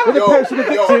decide. Let the parents of the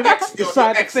victim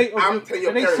decide the ex, fate I'm of telling it. your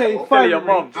And they parents, say, bro. fine, your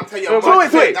mom. I'm telling your So mom.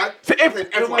 wait. That, So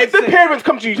if the parents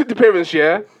come to you, the parents,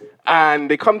 yeah, and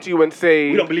they come to you and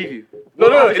say, We don't believe you.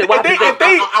 no.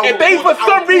 If they for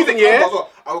some reason, yeah,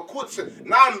 I will quote.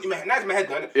 Now I'm in my head,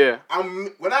 man. yeah.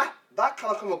 When that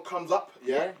kind of comes up,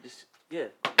 yeah.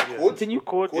 Continue.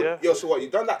 Chord, yeah. Yo, so what? You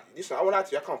done that? Listen, I won't lie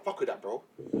to you. I can't fuck with that, bro.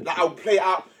 Like, I'll play it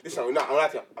out. Listen, I won't lie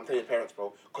to you. I'm telling your parents,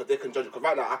 bro. Because they can judge you. Because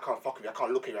right now, I can't fuck with you. I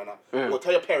can't look at you right now. Yeah. Well,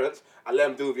 tell your parents and let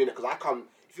them deal with you, because I can't.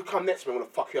 If you come next to me, I'm going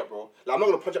to fuck you up, bro. Like, I'm not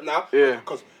going to punch up now. Yeah.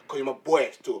 Because you're my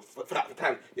boy, still, for that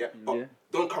time. Yeah. But Yeah.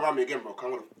 don't come around me again, bro.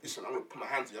 Because I'm going to put my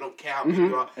hands on you. I don't care how big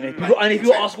you are. And if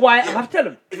you ask why, I have to tell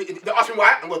them. If they ask me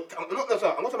why, I'm not talking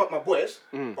about my boys.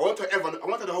 I won't tell everyone. I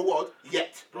won't tell the whole world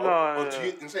yet, bro. No, Until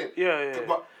you insane. Yeah.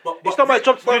 But It's not my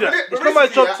job to do that. It's not my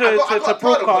job to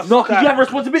broadcast. No, because you have a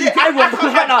responsibility to everyone.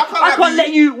 Because right now, I can't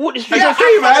let you walk the streets. Yeah, on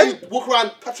street, I man. can't walk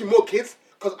around touching more kids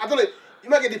because I don't know. You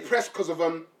might get depressed because of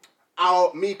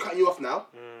me cutting you off now.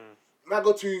 You might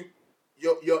go to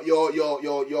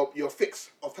your fix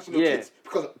of touching your kids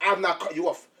because I've now cut you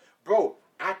off, bro.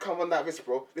 I can't run that risk,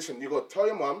 bro. Listen, you gotta tell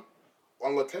your mom, or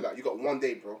I'm gonna tell her. You got 1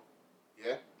 day, bro.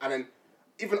 Yeah, and then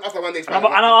even after 1 day, I'm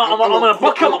gonna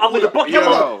block him. I'm gonna block him.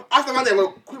 After 1 day, I'm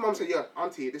gonna call mom and say, yeah,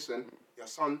 auntie, listen, your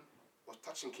son was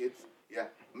touching kids. Yeah,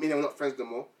 me and him are not friends no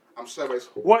more. I'm sorry,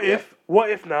 but What if,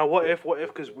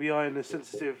 because we are in a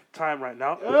sensitive time right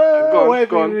now. Go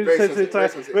on.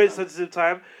 Very sensitive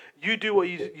time. You do what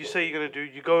you say you're gonna do.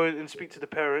 You go in and speak to the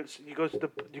parents. You go to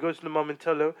the mum and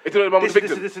tell them. It's not the mum of the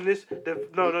victim. This and this.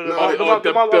 No.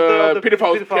 The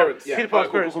pedophile's parents. Yeah. Pedophile's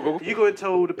parents. You go and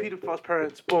tell the pedophile's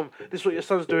parents, boom, this is what your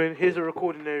son's doing. Here's a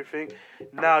recording and everything.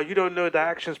 Now you don't know that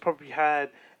actions probably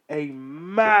had a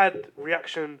mad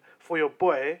reaction for your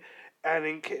boy.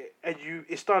 And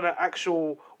it's done an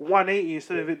actual 180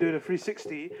 instead of it doing a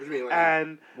 360.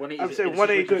 And I'm saying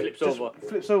 180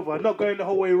 flips over, not going the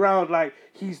whole way around like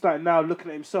he's like now looking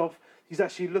at himself. He's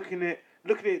actually looking at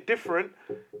it different.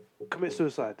 Commit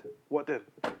suicide. What then?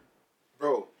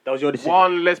 Bro, that was your decision.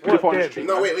 One less pedophile on the street.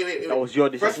 No, wait. That was your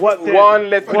decision. One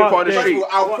less pedophile on the street.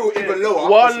 I'll feel even lower.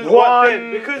 One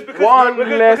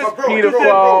less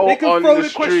pedophile on the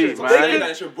street,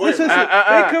 man.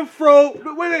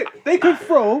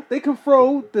 They can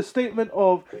throw the statement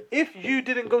of if you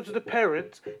didn't go to the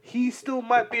parents, he still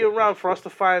might be around for us to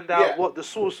find out what the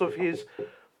source of his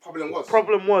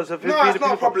problem was of him being it's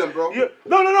not a problem, bro.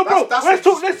 No, bro. Let's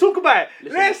talk about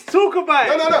it. Let's talk about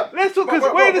it. No. Let's talk because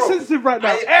we're in the sensitive right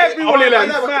now. I'm gonna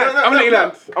let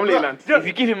you land. If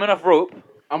you give him enough rope,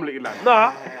 I'm gonna let you land.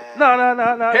 No.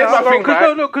 Here's my thing,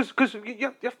 right? No, because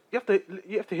you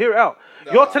have to hear it out.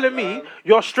 You're telling me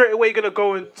you're straight away gonna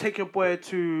go and take your boy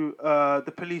to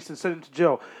the police and send him to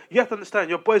jail. You have to understand,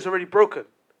 your boy's already broken.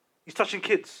 He's touching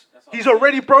kids. He's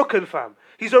already broken, fam.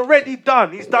 He's already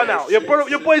done. He's done out. Your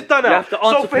boy's done out. You have to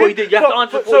answer for what he did. You have to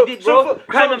answer for what he did, bro.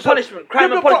 Crime and punishment.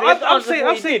 I'm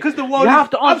saying because the world. You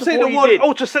have to answer for what he did.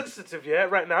 Ultra sensitive, yeah,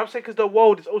 right now. I'm saying because the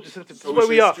world is ultra sensitive. This is where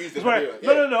we are.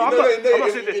 No. I'm not saying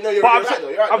this.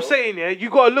 But I'm saying, yeah, you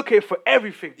gotta look at it for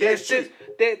everything. There's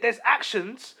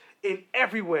actions in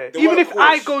everywhere. Even if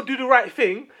I go do the right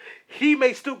thing, he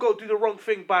may still go do the wrong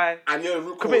thing by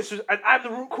committing suicide, and I'm the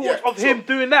root cause of him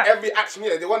doing that. Every action,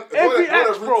 they want every act,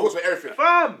 root bro. cause for everything.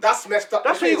 Fam, That's messed up.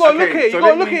 that's what you gotta look at. You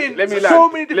gotta look at so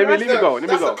many different. Let me go.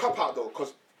 That's a cop out though,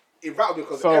 because it rattles me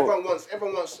because So- everyone wants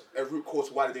a root cause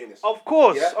to why they're doing this. Of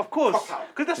course, Yeah? of course. Fuck out.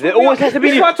 Because that's There what always has to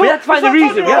be. We that's have to find the what I'm reason.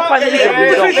 talking We have to find the about. reason. Yeah,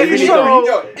 We don't- yeah, we really yeah. don't.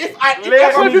 Yo, if I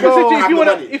Let's want go. If you want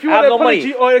money. if you I have want an no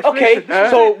money. apology or Okay, explanation,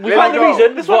 so we Let find it the go. reason,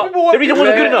 that's what but people want. the reason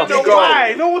wasn't good enough. No, Go.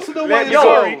 why? No one wants to know why Let you're go.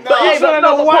 sorry. But hey, It's not but no,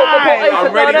 know but why.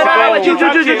 I'm ready to go.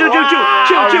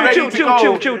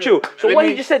 Chill. So Let what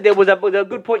me- he just said there was a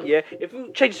good point, yeah? If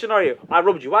you change the scenario, I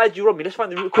robbed you. Why did you rob me? Let's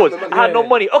find the root cause. I had no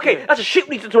money. Okay, that's a shit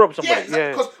reason to rob somebody. Yeah.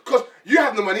 Because you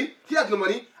have the money, he has the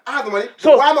money, I have the money.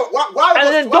 So- why not? Why And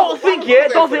then don't think,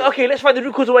 okay, let's find the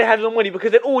root cause of why I have no money,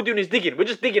 because then all we're doing is digging. We're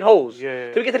just digging holes.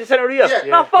 Yeah. So we get to the center of the earth. Yeah.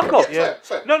 Nah, fuck off.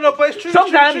 No, but it's true.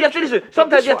 Sometimes true, you have to true. listen.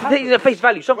 Sometimes you have to take things at face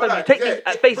value. Sometimes Brother, you take things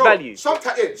at face value.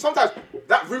 Sometimes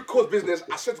that root cause business,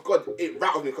 I swear to God, it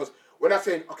rattles me because when I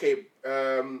say, okay,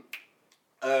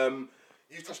 you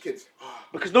touch kids.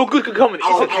 Because no good can come in it. I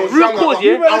was It's a root younger, cause, but-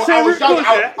 yeah? You better say root cause,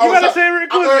 yeah? You better say root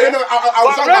cause, yeah? I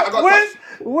was young, I got touched.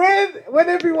 When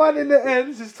everyone in the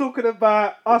ends is talking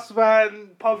about us,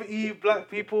 man, poverty, black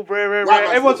people, White man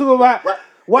everyone's still. talking about White-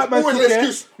 white man always talking, an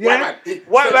excuse. yeah, White man.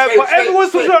 white man, but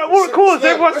everyone's talking about root cause.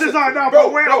 Everyone says, "Oh no, Bro,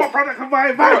 but we're bro. a product of my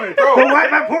environment. Bro. The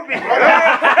white man put me."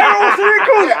 Everyone's the root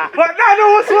cause, but no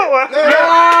one's what.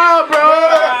 Nah, bro.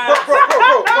 Bro.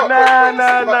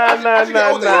 Nah. As you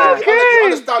get older, you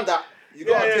understand that you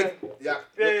gotta Yeah,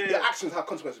 take yeah. your actions have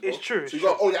consequences. Bro. It's true, So you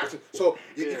it's gotta own your actions. So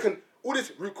you can all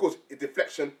this root cause is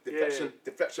deflection. Yeah. Is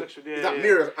that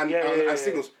mirrors and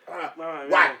signals? Right, Why?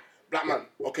 yeah. Black man.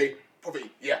 Okay.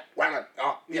 Poverty. Yeah. White man.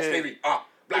 Yeah. Slavery.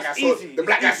 Black guy It's saw easy, the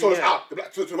black it's guy saw easy, us out. The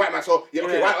black to the white man saw. Yeah.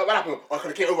 Okay. Yeah. What happened? Oh,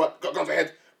 I came over. Got guns to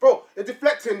head. Bro, they're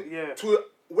deflecting Yeah. to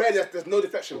where there's no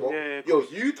deflection, bro. Yeah, of Yo,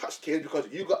 you touched kids because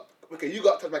you got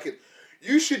touched by kids.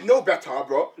 You should know better,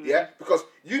 bro. Yeah, because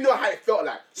you know how it felt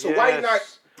like. So why you not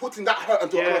putting that hurt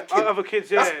onto other kids? Other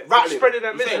kids, yeah. That's rattling. Spreading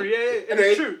that I'm saying. misery, yeah.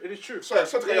 Anyway, It is true. Sorry,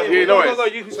 You know No,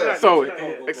 it. you can say that. So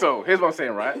here's what I'm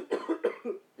saying, right?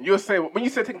 You were saying when you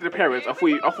said taking to the parents, I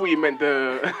thought you meant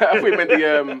the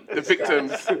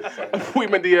victims. I thought you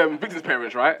meant the victims'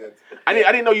 parents, right? I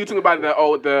didn't know you were talking about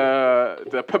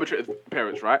the perpetrator's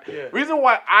parents, right? Yeah. Reason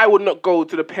why I would not go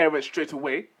to the parents straight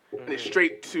away and it's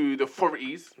straight to the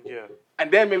authorities, Yeah. and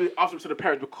then maybe afterwards to the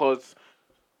parents, because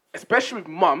especially with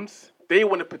mums, they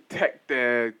want to protect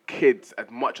their kids as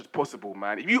much as possible,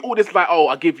 man. If you all this like, oh,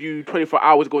 I'll give you 24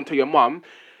 hours to go and tell your mum,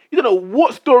 you don't know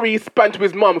what story he span to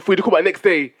his mum for you to come back the next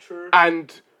day. True.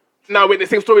 And now we're in the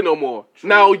same story no more.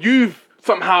 Now you've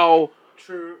somehow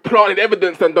planted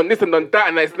evidence and done this and done that,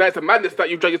 and it's a madness that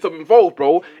you've dragged yourself involved,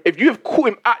 bro. If you've caught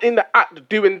him in the act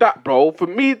doing that, bro, for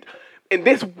me, in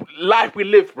this life we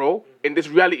live, bro, in this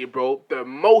reality, bro, the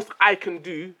most I can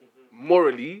do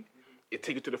morally is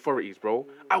take you to the authorities, bro.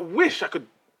 I wish I could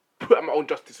put out my own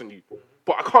justice on you,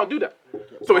 but I can't do that.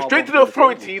 So it's straight to the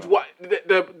authorities. What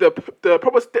the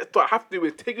proper steps that I have to do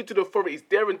is take you to the authorities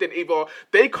there and then. Either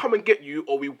they come and get you,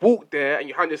 or we walk there and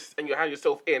you hand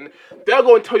yourself in. They'll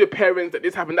go and tell your parents that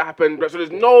this happened, that happened. So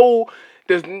there's no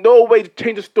way to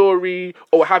change the story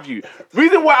or what have you.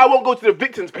 Reason why I won't go to the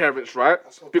victims' parents, right?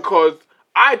 Because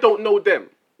I don't know them,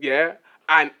 yeah,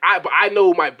 but I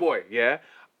know my boy, yeah.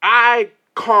 I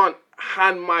can't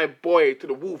hand my boy to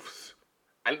the wolves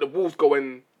and let the wolves go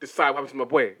and decide what happens to my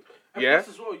boy. And Yeah.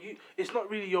 plus as well, it's not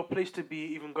really your place to be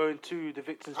even going to the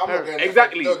victim's I'm not parents. going to-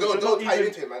 Exactly. Don't tie you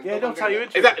into it, man. Yeah, don't tie you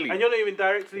into Exactly. it. And you're not even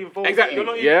directly involved. Exactly, You're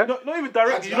not yeah. Even, not even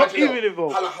directly. You're not even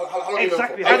involved. How long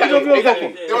Exactly. How How Exactly. long you Exactly.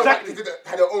 involved? They Exactly.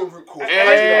 had their own root cause.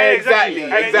 Exactly.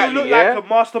 And then Exactly. you look Yeah. like a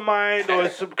mastermind or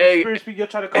some conspiracy. You're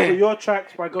trying to cover your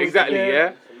tracks by going Exactly. to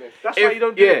Yeah. That's why you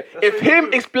don't do it. That's If why you don't him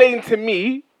do it. explained to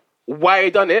me why he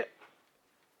done it,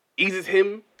 eases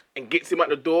him and gets him out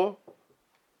the door,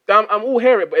 I'm all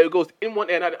hearing it, but it goes in one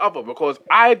ear and out the other, because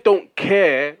I don't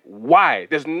care why.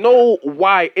 There's no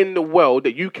why in the world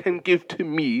that you can give to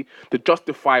me to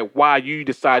justify why you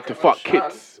decide to fuck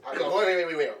kids.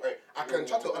 Wait. I can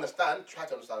try to understand,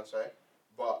 sorry,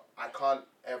 but I can't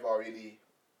ever really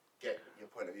get your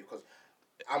point of view, because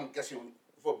I'm guessing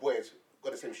for boys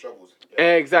got the same struggles.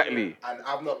 Yeah? Exactly. And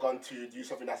I've not gone to do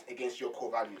something that's against your core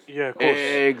values. Yeah, of course.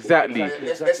 Exactly.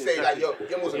 Let's say like you're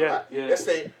Muslim, Yeah, right? yeah. Let's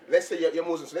say you're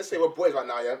Muslim. So let's say we're boys right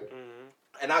now, yeah.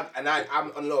 And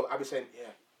I'm on love. I'll be saying, yeah,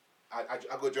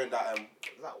 I go join that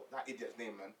that idiot's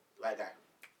name, man, white guy.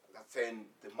 That's saying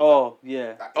the Oh,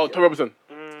 yeah. Oh, Tom Robinson.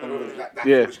 That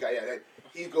Yeah. foolish guy, yeah.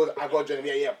 He goes, I got to join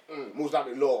him,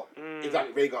 Muslim law,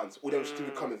 Islamic ray guns, all them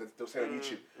stupid comments that they'll say on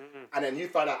YouTube. And then you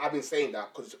find out I've been saying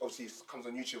that because obviously it comes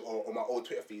on YouTube or my old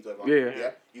Twitter feed or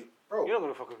whatever. Yeah. Bro, You're not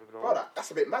gonna fuck with me, brother,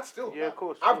 that's a bit mad still. Yeah, man. of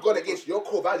course. I've gone against your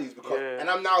core values because, Yeah. and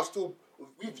I'm now still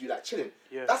with you, like chilling.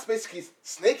 Yeah. That's basically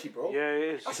snaky, bro. Yeah,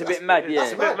 it is. It's a bit mad, yeah.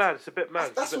 It's a bit mad. It's a bit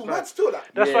mad. That's It's a all bit mad still.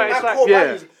 Like, That's why it's like, core yeah.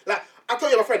 values. Like, I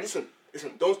told you, my friend, listen,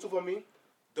 don't steal from me.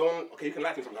 Don't, okay, you can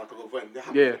like me sometimes, I can go for it.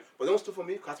 Yeah. But don't steal from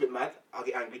me, because I'm a bit mad, I'll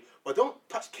get angry. But don't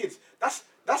touch kids. That's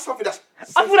something that's...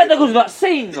 I feel like that goes without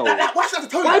saying, though. Why should I have to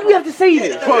tell you Why that, do we bro? have to say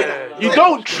this? Bro, you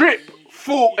don't trip,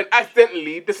 fall, and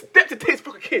accidentally. The step to take is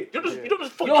fuck a kid. You don't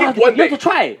just fuck a kid one You have day. to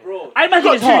try. Bro, I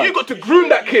imagine it's hard. You got to groom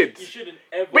that kid. You shouldn't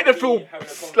ever Make them feel be having a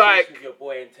conversation like- with your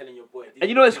boy and telling your boy. And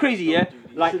you know what's crazy, yeah?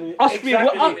 Like, us three,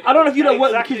 Exactly. I don't know if you don't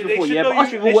work with Exactly. kids They before, should yeah? know But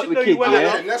us you- three they will work should with know you kids, well yeah?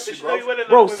 enough. Yeah, They should know you well enough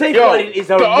Bro, with- safeguarding is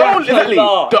a The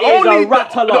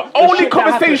only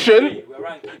conversation.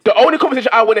 the only conversation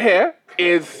I want to hear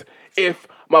is if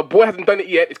my boy hasn't done it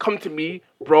yet. It's come to me,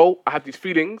 bro. I have these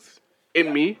feelings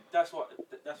in me. That's why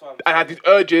I have these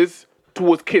urges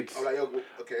towards kids. I'm like, yo,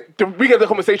 okay. We get the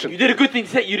conversation. You did a good thing.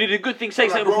 You did a good thing. Say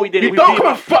something before you did You it. don't come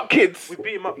and fuck kids. We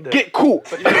beat him up there. Get cool.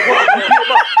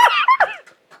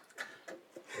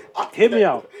 Hear me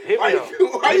out. Hear Why me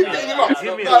out. are you beating him up?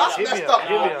 Hear me No, out. that's Hear me messed out. up.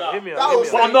 Hear me out. Hear me That out.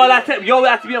 was- But I'm not allowed to. You're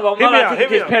allowed to be. I'm not Hear me allowed out, to hear take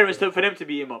me his out. parents for them to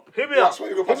beat him up. Hear me Yeah, out. that's why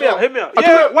you go Hear me out. pass Hear me out. I Yeah,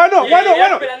 told- why not? Why not? Why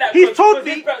not? Yeah, He's told because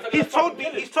me. his parents are He's gonna told me.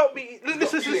 fuck He's told me.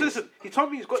 Listen. He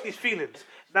told me he's got these feelings.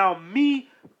 Now me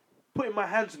putting my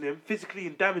hands on him, physically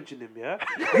and damaging him. Yeah.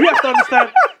 You have to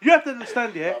understand. You have to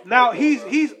understand. Yeah. Now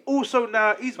he's also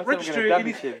now he's I'm gonna registering. In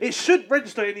damage his, him. it should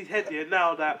register in his head. Yeah.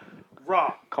 Now that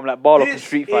rah. Come like ball off the This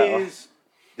Street Fighter.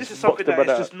 this is Box something the that is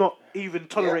brother. just not even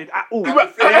tolerated at all. Yeah,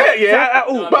 At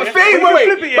all. but Yeah. say, But you wait,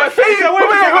 flip it, yeah. but say, You say, wait, Nah,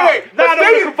 but I don't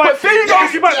say, wanna but fight say, you. you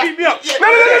don't. You might beat me up.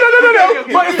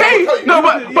 No. But say, no,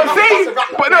 but say,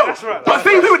 but no, That's right. but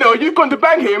say, no, you've gone to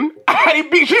bang him and he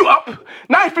beats you up.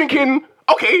 Now you're thinking,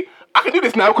 okay, I can do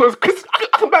this now because Chris, I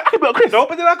can beat up Chris. No,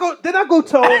 but then I go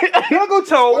tell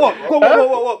what?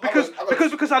 What?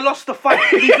 Because I lost the fight.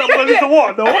 I'm gonna lose the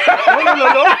war. No.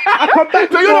 I come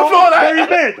back So with you're on the more floor like- merry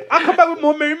men. I come back with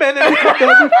more merry men and you come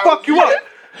there and we fuck you up.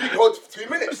 You can hold 2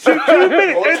 minutes. 2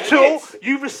 minutes Hold 2 until minutes.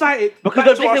 you recite it. Because back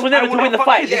the to objective us was never and to we'll win the not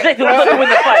fight. fuck The you. objective was not to win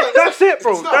the fight. That's it,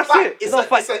 bro. It's not That's a fight. it. It's not a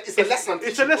fight. It's a lesson.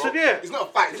 It's a lesson, yeah. It's not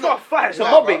a fight. It's not a fight. It's a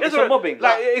mobbing. It's a mobbing.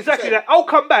 Like exactly that. I'll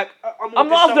come back. I'm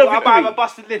not after a I victory. have a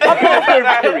busted lip. I'm not after a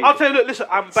victory. I'll tell you, look, listen,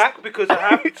 I'm back because I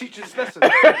have to teach you this lesson.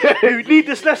 You need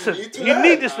this lesson. You need to You learn.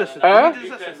 need this lesson. Huh? You need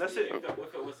this lesson. That's it. If that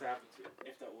was to happen,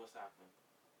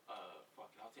 fuck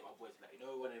it, I'll take my boys. Like, you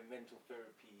know, when in mental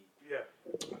therapy. Yeah.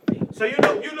 So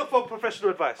you look for professional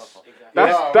advice.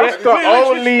 That's the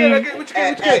only. Which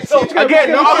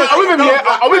Again, no, I'm with him here.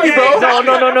 I'm with you, bro.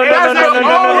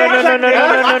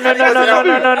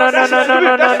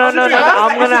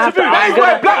 That is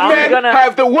why black men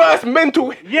have the worst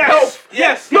mental health.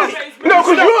 Yes. No,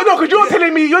 because you're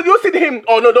telling me you're saying to him,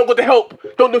 oh no, don't go to help,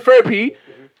 don't do therapy.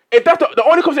 If that's the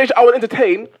only conversation I would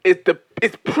entertain is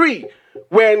pre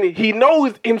when he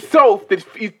knows himself that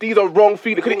these are wrong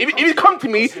feelings. 'Cause if he come to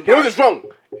me, he knows it's wrong.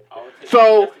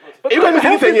 So if you come to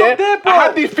me saying, yeah, I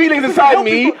have these feelings inside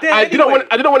me, I didn't want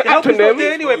to act on them.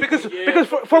 Anyway, because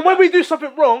from when we do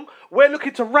something wrong, we're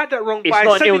looking to right that wrong It's by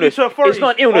not an sending illness. it to authorities. It's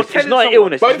not an illness. or telling It's not an someone.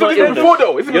 illness. But It's not it's illness. before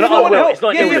though. It's You're not before unwell. though. It's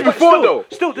not Yeah, illness. but before still, though.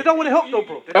 Still, they don't want to help though,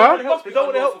 bro. They don't want to help. They don't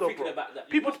want to help though, bro.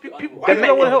 People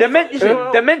don't want to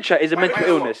help. Dementia is a mental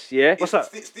illness, yeah? What's that?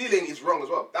 Stealing is wrong as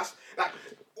well. That's like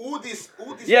all this.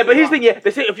 Yeah, but here's the thing, yeah, they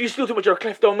say if you steal too much, you're a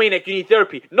kleptomaniac, you need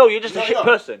therapy. No, you're just a shit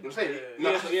person. I'm saying,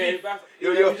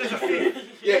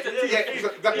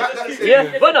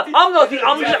 Yeah, but no, I'm not.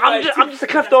 I'm just a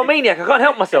kleptomaniac. I can't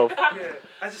help myself.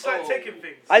 I just started taking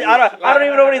things. I don't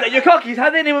even know what he's. Your cockies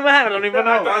had their name in my hand. I don't even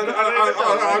know.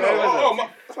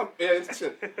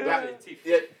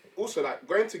 Yeah. Also, like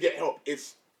going to get help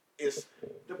is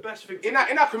The best thing. in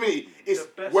our community. It's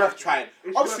The best worth thing. trying.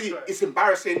 It's Obviously, worth trying. it's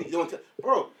embarrassing. You don't want to,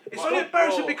 bro. It's only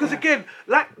embarrassing because again,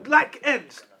 like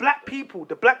ends, black people,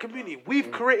 the black community,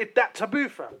 we've created that taboo,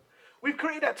 fam. We've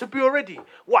created that taboo already.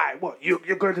 Why? What? You're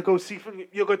going to go see?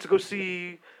 You're going to go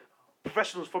see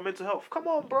professionals for mental health? Come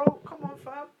on, bro. Come on,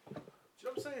 fam. Do you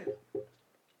know what I'm saying?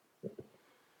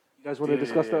 You guys want to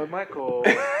discuss that with Mike or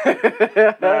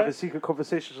having secret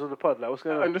conversations on the pod? Like, what's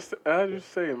going on? I'm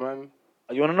just saying, man.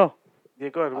 You wanna know? Yeah,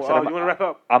 go on. I Well, said you want to wrap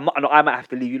up? I might have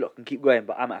to leave you lot and keep going,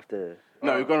 but I might have to.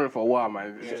 No, you're going for a while,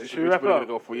 man. Should we wrap up?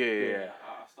 Go for yeah.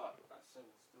 I'll start at 7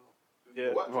 still.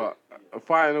 Yeah. But my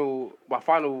final.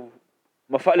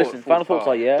 Listen, final thoughts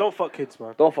are, yeah. Don't fuck kids,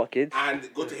 man. Don't fuck kids. And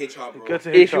go to HR, bro. Go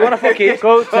to If HR. you wanna fuck kids,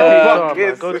 Go to HR, man.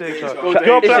 kids. Go to HR. Go to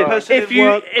You're a HR. black person If in you,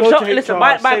 work, if go so, to listen, HR.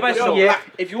 my Save advice yourself. is, yeah.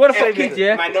 If you wanna fuck kids,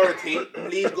 yeah. Minority,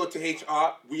 please go to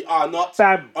HR. We are not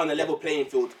Bam. on a level playing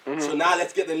field. So now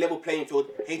let's get the level playing field.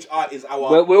 HR is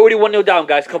our. We're already 1-0 down,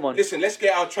 guys. Come on. Listen, let's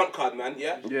get our trump card, man.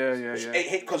 Yeah. Yeah.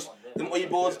 Because them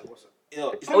Oibos,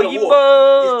 it's not a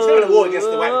war. It's not a war against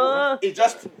the white people. It's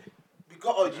just we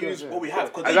gotta use what we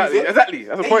have. Exactly.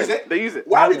 That's the point. They use it.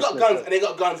 Why we got guns and they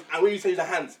got guns and we used to use our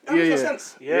hands? That makes no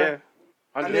sense. Yeah.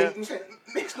 And then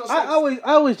makes no sense. I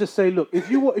always just say, look, if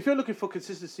you're looking for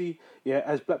consistency,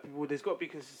 as black people, there's got to be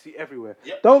consistency everywhere.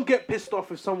 Yep. Don't get pissed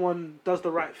off if someone does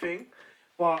the right thing,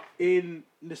 but in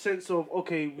the sense of,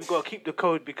 okay, we've got to keep the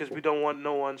code because we don't want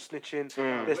no one snitching.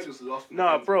 We're just lost.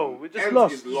 Nah, bro, we're just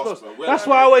Ends lost. bro. That's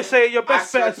why I always say your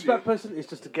best bet as a black person is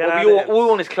just to get out of the All we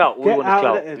want is clout. All we Get want is out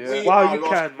clout. of the ends. We While are you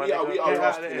lost. can, man. We are Get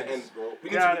lost out of in the the ends. ends, bro.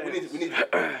 Get We need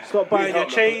Stop buying your help,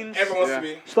 man. chains. Everyone wants to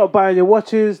be. Stop buying your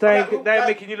watches. They Like, ain't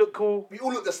making you look cool. We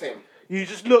all look the same. You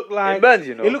just look like It burns,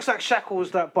 you know. It looks like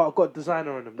shackles that but got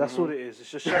designer on them. That's all it is. It's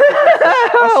just shackles.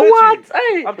 What?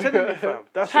 Hey. I'm telling you, fam.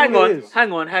 That's Hang all on, it is.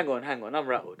 hang on. I'm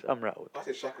rattled. I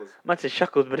said shackles. Man said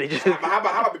shackles, but they just But how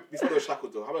about before those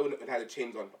shackles though? How about when they had the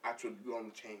chains on, actual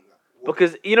long chains? Like,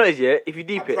 because you know what it is, yeah. If you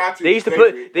deep I it, tried to they used to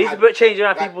slavery. put chains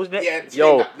around like, people's neck. Yeah,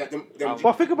 Yo,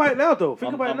 But think about it now, though.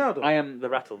 Think about it now, though. I am the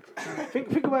rattled.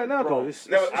 Think about it now, though. It's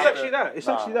No, actually that. It's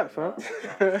actually that, fam.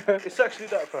 It's actually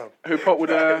that, fam. Who pot with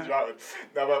the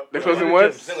the closing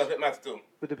words? Thing was a bit mad still.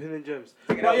 With the pin and gems.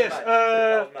 That But was yes, mad.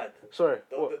 That was mad. sorry.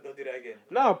 Don't What? do that again.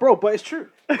 Nah, bro, but it's true.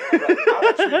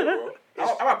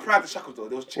 I'm not proud of the shackles though.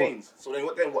 There was chains. So then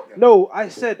what? Then? No, I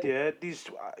said, these.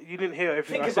 You didn't hear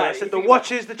everything Think I about said. I it, said the think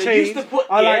watches, the They chains. used to put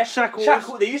I like shackles.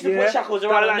 They used to put shackles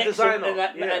around our necks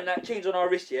and that chains on our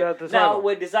wrist. Yeah. The Now designer.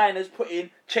 we're designers putting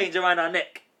chains around our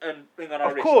neck and bring on our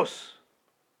Of wrist. course.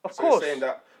 Of So you're course. saying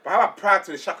that. But how about proud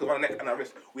to the shackles on our neck and our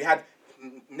wrist? We had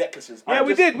necklaces. Yeah, I'm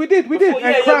we just- did. Before-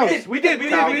 And crowns. we did. We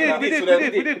So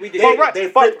did. They, But right,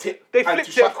 they but flipped it. they and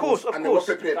flipped to it, of shackles, course. and they were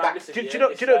flipping it back. Do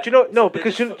you know? No,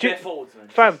 because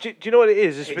fam, do you know what it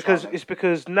is? It's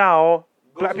because now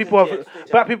black people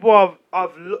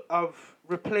have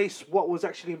replaced what was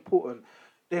actually important.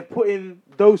 They're putting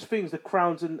those things, the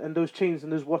crowns and those chains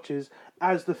and those watches,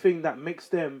 as the thing that makes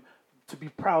them to be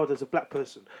proud as a black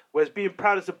person. Whereas being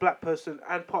proud as a black person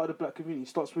and part of the black community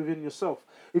starts within yourself.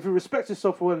 If you respect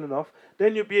yourself well enough,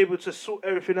 then you'll be able to sort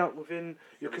everything out within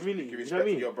your community. Give You know what I respect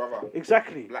to mean? your brother,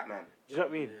 Exactly. black man. You know what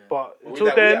I mean? But We until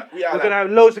like- then, we are we're like- gonna have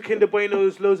loads of Kinder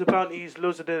Buenos, loads of bounties,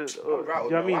 loads of the, you know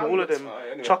what I mean? man. All of them,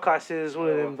 Anyway. choc ices, all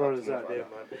of them Yeah, brothers fucking out there, hell.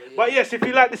 man. But yes, if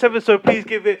you like this episode, please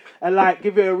give it a like,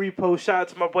 give it a repost. Shout out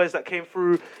to my boys that came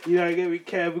through. You know, you get me,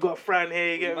 Kev. We got Fran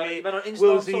here. You get me, Man on Insta,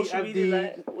 Willzy, social media, Abdi.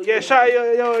 like, what Yeah, you shout out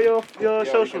your Yeah,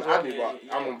 socials. you can add Man. me,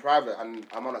 but I'm on private and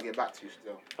I might not get back to you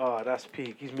still. Oh, that's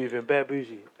peak. He's moving bare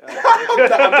bougie. I'm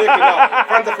joking now.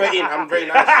 Front of 13, I'm very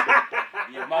nice.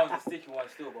 Yeah, mine was a sticky one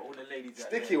still, but all the ladies. out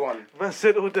Sticky there. one. Man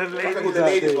said all the I think ladies. all the out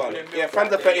ladies there. one. Yeah,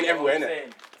 front of 13 everywhere, innit?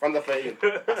 Saying, Front of 13,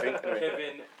 I think. Anyway.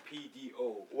 Kevin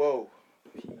PDO. Whoa.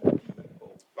 PDO.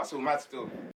 That's all mad still.